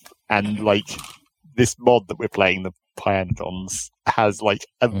myself, and this mod that we're playing, the Pyanodons, has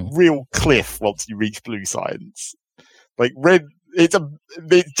a real cliff once you reach blue science. Red, it's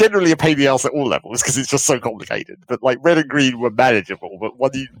generally a pain in the ass at all levels because it's just so complicated. But red and green were manageable. But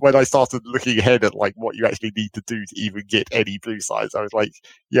when I started looking ahead at what you actually need to do to even get any blue science, I was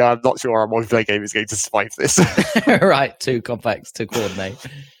I'm not sure our multiplayer game is going to survive this. Right, too complex to coordinate.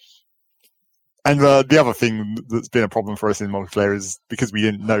 And the other thing that's been a problem for us in multiplayer is because we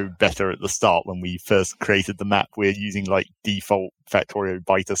didn't know better at the start when we first created the map, we're using default Factorio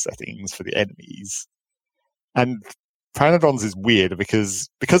beta settings for the enemies. And Pteranodons is weird because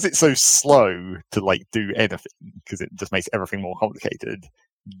it's so slow to do anything, because it just makes everything more complicated.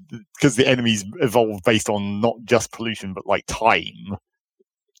 Because the enemies evolve based on not just pollution but time,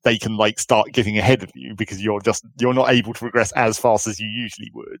 they can start getting ahead of you because you're not able to progress as fast as you usually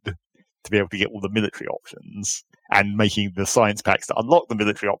would to be able to get all the military options. And making the science packs to unlock the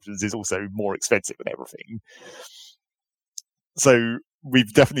military options is also more expensive and everything. So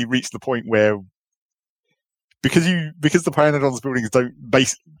we've definitely reached the point where because the Pteranodons buildings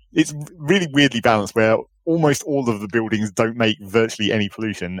it's really weirdly balanced where almost all of the buildings don't make virtually any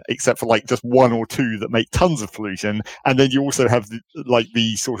pollution except for just one or two that make tons of pollution, and then you also have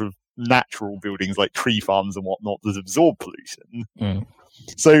the sort of natural buildings like tree farms and whatnot that absorb pollution.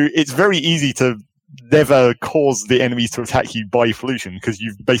 So it's very easy to never cause the enemies to attack you by pollution because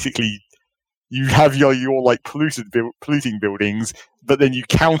you have your polluting buildings, but then you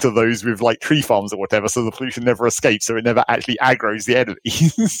counter those with tree farms or whatever, so the pollution never escapes, so it never actually aggroes the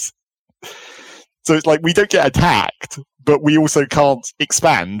enemies. So it's we don't get attacked, but we also can't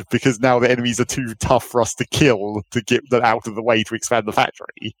expand because now the enemies are too tough for us to kill to get them out of the way to expand the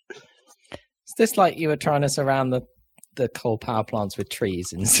factory. Is this you were trying to surround the coal power plants with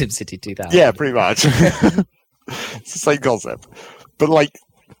trees in SimCity 2000? Yeah, pretty much. It's the same concept. But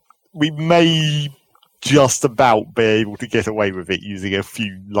we may just about be able to get away with it using a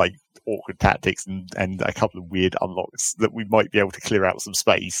few awkward tactics and a couple of weird unlocks that we might be able to clear out some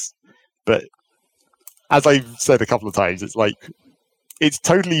space. But as I've said a couple of times, it's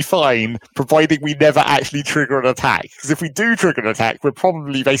totally fine providing we never actually trigger an attack. Because if we do trigger an attack, we're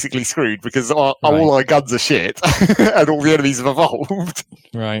probably basically screwed because all our guns are shit and all the enemies have evolved.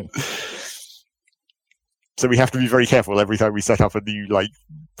 Right. So we have to be very careful every time we set up a new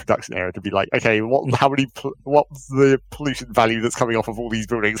production area to be okay, what's the pollution value that's coming off of all these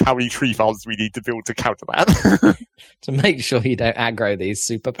buildings? How many tree farms do we need to build to counter that? To make sure you don't aggro these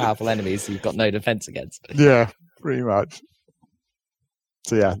super powerful enemies you've got no defense against. Yeah, pretty much.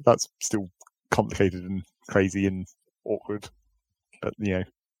 So yeah, that's still complicated and crazy and awkward. But we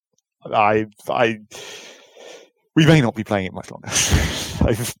may not be playing it much longer.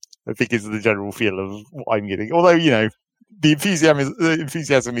 I think is the general feel of what I'm getting. Although, the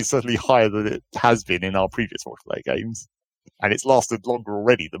enthusiasm is certainly higher than it has been in our previous multiplayer games. And it's lasted longer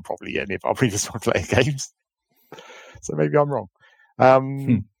already than probably any of our previous multiplayer games. So maybe I'm wrong.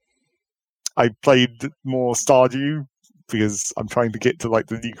 I played more Stardew because I'm trying to get to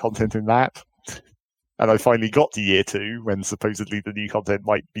the new content in that. And I finally got to year 2 when supposedly the new content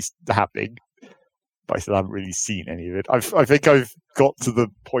might be happening. But I still haven't really seen any of it. I think I've got to the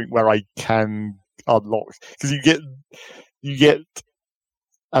point where I can unlock, because you get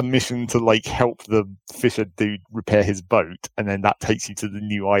a mission to help the fisher dude repair his boat, and then that takes you to the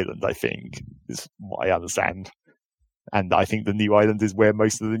new island, I think, is what I understand. And I think the new island is where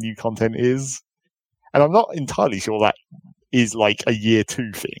most of the new content is. And I'm not entirely sure that is like a year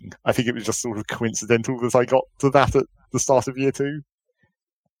 2 thing. I think it was just sort of coincidental that I got to that at the start of year 2.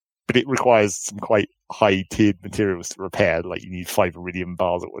 But it requires some quite high-tiered materials to repair. Like, you need 5 iridium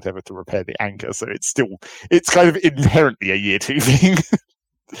bars or whatever to repair the anchor. So it's kind of inherently a year 2 thing.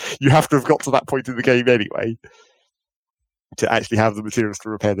 You have to have got to that point in the game anyway to actually have the materials to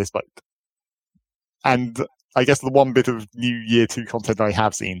repair this boat. And I guess the one bit of new year 2 content I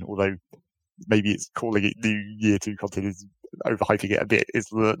have seen, although maybe it's calling it new year 2 content is overhyping it a bit, is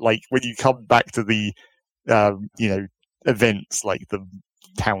that, like, when you come back to the events like the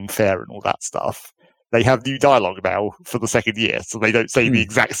town fair and all that stuff, they have new dialogue now for the second year, so they don't say the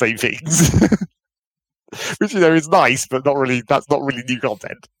exact same things. Which, is nice, but that's not really new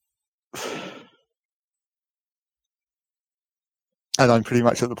content. And I'm pretty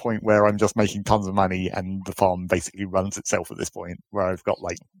much at the point where I'm just making tons of money and the farm basically runs itself at this point, where I've got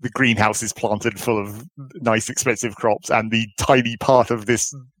like the greenhouse is planted full of nice expensive crops, and the tiny part of the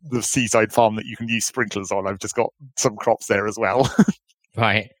seaside farm that you can use sprinklers on, I've just got some crops there as well.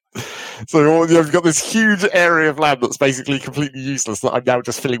 Right. So you've got this huge area of land that's basically completely useless that I'm now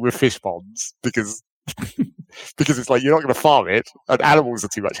just filling with fish ponds because it's like you're not going to farm it, and animals are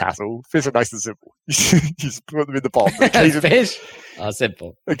too much hassle. Fish are nice and simple. You just put them in the pond. Fish are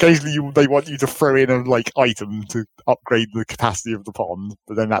simple. Occasionally, they want you to throw in a item to upgrade the capacity of the pond,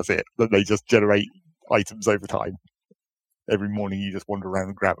 but then that's it. Then they just generate items over time. Every morning, you just wander around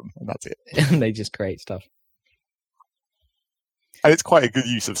and grab them, and that's it. And they just create stuff. And it's quite a good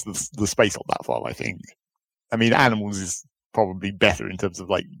use of the space on that farm, I think. I mean, animals is probably better in terms of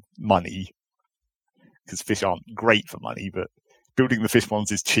money, because fish aren't great for money, but building the fish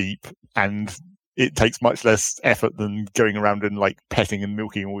ponds is cheap, and it takes much less effort than going around and petting and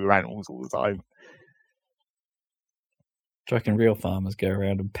milking all your animals all the time. Do you reckon real farmers go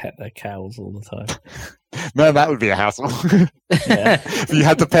around and pet their cows all the time? Man, that would be a hassle. Yeah. If you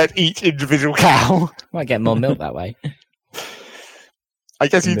had to pet each individual cow. Might get more milk that way. I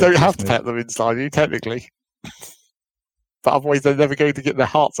guess you don't have to pet them inside you, technically. But otherwise they're never going to get their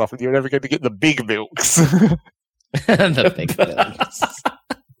hearts off, and you're never going to get the big milks. The big milks.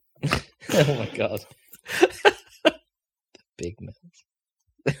 Oh my god. Big milks.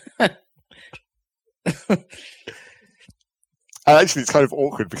 Actually, it's kind of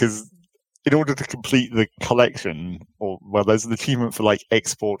awkward because in order to complete the collection, there's an achievement for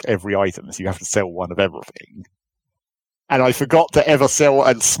export every item, so you have to sell one of everything. And I forgot to ever sell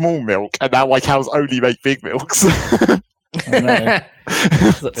a small milk, and now my cows only make big milks. Oh, no.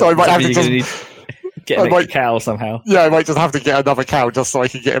 So I might have to just get a cow somehow. Yeah, I might just have to get another cow just so I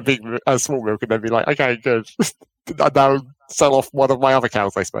can get a small milk, and then be like, okay, good. And now sell off one of my other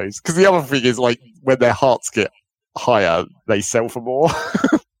cows, I suppose. Because the other thing is, when their hearts get higher, they sell for more.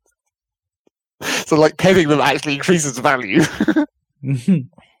 So, petting them actually increases value.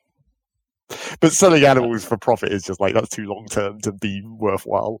 But selling animals for profit is just that's too long term to be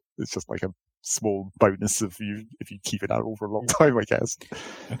worthwhile. It's just a small bonus if you keep an animal for a long time, I guess.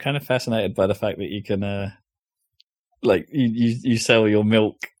 I'm kind of fascinated by the fact that you can you sell your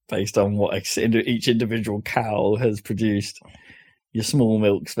milk based on what each individual cow has produced. Your small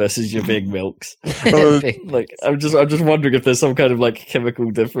milks versus your big milks. I'm just wondering if there's some kind of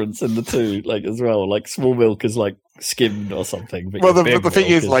chemical difference in the two, as well. Small milk is skimmed or something. But the thing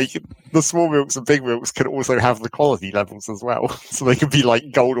is, the small milks and big milks can also have the quality levels as well, so they can be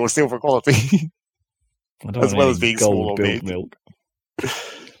gold or silver quality, as well as being small or big milk.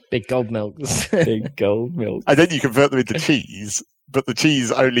 Big gold milks. Big gold milk. And then you convert them into cheese. But the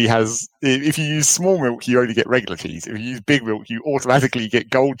cheese only has, if you use small milk, you only get regular cheese. If you use big milk, you automatically get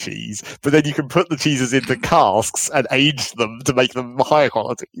gold cheese. But then you can put the cheeses into casks and age them to make them higher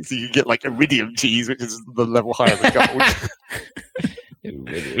quality. So you get iridium cheese, which is the level higher than gold.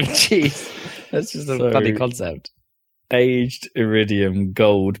 Iridium cheese. That's just a funny concept. Aged iridium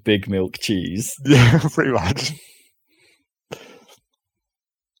gold big milk cheese. Yeah, pretty much.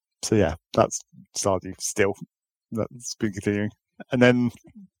 So yeah, that's Stardew still. That's been continuing. And then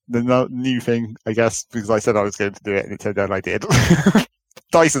the new thing, I guess, because I said I was going to do it and it turned out I did.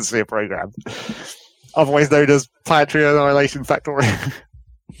 Dyson Sphere Program. Otherwise known as Planetary Annihilation Factorial.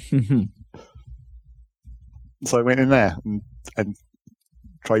 So I went in there and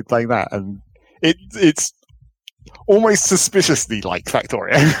tried playing that, and it's almost suspiciously like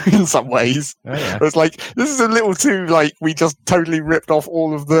Factorio in some ways. Oh, yeah. It's this is a little too we just totally ripped off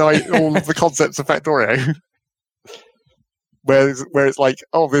all of the concepts of Factorio. Where it's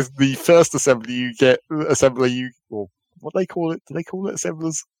there's the first assembly you get, or what do they call it? Do they call it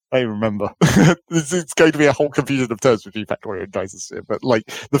assemblers? I remember. It's going to be a whole confusion of terms between Factorio and Dyson Sphere, but like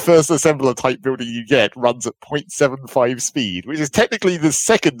the first assembler type building you get runs at 0.75 speed, which is technically the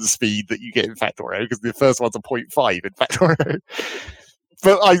second speed that you get in Factorio, because the first one's a 0.5 in Factorio.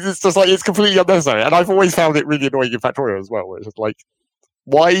 But it's just like, it's completely unnecessary. And I've always found it really annoying in Factorio as well, where it's just like,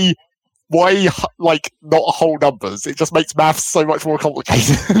 why like not whole numbers? It just makes maths so much more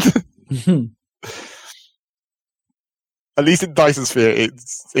complicated. At least in Dyson Sphere,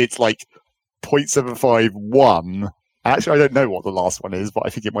 it's like 0.751. Actually, I don't know what the last one is, but I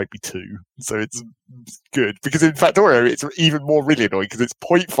think it might be 2. So it's good. Because in Factorio, it's even more really annoying because it's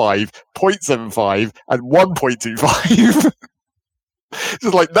 0.5, 0.75, and 1.25.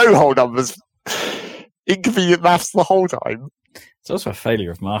 Just like no whole numbers. Inconvenient maths the whole time. It's also a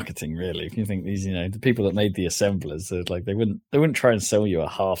failure of marketing, really. If you think these, the people that made the assemblers, like they wouldn't try and sell you a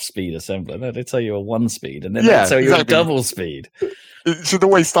half-speed assembler. No, they'd tell you a 1 speed, and then they'd tell you a double speed. It should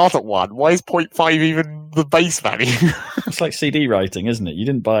always start at 1. Why is 0.5 even the base value? It's like CD writing, isn't it? You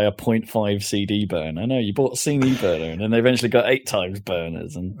didn't buy a 0.5 CD burner. No, you bought a CD burner, and then they eventually got 8 times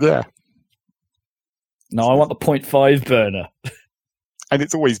burners. And yeah. No, I want the 0.5 burner. And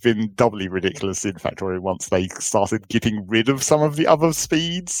it's always been doubly ridiculous in Factorio once they started getting rid of some of the other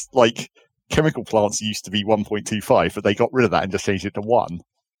speeds. Like, chemical plants used to be 1.25, but they got rid of that and just changed it to 1.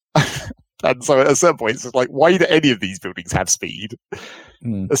 And so at a certain point, it's just like, why do any of these buildings have speed?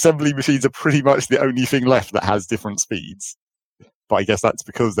 Assembly machines are pretty much the only thing left that has different speeds. But I guess that's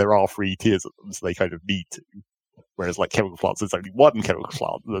because there are 3 tiers of them, so they kind of need to. Whereas, like, chemical plants, there's only 1 chemical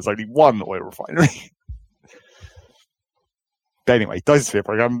plant, there's only 1 oil refinery. But anyway, Dyson Sphere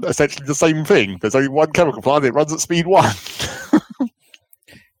Program, essentially the same thing. There's only 1 chemical plant, it runs at speed 1.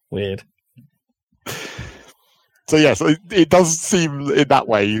 Weird. So yeah, so it does seem in that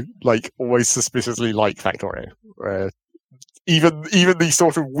way like almost suspiciously like Factorio. Where even these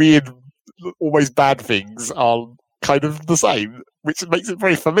sort of weird, almost bad things are kind of the same, which makes it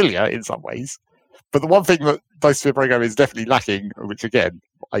very familiar in some ways. But the one thing that Dyson Sphere Program is definitely lacking, which again,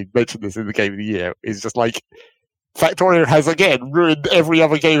 I mentioned this in the Game of the Year, is just like Factorio has again ruined every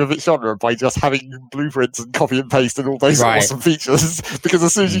other game of its genre by just having blueprints and copy and paste and all those awesome features. Because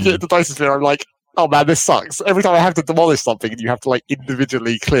as soon as you get into Dyson Sphere, I'm like, oh man, this sucks. Every time I have to demolish something and you have to like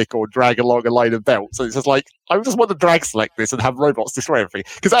individually click or drag along a line of belt. So it's just like, I just want to drag select this and have robots destroy everything.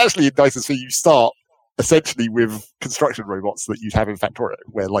 Because actually in Dyson Sphere, you start essentially with construction robots that you'd have in Factorio,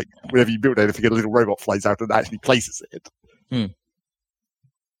 where like whenever you build anything, a little robot flies out and actually places it.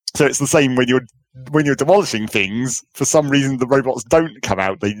 So it's the same when you're demolishing things. For some reason, the robots don't come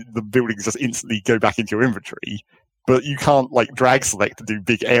out. The buildings just instantly go back into your inventory. But you can't like drag select to do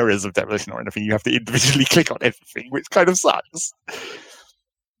big areas of demolition or anything. You have to individually click on everything, which kind of sucks.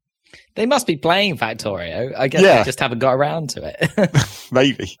 They must be playing Factorio. I guess they just haven't got around to it.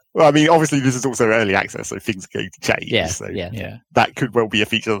 Maybe. Well, I mean, obviously this is also early access, so things are going to change. Yeah, so yeah. That could well be a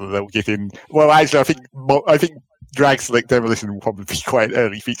feature that they'll get in. Well, actually, I think drag select demolition will probably be quite an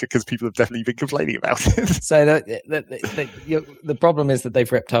early feature because people have definitely been complaining about it. So the problem is that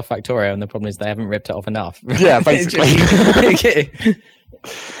they've ripped off Factorio, and the problem is they haven't ripped it off enough. Yeah, basically.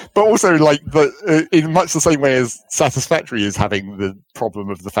 But also, like, in much the same way as Satisfactory is having the problem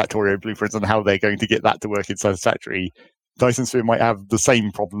of the Factorio blueprints and how they're going to get that to work in Satisfactory, Dyson Sphere might have the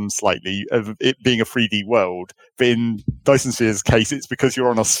same problem slightly of it being a 3D world. But in Dyson Sphere's case, it's because you're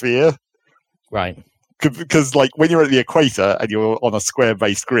on a sphere. Right. Because, like, when you're at the equator and you're on a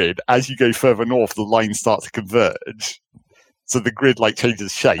square-based grid, as you go further north, the lines start to converge. So the grid, like,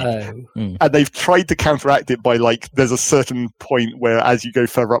 changes shape. And they've tried to counteract it by, like, there's a certain point where as you go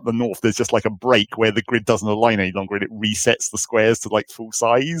further up the north, there's just, like, a break where the grid doesn't align any longer and it resets the squares to, like, full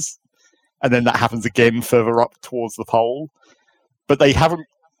size. And then that happens again further up towards the pole. But they haven't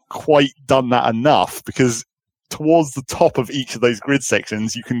quite done that enough because towards the top of each of those grid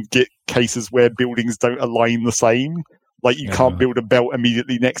sections, you can get cases where buildings don't align the same. Like, you can't build a belt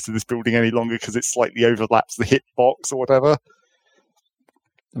immediately next to this building any longer because it slightly overlaps the hitbox or whatever.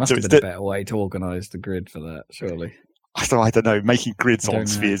 There must have been a better way to organise the grid for that, surely. I don't know. Making grids on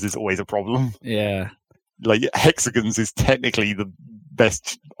spheres is always a problem. Yeah. Like, hexagons is technically the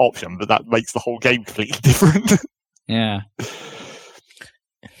best option, but that makes the whole game completely different. Yeah.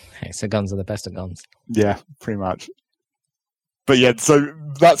 Hexagons are the best of guns. Yeah, pretty much. But yeah, so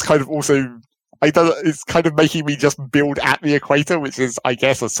that's kind of also... it's kind of making me just build at the equator, which is, I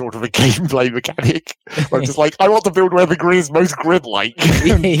guess, a sort of a gameplay mechanic. I'm just like, I want to build where the grid is most grid-like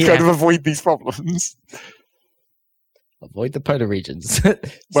and kind of avoid these problems. Avoid the polar regions.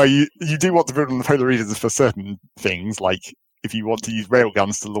 Well, you do want to build in the polar regions for certain things, like if you want to use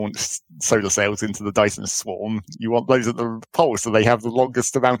railguns to launch solar sails into the Dyson swarm, you want those at the poles so they have the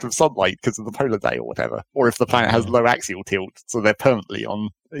longest amount of sunlight because of the polar day or whatever. Or if the planet has low axial tilt, so they're permanently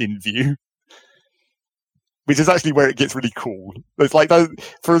in view. Which is actually where it gets really cool. It's like that,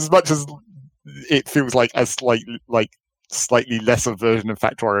 for as much as it feels like a slightly lesser version of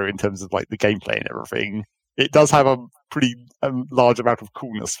Factorio in terms of like the gameplay and everything, it does have a pretty large amount of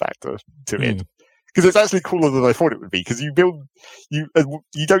coolness factor to it. Because it's actually cooler than I thought it would be. Because you don't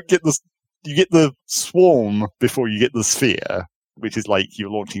get you get the swarm before you get the sphere, which is like you're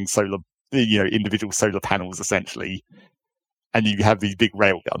launching individual solar panels essentially, and you have these big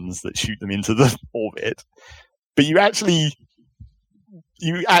railguns that shoot them into the orbit. But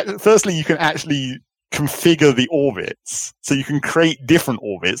firstly you can actually configure the orbits, so you can create different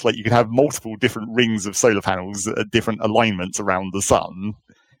orbits. Like you can have multiple different rings of solar panels at different alignments around the sun.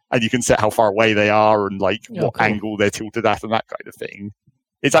 And you can set how far away they are and what angle they're tilted at and that kind of thing.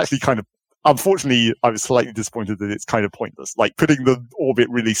 It's actually kind of, unfortunately, I was slightly disappointed that it's kind of pointless. Like putting the orbit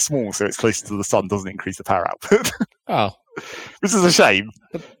really small so it's closer to the sun doesn't increase the power output. Oh. Which is a shame.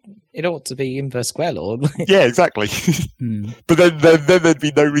 But it ought to be inverse square law. Yeah, exactly. But then there'd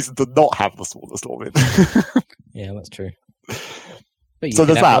be no reason to not have the smallest orbit. Yeah, that's true. But you so could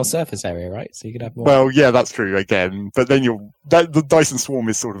there's have that. More surface area, right? So you could have more. Well, yeah, that's true again. But then the Dyson swarm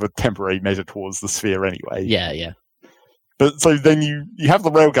is sort of a temporary measure towards the sphere anyway. Yeah. But so then you have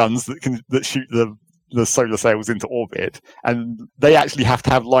the railguns that shoot the solar sails into orbit, and they actually have to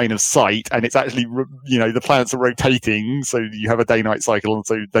have line of sight, and it's actually the planets are rotating, so you have a day-night cycle, and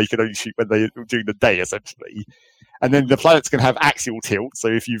so they can only shoot when they're doing the day essentially. And then the planets can have axial tilt, so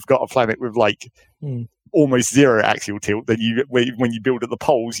if you've got a planet with almost zero axial tilt, then when you build at the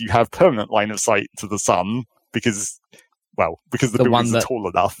poles, you have permanent line of sight to the sun because the buildings are tall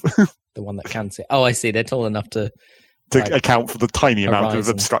enough. The one that can see. Oh, I see. They're tall enough to account for the tiny amount horizon. of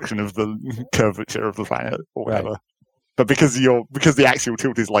obstruction of the curvature of the planet or whatever. Right. But because the axial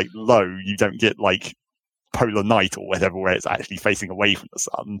tilt is low, you don't get polar night or whatever where it's actually facing away from the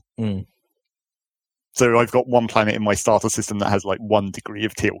sun. So I've got one planet in my starter system that has 1 degree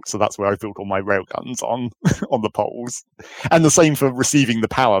of tilt, so that's where I've built all my railguns on the poles. And the same for receiving the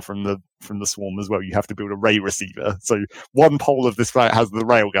power from the swarm as well. You have to build a ray receiver. So one pole of this planet has the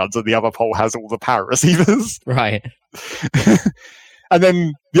railguns, and the other pole has all the power receivers. Right. And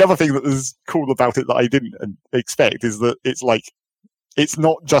then the other thing that is cool about it that I didn't expect is that it's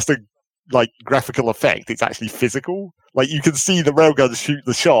not just a graphical effect; it's actually physical. You can see the railguns shoot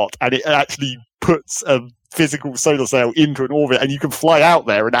the shot, and it actually puts a physical solar sail into an orbit, and you can fly out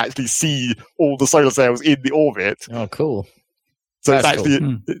there and actually see all the solar sails in the orbit. Oh, cool! So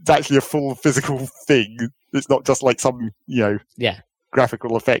it's actually a full physical thing. It's not just some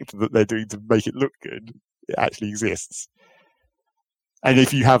graphical effect that they're doing to make it look good. It actually exists. And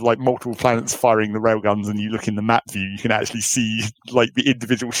if you have multiple planets firing the railguns and you look in the map view, you can actually see the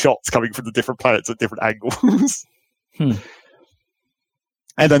individual shots coming from the different planets at different angles.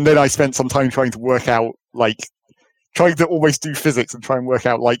 And then I spent some time trying to work out, trying to almost do physics and try and work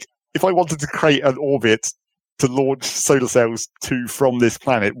out, if I wanted to create an orbit to launch solar sails to from this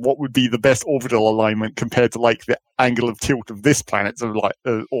planet, what would be the best orbital alignment compared to the angle of tilt of this planet's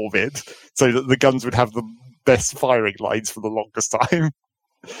orbit, so that the guns would have the best firing lines for the longest time.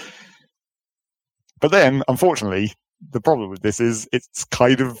 But then, unfortunately, the problem with this is it's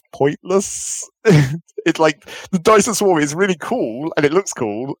kind of pointless. It's the Dyson Swarm is really cool and it looks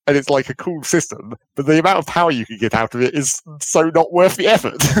cool and it's a cool system, but the amount of power you can get out of it is so not worth the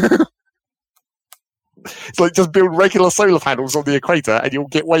effort. It's just build regular solar panels on the equator and you'll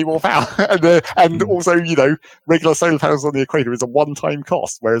get way more power. And also, regular solar panels on the equator is a one-time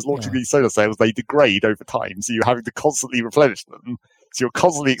cost, whereas launching these solar sails, they degrade over time, so you're having to constantly replenish them. So you're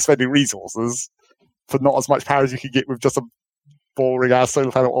constantly expending resources for not as much power as you can get with just a boring-ass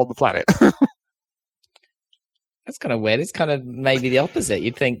solar panel on the planet. That's kind of weird. It's kind of maybe the opposite.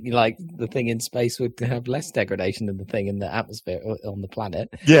 You'd think the thing in space would have less degradation than the thing in the atmosphere on the planet.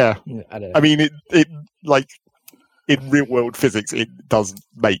 Yeah. I mean, it in real world physics, it does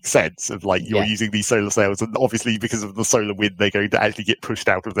make sense of you're using these solar sails, and obviously because of the solar wind, they're going to actually get pushed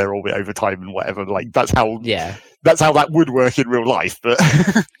out of their orbit over time and whatever. That's how that would work in real life. But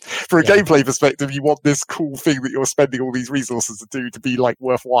for a gameplay perspective, you want this cool thing that you're spending all these resources to do to be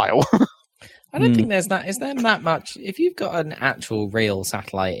worthwhile. I don't think is there that much. If you've got an actual real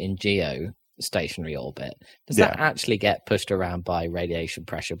satellite in geostationary orbit, does that actually get pushed around by radiation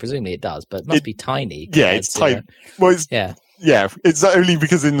pressure? Presumably it does, but it must be tiny. Yeah, it's tiny. Well, it's only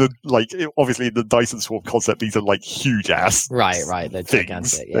because in the obviously in the Dyson Swarm concept, these are huge ass right. They're things.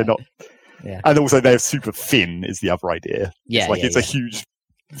 gigantic. Yeah. They're not. Yeah. And also they're super thin is the other idea. Yeah. It's a huge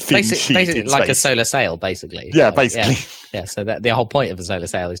thin sheet basically in like space. a solar sail, basically. Yeah, like, basically. Yeah. So that the whole point of a solar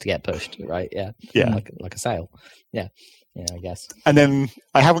sail is to get pushed, right? Yeah. Yeah. Like a sail. Yeah. Yeah, I guess. And then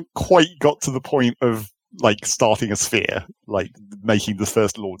I haven't quite got to the point of like starting a sphere, like making the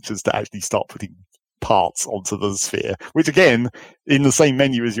first launches to actually start putting parts onto the sphere, which again, in the same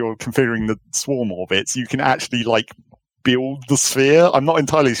menu as you're configuring the swarm orbits, you can actually like build the sphere. I'm not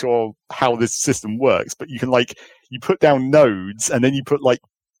entirely sure how this system works, but you can like, you put down nodes and then you put like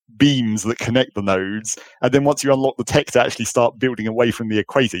beams that connect the nodes. And then once you unlock the tech to actually start building away from the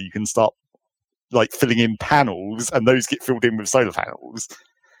equator, you can start like filling in panels, and those get filled in with solar panels.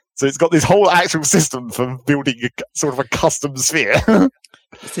 So it's got this whole actual system for building a sort of a custom sphere.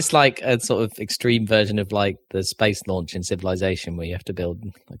 Is this like a sort of extreme version of like the space launch in Civilization, where you have to build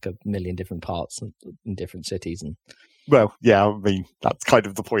like a million different parts in different cities? And well, yeah, I mean, that's kind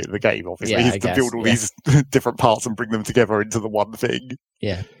of the point of the game, obviously, is to build all these different parts and bring them together into the one thing.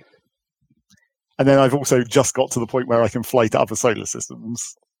 Yeah. And then I've also just got to the point where I can fly to other solar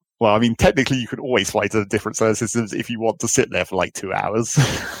systems. Well, I mean, technically you could always fly to different solar systems if you want to sit there for like 2 hours.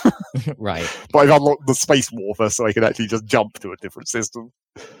 Right. But I've unlocked the space warper so I can actually just jump to a different system.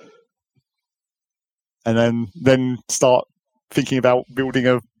 And then start thinking about building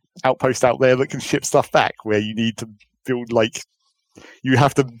a outpost out there that can ship stuff back, where you need to build like, you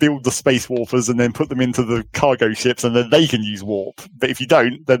have to build the space warpers and then put them into the cargo ships, and then they can use warp. But if you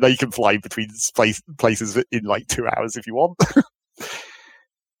don't, then they can fly between places in like 2 hours if you want.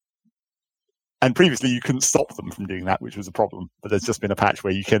 And previously you couldn't stop them from doing that, which was a problem. But there's just been a patch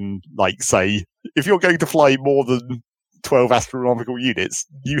where you can like say, if you're going to fly more than 12 astronomical units,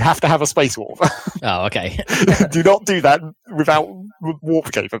 you have to have a space warp. Oh, okay. Do not do that without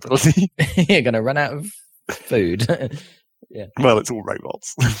warp capability. You're going to run out of food. Yeah. Well, it's all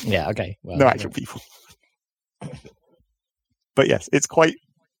robots. Yeah, okay. Well, no actual people. But yes, it's quite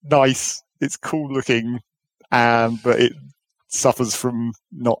nice. It's cool looking, but it suffers from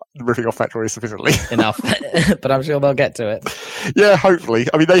not ripping off Factorio sufficiently. Enough. But I'm sure they'll get to it. Yeah, hopefully.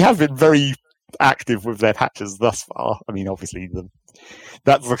 I mean, they have been very active with their patches thus far. I mean, obviously,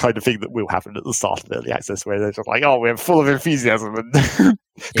 that's the kind of thing that will happen at the start of early access, where they're just like, oh, we're full of enthusiasm and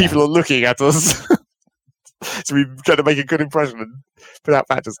people are looking at us. So we're going to make a good impression and put out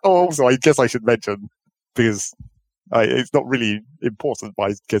patches. Oh, also, I guess I should mention, because it's not really important,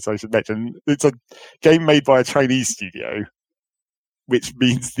 but I guess I should mention, it's a game made by a Chinese studio, which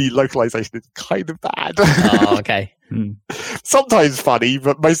means the localization is kind of bad. Oh, okay. Sometimes funny,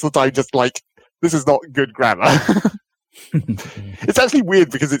 but most of the time just like, this is not good grammar. It's actually weird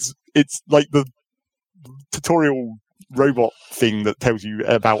because it's like the tutorial robot thing that tells you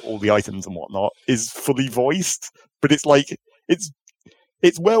about all the items and whatnot is fully voiced, but it's like, it's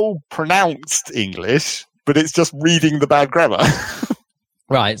well pronounced English, but it's just reading the bad grammar.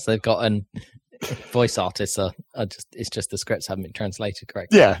 Right, so they've got voice artists are just, it's just the scripts haven't been translated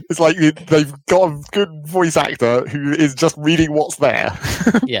correctly. Yeah, it's like they've got a good voice actor who is just reading what's there.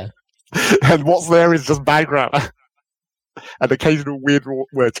 Yeah. And what's there is just bad grammar and occasional weird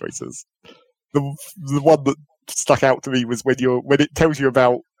word choices. The one that stuck out to me was when it tells you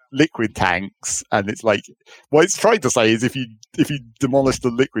about liquid tanks, and it's like, what it's trying to say is if you demolish the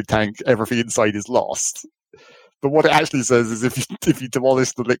liquid tank, everything inside is lost. But what it actually says is if you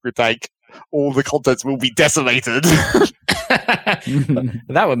demolish the liquid tank, all the contents will be decimated.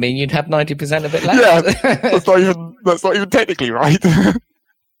 That would mean you'd have 90% of it left. Yeah, that's not even technically right.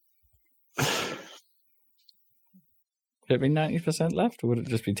 Would it be 90% left, or would it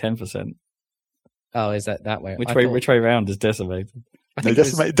just be 10%? Oh, is that way? Which way round is decimated? No,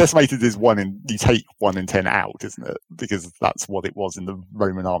 decimated is you take 1 in 10 out, isn't it? Because that's what it was in the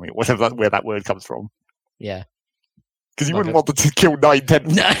Roman army, or whatever where that word comes from. Yeah. Because you wouldn't want to kill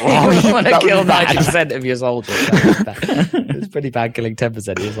 9-10%. No, you wouldn't want to kill 90% of your soldiers. It's pretty bad killing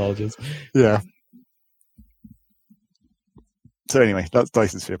 10% of your soldiers. Yeah. So anyway, that's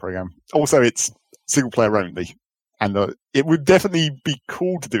Dyson Sphere Program. Also, it's single player only. And it would definitely be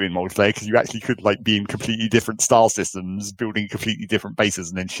cool to do in multiplayer, because you actually could like be in completely different star systems, building completely different bases,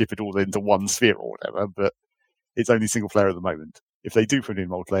 and then ship it all into one sphere or whatever. But it's only single player at the moment. If they do put it in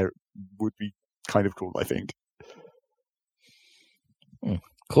multiplayer, it would be kind of cool, I think.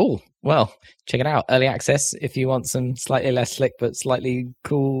 Cool. Well, check it out. Early access if you want some slightly less slick but slightly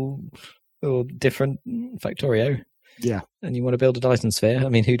cool or different Factorio. Yeah. And you want to build a Dyson Sphere. I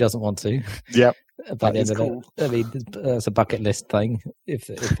mean, who doesn't want to? Yep. By the end of it. I mean, it's a bucket list thing, if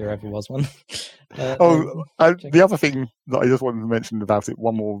there ever was one. The other thing that I just wanted to mention about it,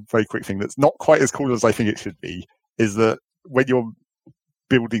 one more very quick thing that's not quite as cool as I think it should be, is that when you're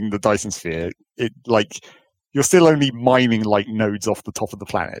building the Dyson Sphere, you're still only mining like nodes off the top of the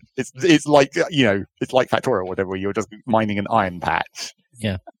planet. It's like, it's like Factorio or whatever, where you're just mining an iron patch.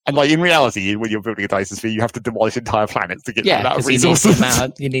 Yeah. And like in reality, when you're building a Dyson Sphere, you have to demolish entire planets to get that amount of resources.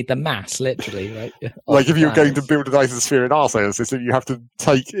 You need the mass, literally, right? Like if you're going to build a Dyson Sphere in our solar system, you have to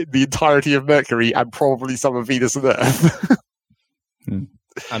take the entirety of Mercury and probably some of Venus and Earth.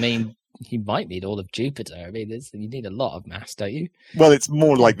 I mean, you might need all of Jupiter. I mean, you need a lot of mass, don't you? Well, it's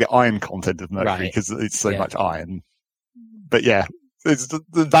more like the iron content of Mercury because it's so much iron. But yeah,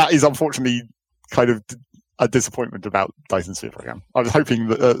 that is unfortunately kind of a disappointment about Dyson Sphere Program. I was hoping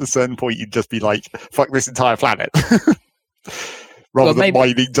that at a certain point you'd just be like, fuck this entire planet. Rather than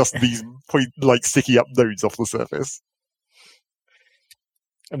mining just these sticky up nodes off the surface.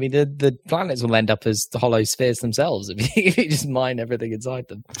 I mean, the planets will end up as the hollow spheres themselves if you just mine everything inside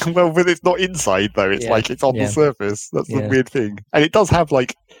them. Well, but it's not inside, though. It's it's on the surface. That's the weird thing. And it does have,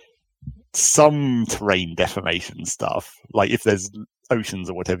 some terrain deformation stuff. Like, if there's oceans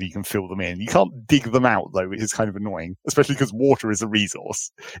or whatever, you can fill them in. You can't dig them out, though, which is kind of annoying, especially because water is a resource.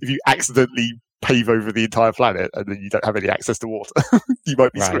 If you accidentally pave over the entire planet and then you don't have any access to water, you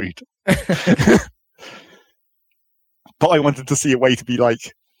might be screwed. But I wanted to see a way to be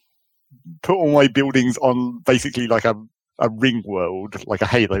put all my buildings on basically like a ring world, like a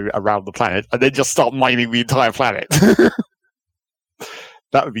halo around the planet, and then just start mining the entire planet.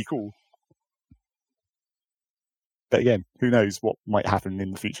 That would be cool. But again, who knows what might happen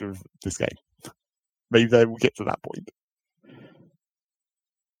in the future of this game. Maybe they will get to that point.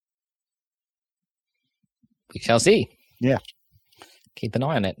 We shall see. Yeah. Keep an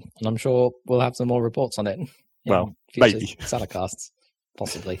eye on it. And I'm sure we'll have some more reports on it. Well, maybe. Salacasts,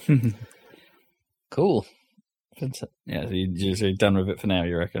 possibly. Cool. Yeah, so you're done with it for now,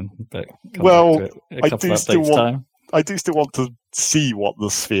 you reckon? But I do still want to see what the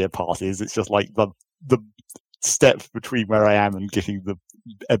sphere part is. It's just like the step between where I am and getting the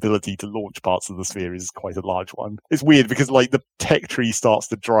ability to launch parts of the sphere is quite a large one. It's weird because the tech tree starts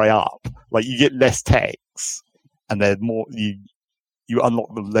to dry up. Like you get less techs, and then more you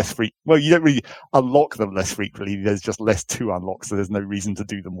unlock them less frequently. Well, you don't really unlock them less frequently. There's just less to unlock, so there's no reason to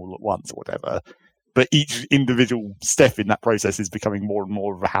do them all at once or whatever. But each individual step in that process is becoming more and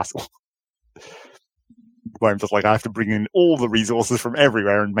more of a hassle. Where I'm just I have to bring in all the resources from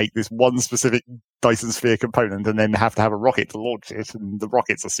everywhere and make this one specific Dyson Sphere component and then have to have a rocket to launch it. And the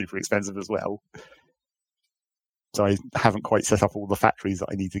rockets are super expensive as well. So I haven't quite set up all the factories that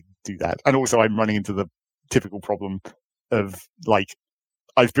I need to do that. And also I'm running into the typical problem of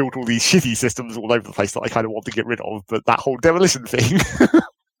I've built all these shitty systems all over the place that I kind of want to get rid of, but that whole demolition thing.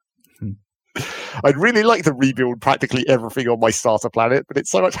 I'd really like to rebuild practically everything on my starter planet, but it's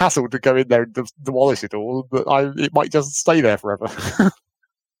so much hassle to go in there and demolish it all that it might just stay there forever.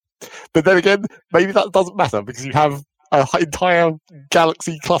 But then again, maybe that doesn't matter because you have an entire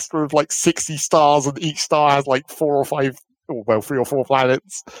galaxy cluster of 60 stars, and each star has 3 or 4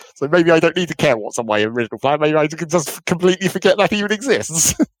 planets. So maybe I don't need to care what's on my original planet. Maybe I can just completely forget that even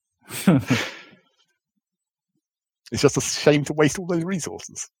exists. It's just a shame to waste all those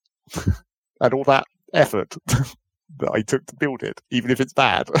resources. And all that effort that I took to build it, even if it's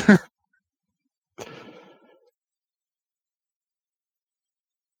bad.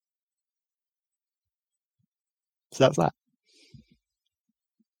 So that's that.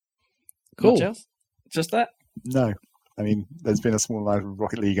 Cool. Much else? Just that? No. I mean, there's been a small amount of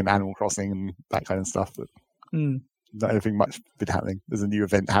Rocket League and Animal Crossing and that kind of stuff, but not anything much been happening. There's a new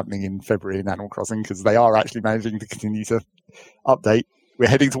event happening in February in Animal Crossing because they are actually managing to continue to update. We're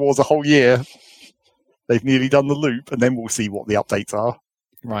heading towards a whole year. They've nearly done the loop, and then we'll see what the updates are.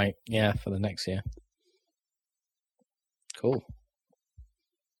 Right, yeah, for the next year. Cool.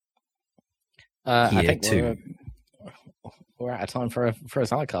 I think we're out of time for a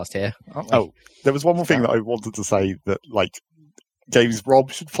Saladcast here, aren't we? Oh, there was one more thing that I wanted to say that, games Rob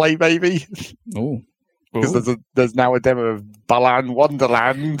should play, maybe. Oh. Because there's now a demo of Balan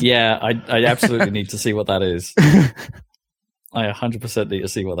Wonderland. Yeah, I absolutely need to see what that is. I 100% need to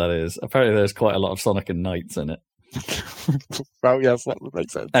see what that is. Apparently there's quite a lot of Sonic and Knights in it. Well, yes, that would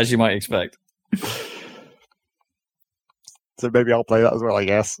make sense. As you might expect. So maybe I'll play that as well, I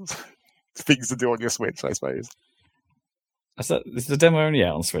guess. Things to do on your Switch, I suppose. Is the demo only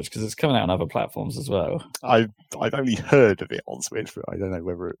out on Switch? Because it's coming out on other platforms as well. I've only heard of it on Switch, but I don't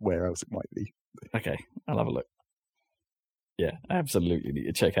know where else it might be. Okay, I'll have a look. Yeah, I absolutely need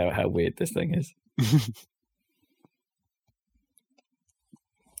to check out how weird this thing is.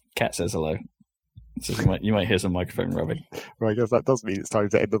 Cat says hello. So you might hear some microphone rubbing. Right, I guess that does mean it's time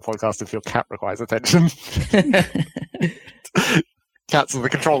to end the podcast if your cat requires attention. Cats are the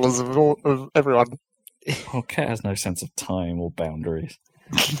controllers of everyone. Oh, cat has no sense of time or boundaries.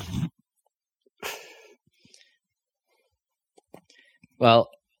 Well,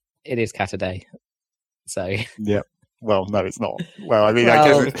 it is cat a day, so Yeah. Well, no, it's not. Well, I mean, Well,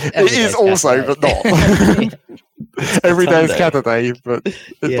 I guess it every is day's also, cat but day. not. Every day is Sunday. cat a day, but it's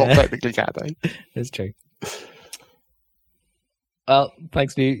Yeah. not technically cat day. it's true. Well,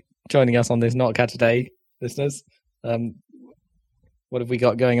 thanks for joining us on this Not Cat a Day, listeners. What have we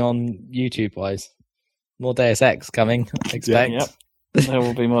got going on YouTube-wise? More Deus Ex coming, I expect. Yep. There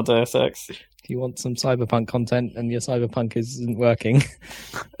will be more Deus Ex. If you want some Cyberpunk content and your Cyberpunk isn't working.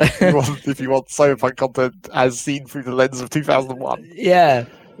 If you want Cyberpunk content as seen through the lens of 2001. Yeah,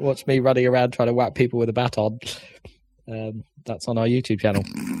 watch me running around trying to whack people with a baton. That's on our YouTube channel.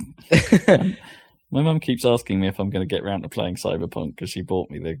 My mum keeps asking me if I'm going to get round to playing Cyberpunk because she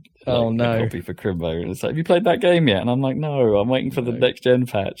bought me the copy for Crimbo. And it's like, have you played that game yet? And I'm like, no, I'm waiting for the next gen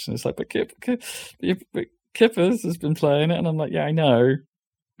patch. And it's like, but Kippers has been playing it. And I'm like, yeah, I know.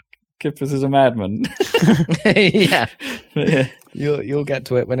 Kippers is a madman. Yeah. But yeah. You'll get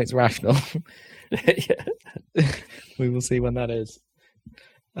to it when it's rational. Yeah. We will see when that is.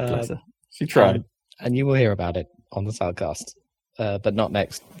 Bless her. She tried. And you will hear about it on the Salcast. But not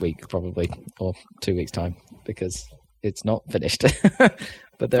next week, probably, or 2 weeks' time, because it's not finished.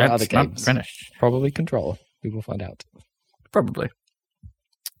 But there are other games. Not finished. Probably Control. We will find out. Probably.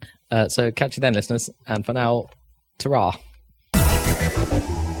 So catch you then, listeners. And for now, ta-ra.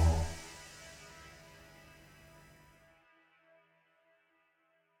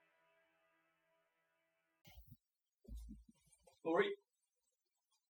 Sorry.